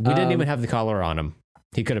 We didn't even have the collar on him.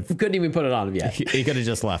 He could have. Couldn't even put it on him yet. He could have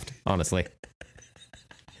just left. Honestly.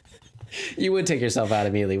 You would take yourself out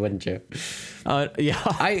immediately, wouldn't you? Yeah.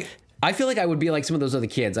 I feel like I would be like some of those other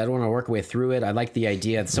kids. I don't want to work my way through it. I like the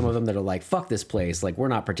idea of some of them that are like, fuck this place. Like, we're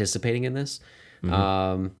not participating in this.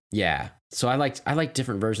 Yeah. So I like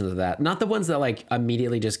different versions of that. Not the ones that like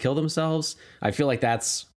immediately just kill themselves. I feel like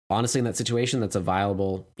that's honestly in that situation, that's a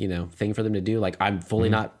viable, thing for them to do. Like, I'm fully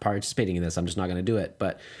not participating in this. I'm just not going to do it.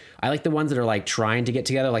 But I like the ones that are like trying to get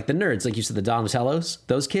together, like the nerds, like you said, the Donatellos,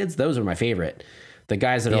 those kids, those are my favorite. The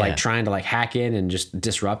guys that are like trying to like hack in and just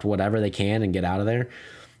disrupt whatever they can and get out of there.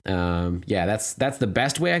 That's the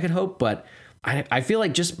best way I could hope. But I feel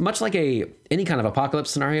like just much like any kind of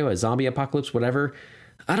apocalypse scenario, a zombie apocalypse, whatever,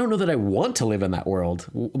 I don't know that I want to live in that world,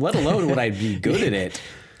 let alone would I be good at it.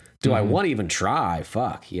 Do I want to even try?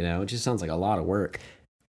 Fuck, it just sounds like a lot of work.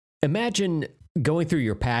 Imagine going through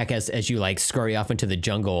your pack as you like scurry off into the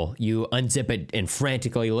jungle. You unzip it and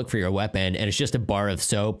frantically look for your weapon, and it's just a bar of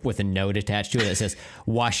soap with a note attached to it that says,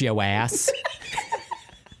 wash your ass.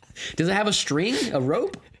 Does it have a string, a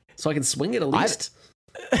rope, so I can swing it at least?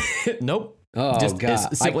 Nope. Oh, just,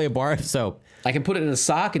 God. It's simply a bar of soap. I can put it in a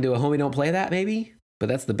sock and do a homie don't play that, maybe? But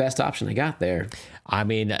that's the best option I got there. I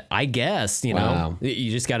mean, I guess, Wow.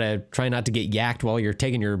 you just got to try not to get yacked while you're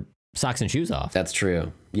taking your socks and shoes off. That's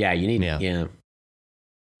true. Yeah, you need, yeah.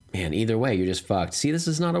 Man, either way, you're just fucked. See, this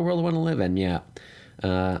is not a world I want to live in. Yeah.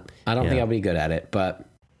 I don't think I'll be good at it, but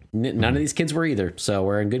none of these kids were either. So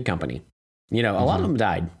we're in good company. A lot of them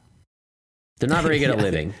died. They're not very good at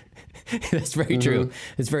living. That's very true.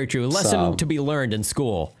 It's very true. Lesson to be learned in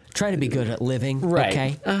school. Try to be good at living.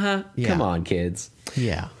 Right. Okay. Yeah. Come on, kids.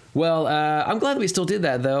 Yeah. Well, I'm glad that we still did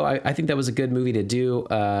that, though. I think that was a good movie to do,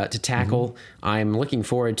 to tackle. I'm looking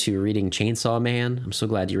forward to reading Chainsaw Man. I'm so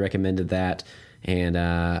glad you recommended that. And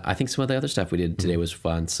I think some of the other stuff we did today was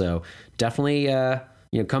fun. So definitely,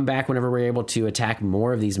 come back whenever we're able to attack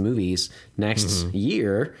more of these movies next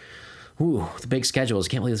year. Ooh, the big schedules.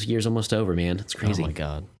 Can't believe this year's almost over, man. It's crazy. Oh, my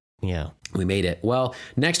God. Yeah. We made it. Well,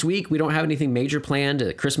 next week, we don't have anything major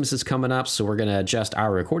planned. Christmas is coming up, so we're going to adjust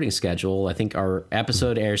our recording schedule. I think our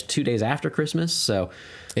episode airs 2 days after Christmas, so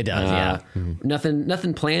it does,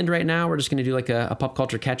 Nothing planned right now. We're just going to do like a pop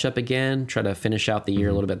culture catch up again, try to finish out the year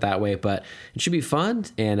a little bit that way, but it should be fun,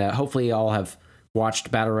 and hopefully I'll have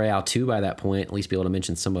watched Battle Royale 2 by that point, at least be able to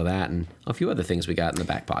mention some of that and a few other things we got in the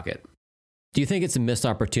back pocket. Do you think it's a missed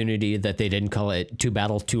opportunity that they didn't call it 2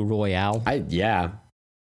 Battle 2 Royale? Yeah.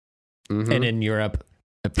 And in Europe,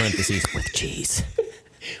 parentheses, with cheese.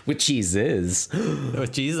 With cheeses.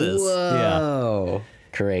 With cheeses. Whoa. Yeah.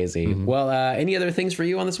 Crazy. Well, any other things for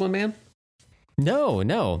you on this one, man? No.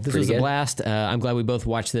 This was good? a blast. I'm glad we both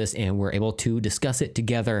watched this and were able to discuss it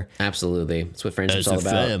together. Absolutely. That's what friendship's all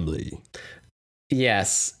about. Family.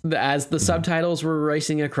 Yes. As the subtitles were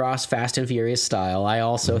racing across Fast and Furious style, I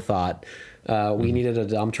also thought we needed a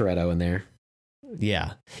Dom Toretto in there.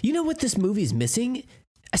 Yeah. You know what this movie's missing?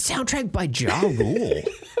 A soundtrack by Ja Rule.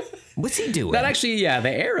 What's he doing? That actually, the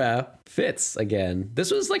era fits again. This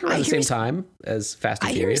was like around the same time as Fast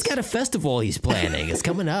and I hear Furious. he's got a festival he's planning. It's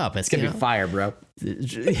coming up. It's going to be fire, bro.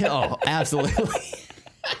 Oh, absolutely.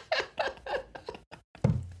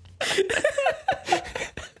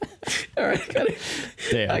 All right,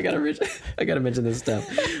 I gotta mention this stuff.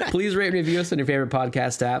 Please rate and review us on your favorite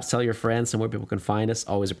podcast apps. Tell your friends and where people can find us.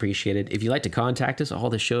 Always appreciated. If you'd like to contact us,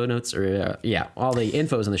 all the show notes all the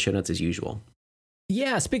info's in the show notes as usual.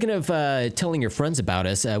 Yeah, speaking of telling your friends about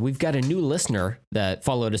us, we've got a new listener that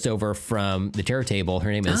followed us over from the Terror Table.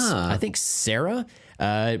 Her name is, I think, Sarah.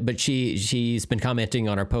 But she's been commenting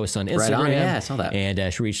on our posts on Instagram. Right on, yeah, I saw that.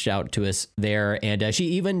 And she reached out to us there. And she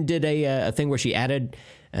even did a thing where she added,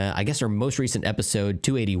 I guess, her most recent episode,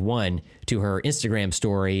 281, to her Instagram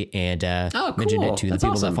story and mentioned it to the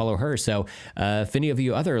people that follow her. So if any of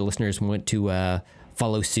you other listeners want to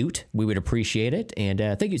follow suit, we would appreciate it. And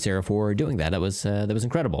thank you, Sarah, for doing that. That was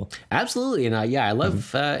incredible. Absolutely. And I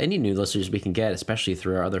love any new listeners we can get, especially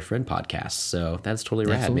through our other friend podcasts. So that's totally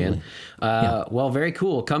rad, man. Well, very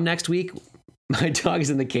cool. Come next week. My dog is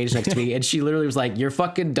in the cage next to me, and she literally was like, "You're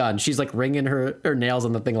fucking done." She's like wringing her nails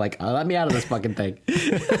on the thing, like, "Oh, let me out of this fucking thing."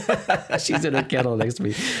 She's in her kennel next to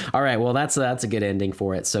me. All right, well, that's a good ending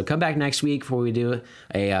for it. So come back next week before we do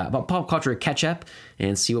about pop culture catch up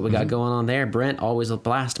and see what we got going on there. Brent, always a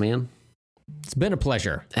blast, man. It's been a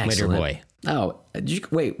pleasure, Excellent. my dear boy. Oh,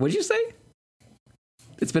 wait, what did you say?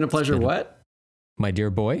 It's been a pleasure. What? My dear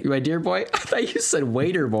boy. My dear boy. I thought you said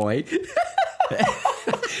waiter boy.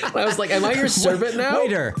 I was like, am I your servant now?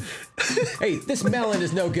 Waiter. Hey, this melon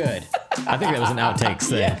is no good. I think that was an outtakes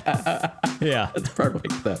thing. Yeah. That's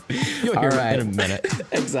perfect, though. You'll hear it in a minute.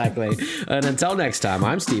 Exactly. And until next time,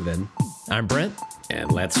 I'm Steven. I'm Brent.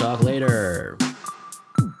 And let's talk later.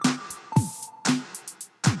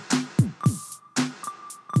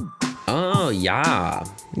 Oh, yeah.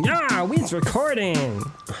 Yeah, we's recording.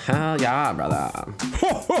 Hell yeah, brother.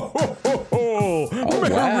 Oh,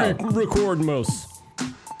 wow. Record most.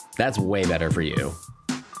 That's way better for you.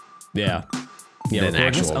 Yeah. Yeah, than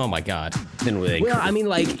actual. Oh my god. Than like, well, I mean,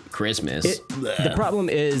 like Christmas. The problem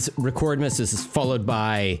is Recordmas is followed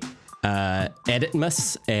by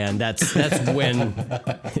Editmas, and that's when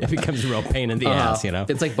it becomes a real pain in the ass. You know,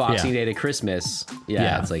 it's like Boxing Day to Christmas.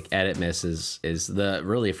 Yeah, it's like Editmas is the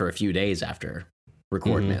really for a few days after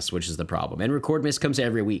Recordmas, which is the problem. And Recordmas comes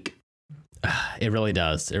every week. It really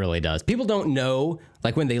does. It really does. People don't know,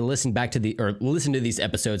 like when they listen back to listen to these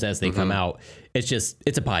episodes as they come out, it's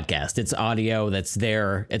a podcast. It's audio that's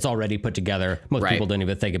there. It's already put together. Most people don't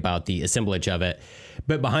even think about the assemblage of it.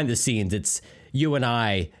 But behind the scenes, it's you and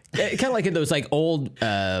I, kind of like in those like old,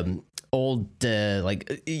 like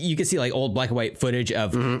you can see like old black and white footage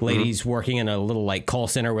of ladies working in a little like call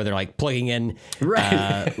center where they're like plugging in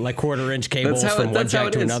like 1/4-inch cables from one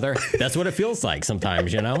jack to another. That's what it feels like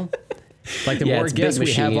sometimes, you know? Like the more guests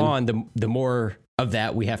we have on, the more of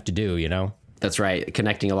that we have to do, you know? That's right.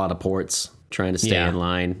 Connecting a lot of ports, trying to stay in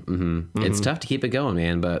line. It's tough to keep it going,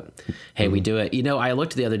 man, but hey, we do it. You know, I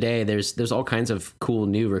looked the other day, there's all kinds of cool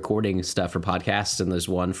new recording stuff for podcasts, and there's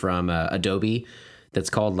one from Adobe that's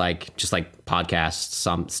called like just like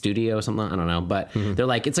podcast studio or something. I don't know, but they're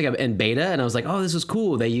like, it's like in beta, and I was like, oh, this is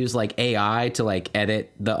cool. They use like AI to like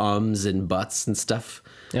edit the ums and buts and stuff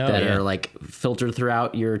that are like filtered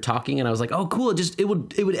throughout your talking, and I was like, oh, cool. It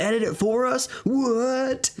would edit it for us.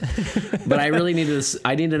 What? But I really need this.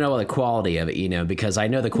 I need to know the quality of it, you know, because I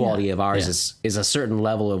know the quality of ours is a certain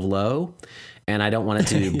level of low, and I don't want it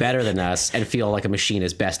to do better than us and feel like a machine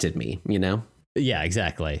has bested me, you know. Yeah,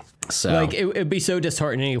 exactly. So like it'd be so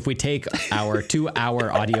disheartening if we take our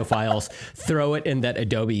 2-hour audio files, throw it in that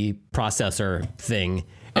Adobe processor thing,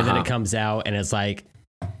 and then it comes out and it's like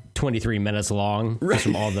 23 minutes long just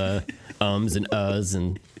from all the ums and uhs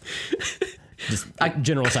and just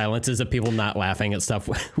general silences of people not laughing at stuff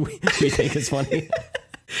we think is funny.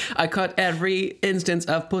 I cut every instance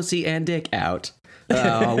of pussy and dick out.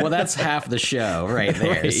 Well, that's half the show right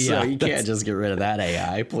there. Right, so you can't just get rid of that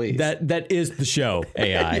AI, please. That is the show,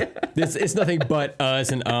 AI. It's nothing but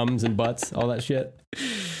us and ums and butts, all that shit.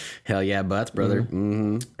 Hell yeah, butts, brother.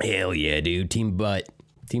 Hell yeah, dude. Team butt.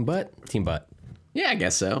 Team butt? Team butt. Yeah, I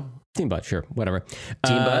guess so. Team butt, sure. Whatever.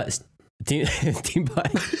 Team butt? Team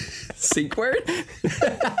butt. Sync word?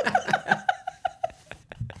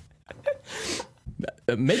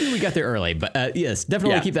 Maybe we got there early, but yes,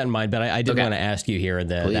 definitely keep that in mind. But I did want to ask you here in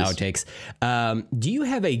the outtakes. Do you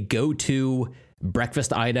have a go-to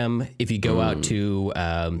breakfast item if you go out to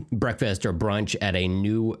breakfast or brunch at a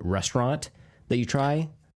new restaurant that you try?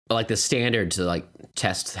 Like the standard to like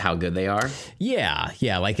test how good they are? Yeah,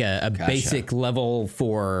 like a basic level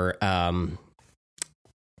for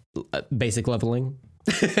basic leveling.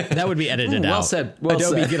 That would be edited out. Well said.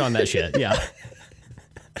 Adobe, get on that shit. Yeah.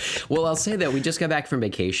 Well, I'll say that we just got back from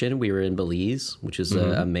vacation. We were in Belize, which is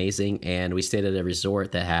amazing. And we stayed at a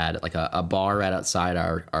resort that had like a bar right outside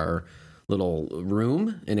our little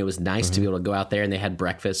room. And it was nice to be able to go out there, and they had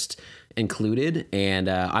breakfast included, and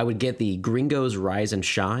I would get the Gringo's Rise and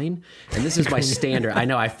Shine, and this is my standard. I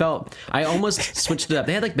know I almost switched it up.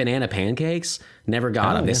 They had like banana pancakes, never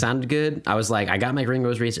got them. They sounded good. I was like, I got my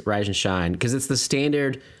Gringo's Rise and Shine because it's the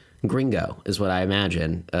standard Gringo is what I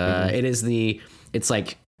imagine. It's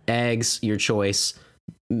like eggs, your choice,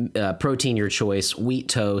 protein, your choice, wheat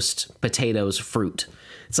toast, potatoes, fruit.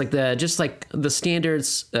 It's like the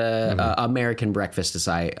standards American breakfast as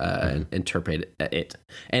I interpret it.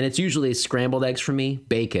 And it's usually scrambled eggs for me,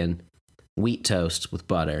 bacon, wheat toast with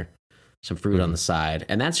butter, some fruit on the side.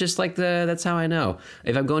 And that's just like that's how I know.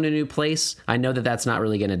 If I'm going to a new place, I know that that's not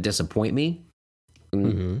really going to disappoint me.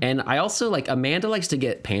 And I also like Amanda likes to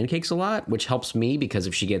get pancakes a lot, which helps me because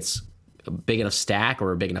if she gets a big enough stack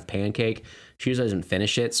or a big enough pancake, she usually doesn't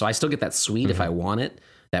finish it. So I still get that sweet if I want it,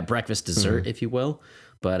 that breakfast dessert, if you will.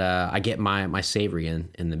 But I get my savory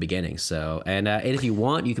in the beginning. So and if you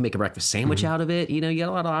want, you can make a breakfast sandwich out of it. You get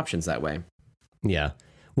a lot of options that way. Yeah.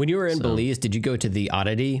 When you were in Belize, did you go to the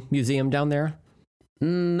Oddity Museum down there?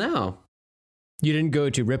 No. You didn't go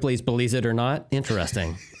to Ripley's Belize It or Not?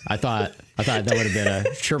 Interesting. I thought that would have been a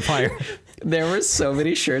surefire. There were so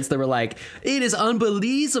many shirts that were like, it is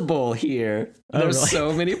unbelievable here. There's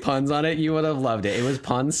so many puns on it. You would have loved it. It was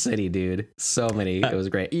Pun City, dude. So many. It was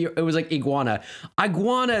great. It was like iguana.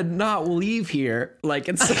 Iguana not leave here. Like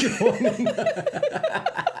it's because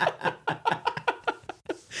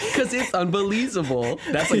it's unbelievable.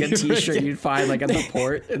 That's like a t-shirt you'd find like at the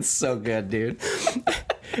port. It's so good, dude.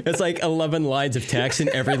 It's like 11 lines of text and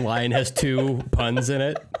every line has 2 puns in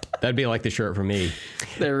it. That'd be like the shirt for me.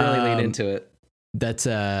 They really lean into it. That's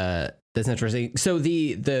interesting. So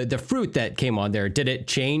the fruit that came on there, did it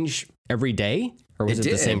change every day or was it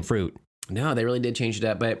the same fruit? No, they really did change it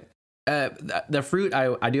up. But the fruit,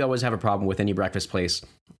 I do always have a problem with any breakfast place.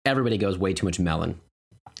 Everybody goes way too much melon.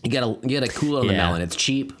 You gotta cool it on the melon. It's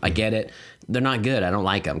cheap. I get it. They're not good. I don't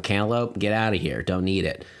like them. Cantaloupe, get out of here. Don't need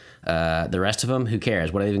it. The rest of them, who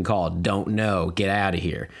cares? What are they even called? Don't know. Get out of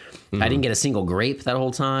here. I didn't get a single grape that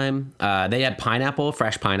whole time. They had pineapple,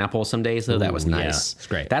 fresh pineapple some days, though. That was nice. Yeah, it's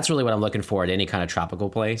great. That's really what I'm looking for at any kind of tropical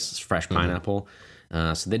place, is fresh pineapple.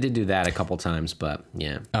 So they did do that a couple times, but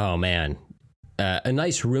yeah. Oh, man. A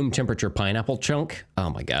nice room temperature pineapple chunk. Oh,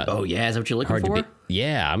 my God. Oh, yeah. Is that what you're looking for?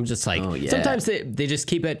 Yeah. I'm just like, sometimes they just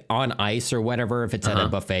keep it on ice or whatever. If it's at a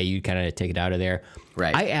buffet, you kind of take it out of there.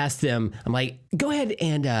 Right. I asked them, I'm like, go ahead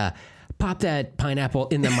and pop that pineapple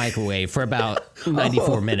in the microwave for about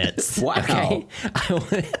 94 minutes. Wow. Okay?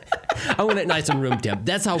 I want it nice and room temp.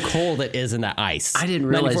 That's how cold it is in the ice. I didn't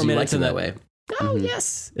realize you liked it that way. Oh,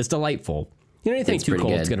 yes. It's delightful. Anything too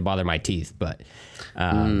cold, it's going to bother my teeth, but...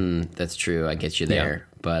 that's true. I get you there.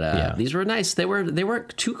 Yeah. But these were nice. They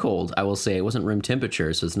weren't too cold, I will say. It wasn't room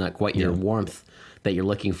temperature, so it's not quite your warmth that you're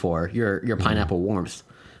looking for, your pineapple warmth.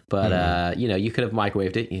 But, you could have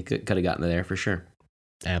microwaved it. You could have gotten it there for sure.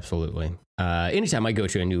 Absolutely. Anytime I go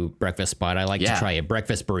to a new breakfast spot, I like to try a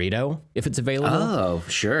breakfast burrito if it's available. Oh,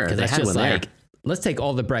 sure. Because that's just like, let's take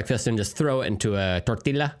all the breakfast and just throw it into a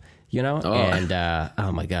tortilla, and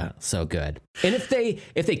oh my God, so good. And if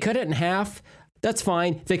they cut it in half, that's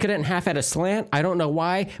fine. If they cut it in half at a slant, I don't know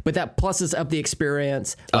why, but that pluses up the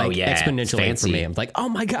experience exponentially for me. I'm like, oh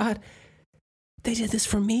my God, they did this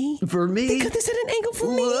for me? For me? They cut this at an angle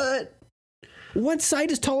for me? What? One side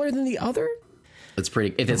is taller than the other? It's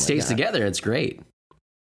pretty. If it stays together, it's great.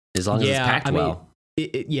 As long as it's packed well.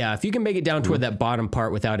 If you can make it down toward that bottom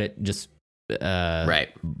part without it just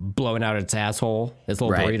blowing out its asshole, its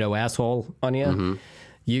little burrito asshole on you,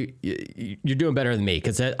 you're doing better than me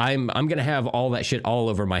because I'm gonna have all that shit all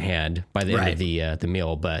over my hand by the end of the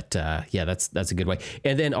meal. But that's a good way.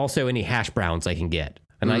 And then also any hash browns I can get.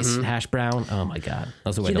 A nice hash brown. Oh my God,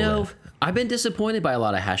 that's the way to live. I've been disappointed by a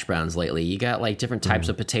lot of hash browns lately. You got like different types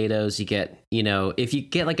of potatoes. You get, if you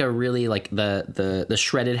get like a really like the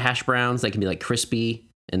shredded hash browns that can be like crispy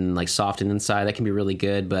and like soft and inside, that can be really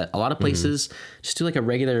good. But a lot of places just do like a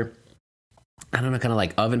regular, I don't know, kind of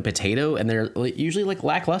like oven potato, and they're usually like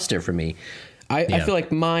lackluster for me. I feel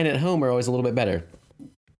like mine at home are always a little bit better.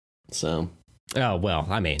 So. Oh, well,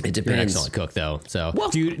 I mean, it depends. You're an excellent cook, though. So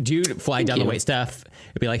do you fly down the wait staff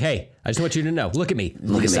and be like, hey, I just want you to know, look at me.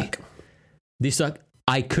 Look at me. These suck.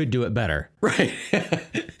 I could do it better. Right.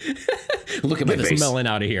 Look at my face. Get this melon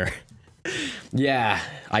out of here. Yeah,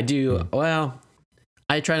 I do. Well,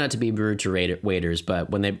 I try not to be rude to waiters, but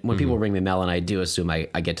when people bring me melon, I do assume I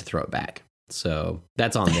get to throw it back. So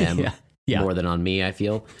that's on them more than on me, I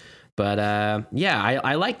feel. But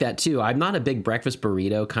I like that too. I'm not a big breakfast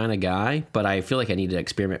burrito kind of guy, but I feel like I need to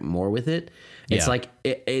experiment more with it. It's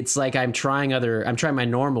like I'm trying my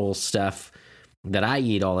normal stuff that I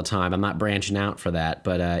eat all the time. I'm not branching out for that.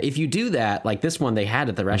 But if you do that, like this one they had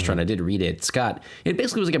at the restaurant, I did read it. It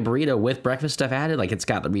basically was like a burrito with breakfast stuff added. Like it's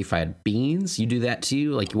got the refried beans. You do that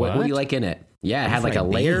too. Like what do you like in it? Yeah, it had like a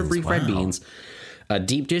layer of refried beans, a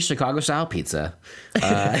deep dish Chicago style pizza.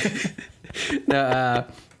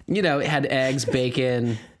 You know, it had eggs,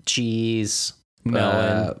 bacon, cheese,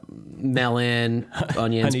 melon,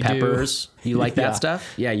 onions, Honeydew. Peppers. You like that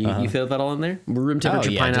stuff? Yeah, you throw that all in in there? Room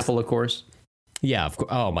temperature pineapple, of course. Yeah, of course.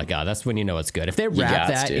 Oh my God, that's when you know it's good. If they wrap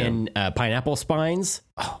that in pineapple spines,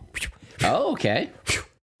 oh, okay.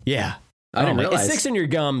 Yeah. I didn't realize. It sticks in your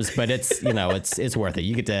gums, but it's, you know, it's worth it.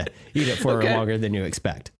 You get to eat it for longer than you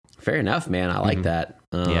expect. Fair enough, man. I like that.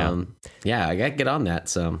 Yeah, I got to get on that.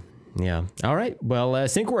 So yeah. All right. Well,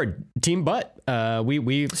 sync word, Team Butt.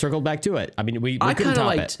 We circled back to it. I mean, we I couldn't kind of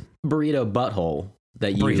top liked it. burrito butthole.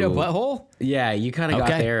 Burrito butthole? Yeah, you kind of got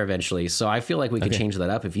there eventually. So I feel like we could change that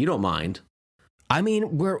up if you don't mind. I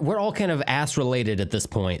mean, we're all kind of ass related at this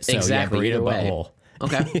point. So exactly. Yeah, burrito butthole.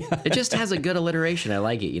 Okay. It just has a good alliteration. I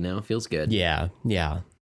like it, you know, it feels good. Yeah.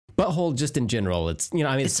 Butthole just in general. It's, you know,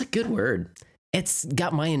 I mean, it's a good word. It's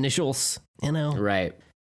got my initials, you know. Right.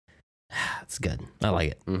 It's good. I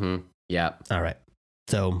like it. Mm-hmm. Yeah. All right.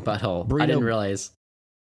 So butthole. Burrito. I didn't realize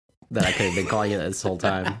that I could have been calling it this whole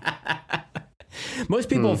time. Most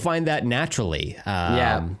people find that naturally.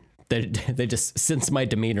 Yeah. They just sense my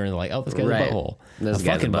demeanor and they're like, oh, this guy's a butthole. This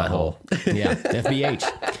guy's fucking a butthole. Yeah. FBH.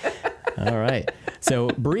 All right. So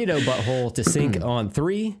burrito butthole to sync on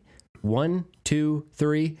 3. 1, 2,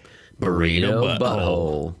 3. Burrito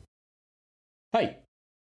butthole. Hey,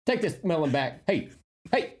 take this melon back. Hey.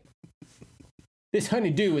 This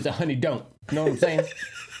honeydew is a honey don't. You know what I'm saying?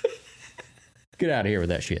 Get out of here with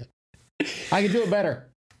that shit. I can do it better.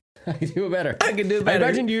 I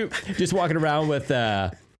imagine you just walking around with,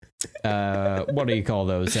 what do you call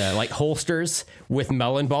those? Like holsters with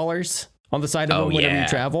melon ballers on the side of them whenever you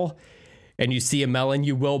travel. And you see a melon,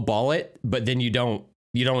 you will ball it, but then you don't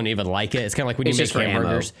even like it. It's kind of like when you make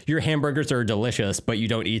hamburgers. Your hamburgers are delicious, but you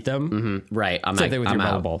don't eat them. Mm-hmm. Right. I'm Same thing with your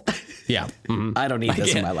melon ball. Yeah. Mm-hmm. I don't need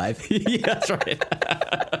this in my life. Yeah, that's right.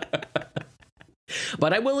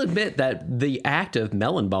 But I will admit that the act of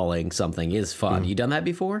melon balling something is fun. You done that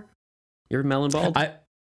before? You ever melon balled?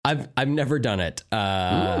 I've never done it.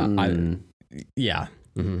 Yeah.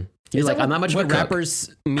 Mm-hmm. He's like, I'm not much of a cook. What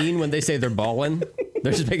rappers mean when they say they're balling?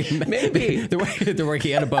 They're just making maybe they're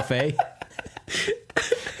working at a buffet.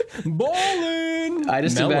 Ballin'. I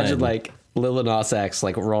just imagine like Lil Nas X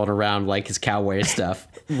like rolling around like his cowboy stuff,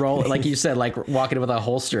 like you said, like walking with a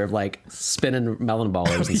holster of like spinning melon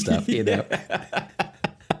ballers and stuff. You know,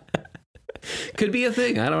 could be a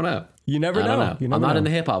thing. I don't know. You never know. I'm not in the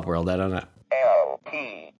hip hop world. I don't know.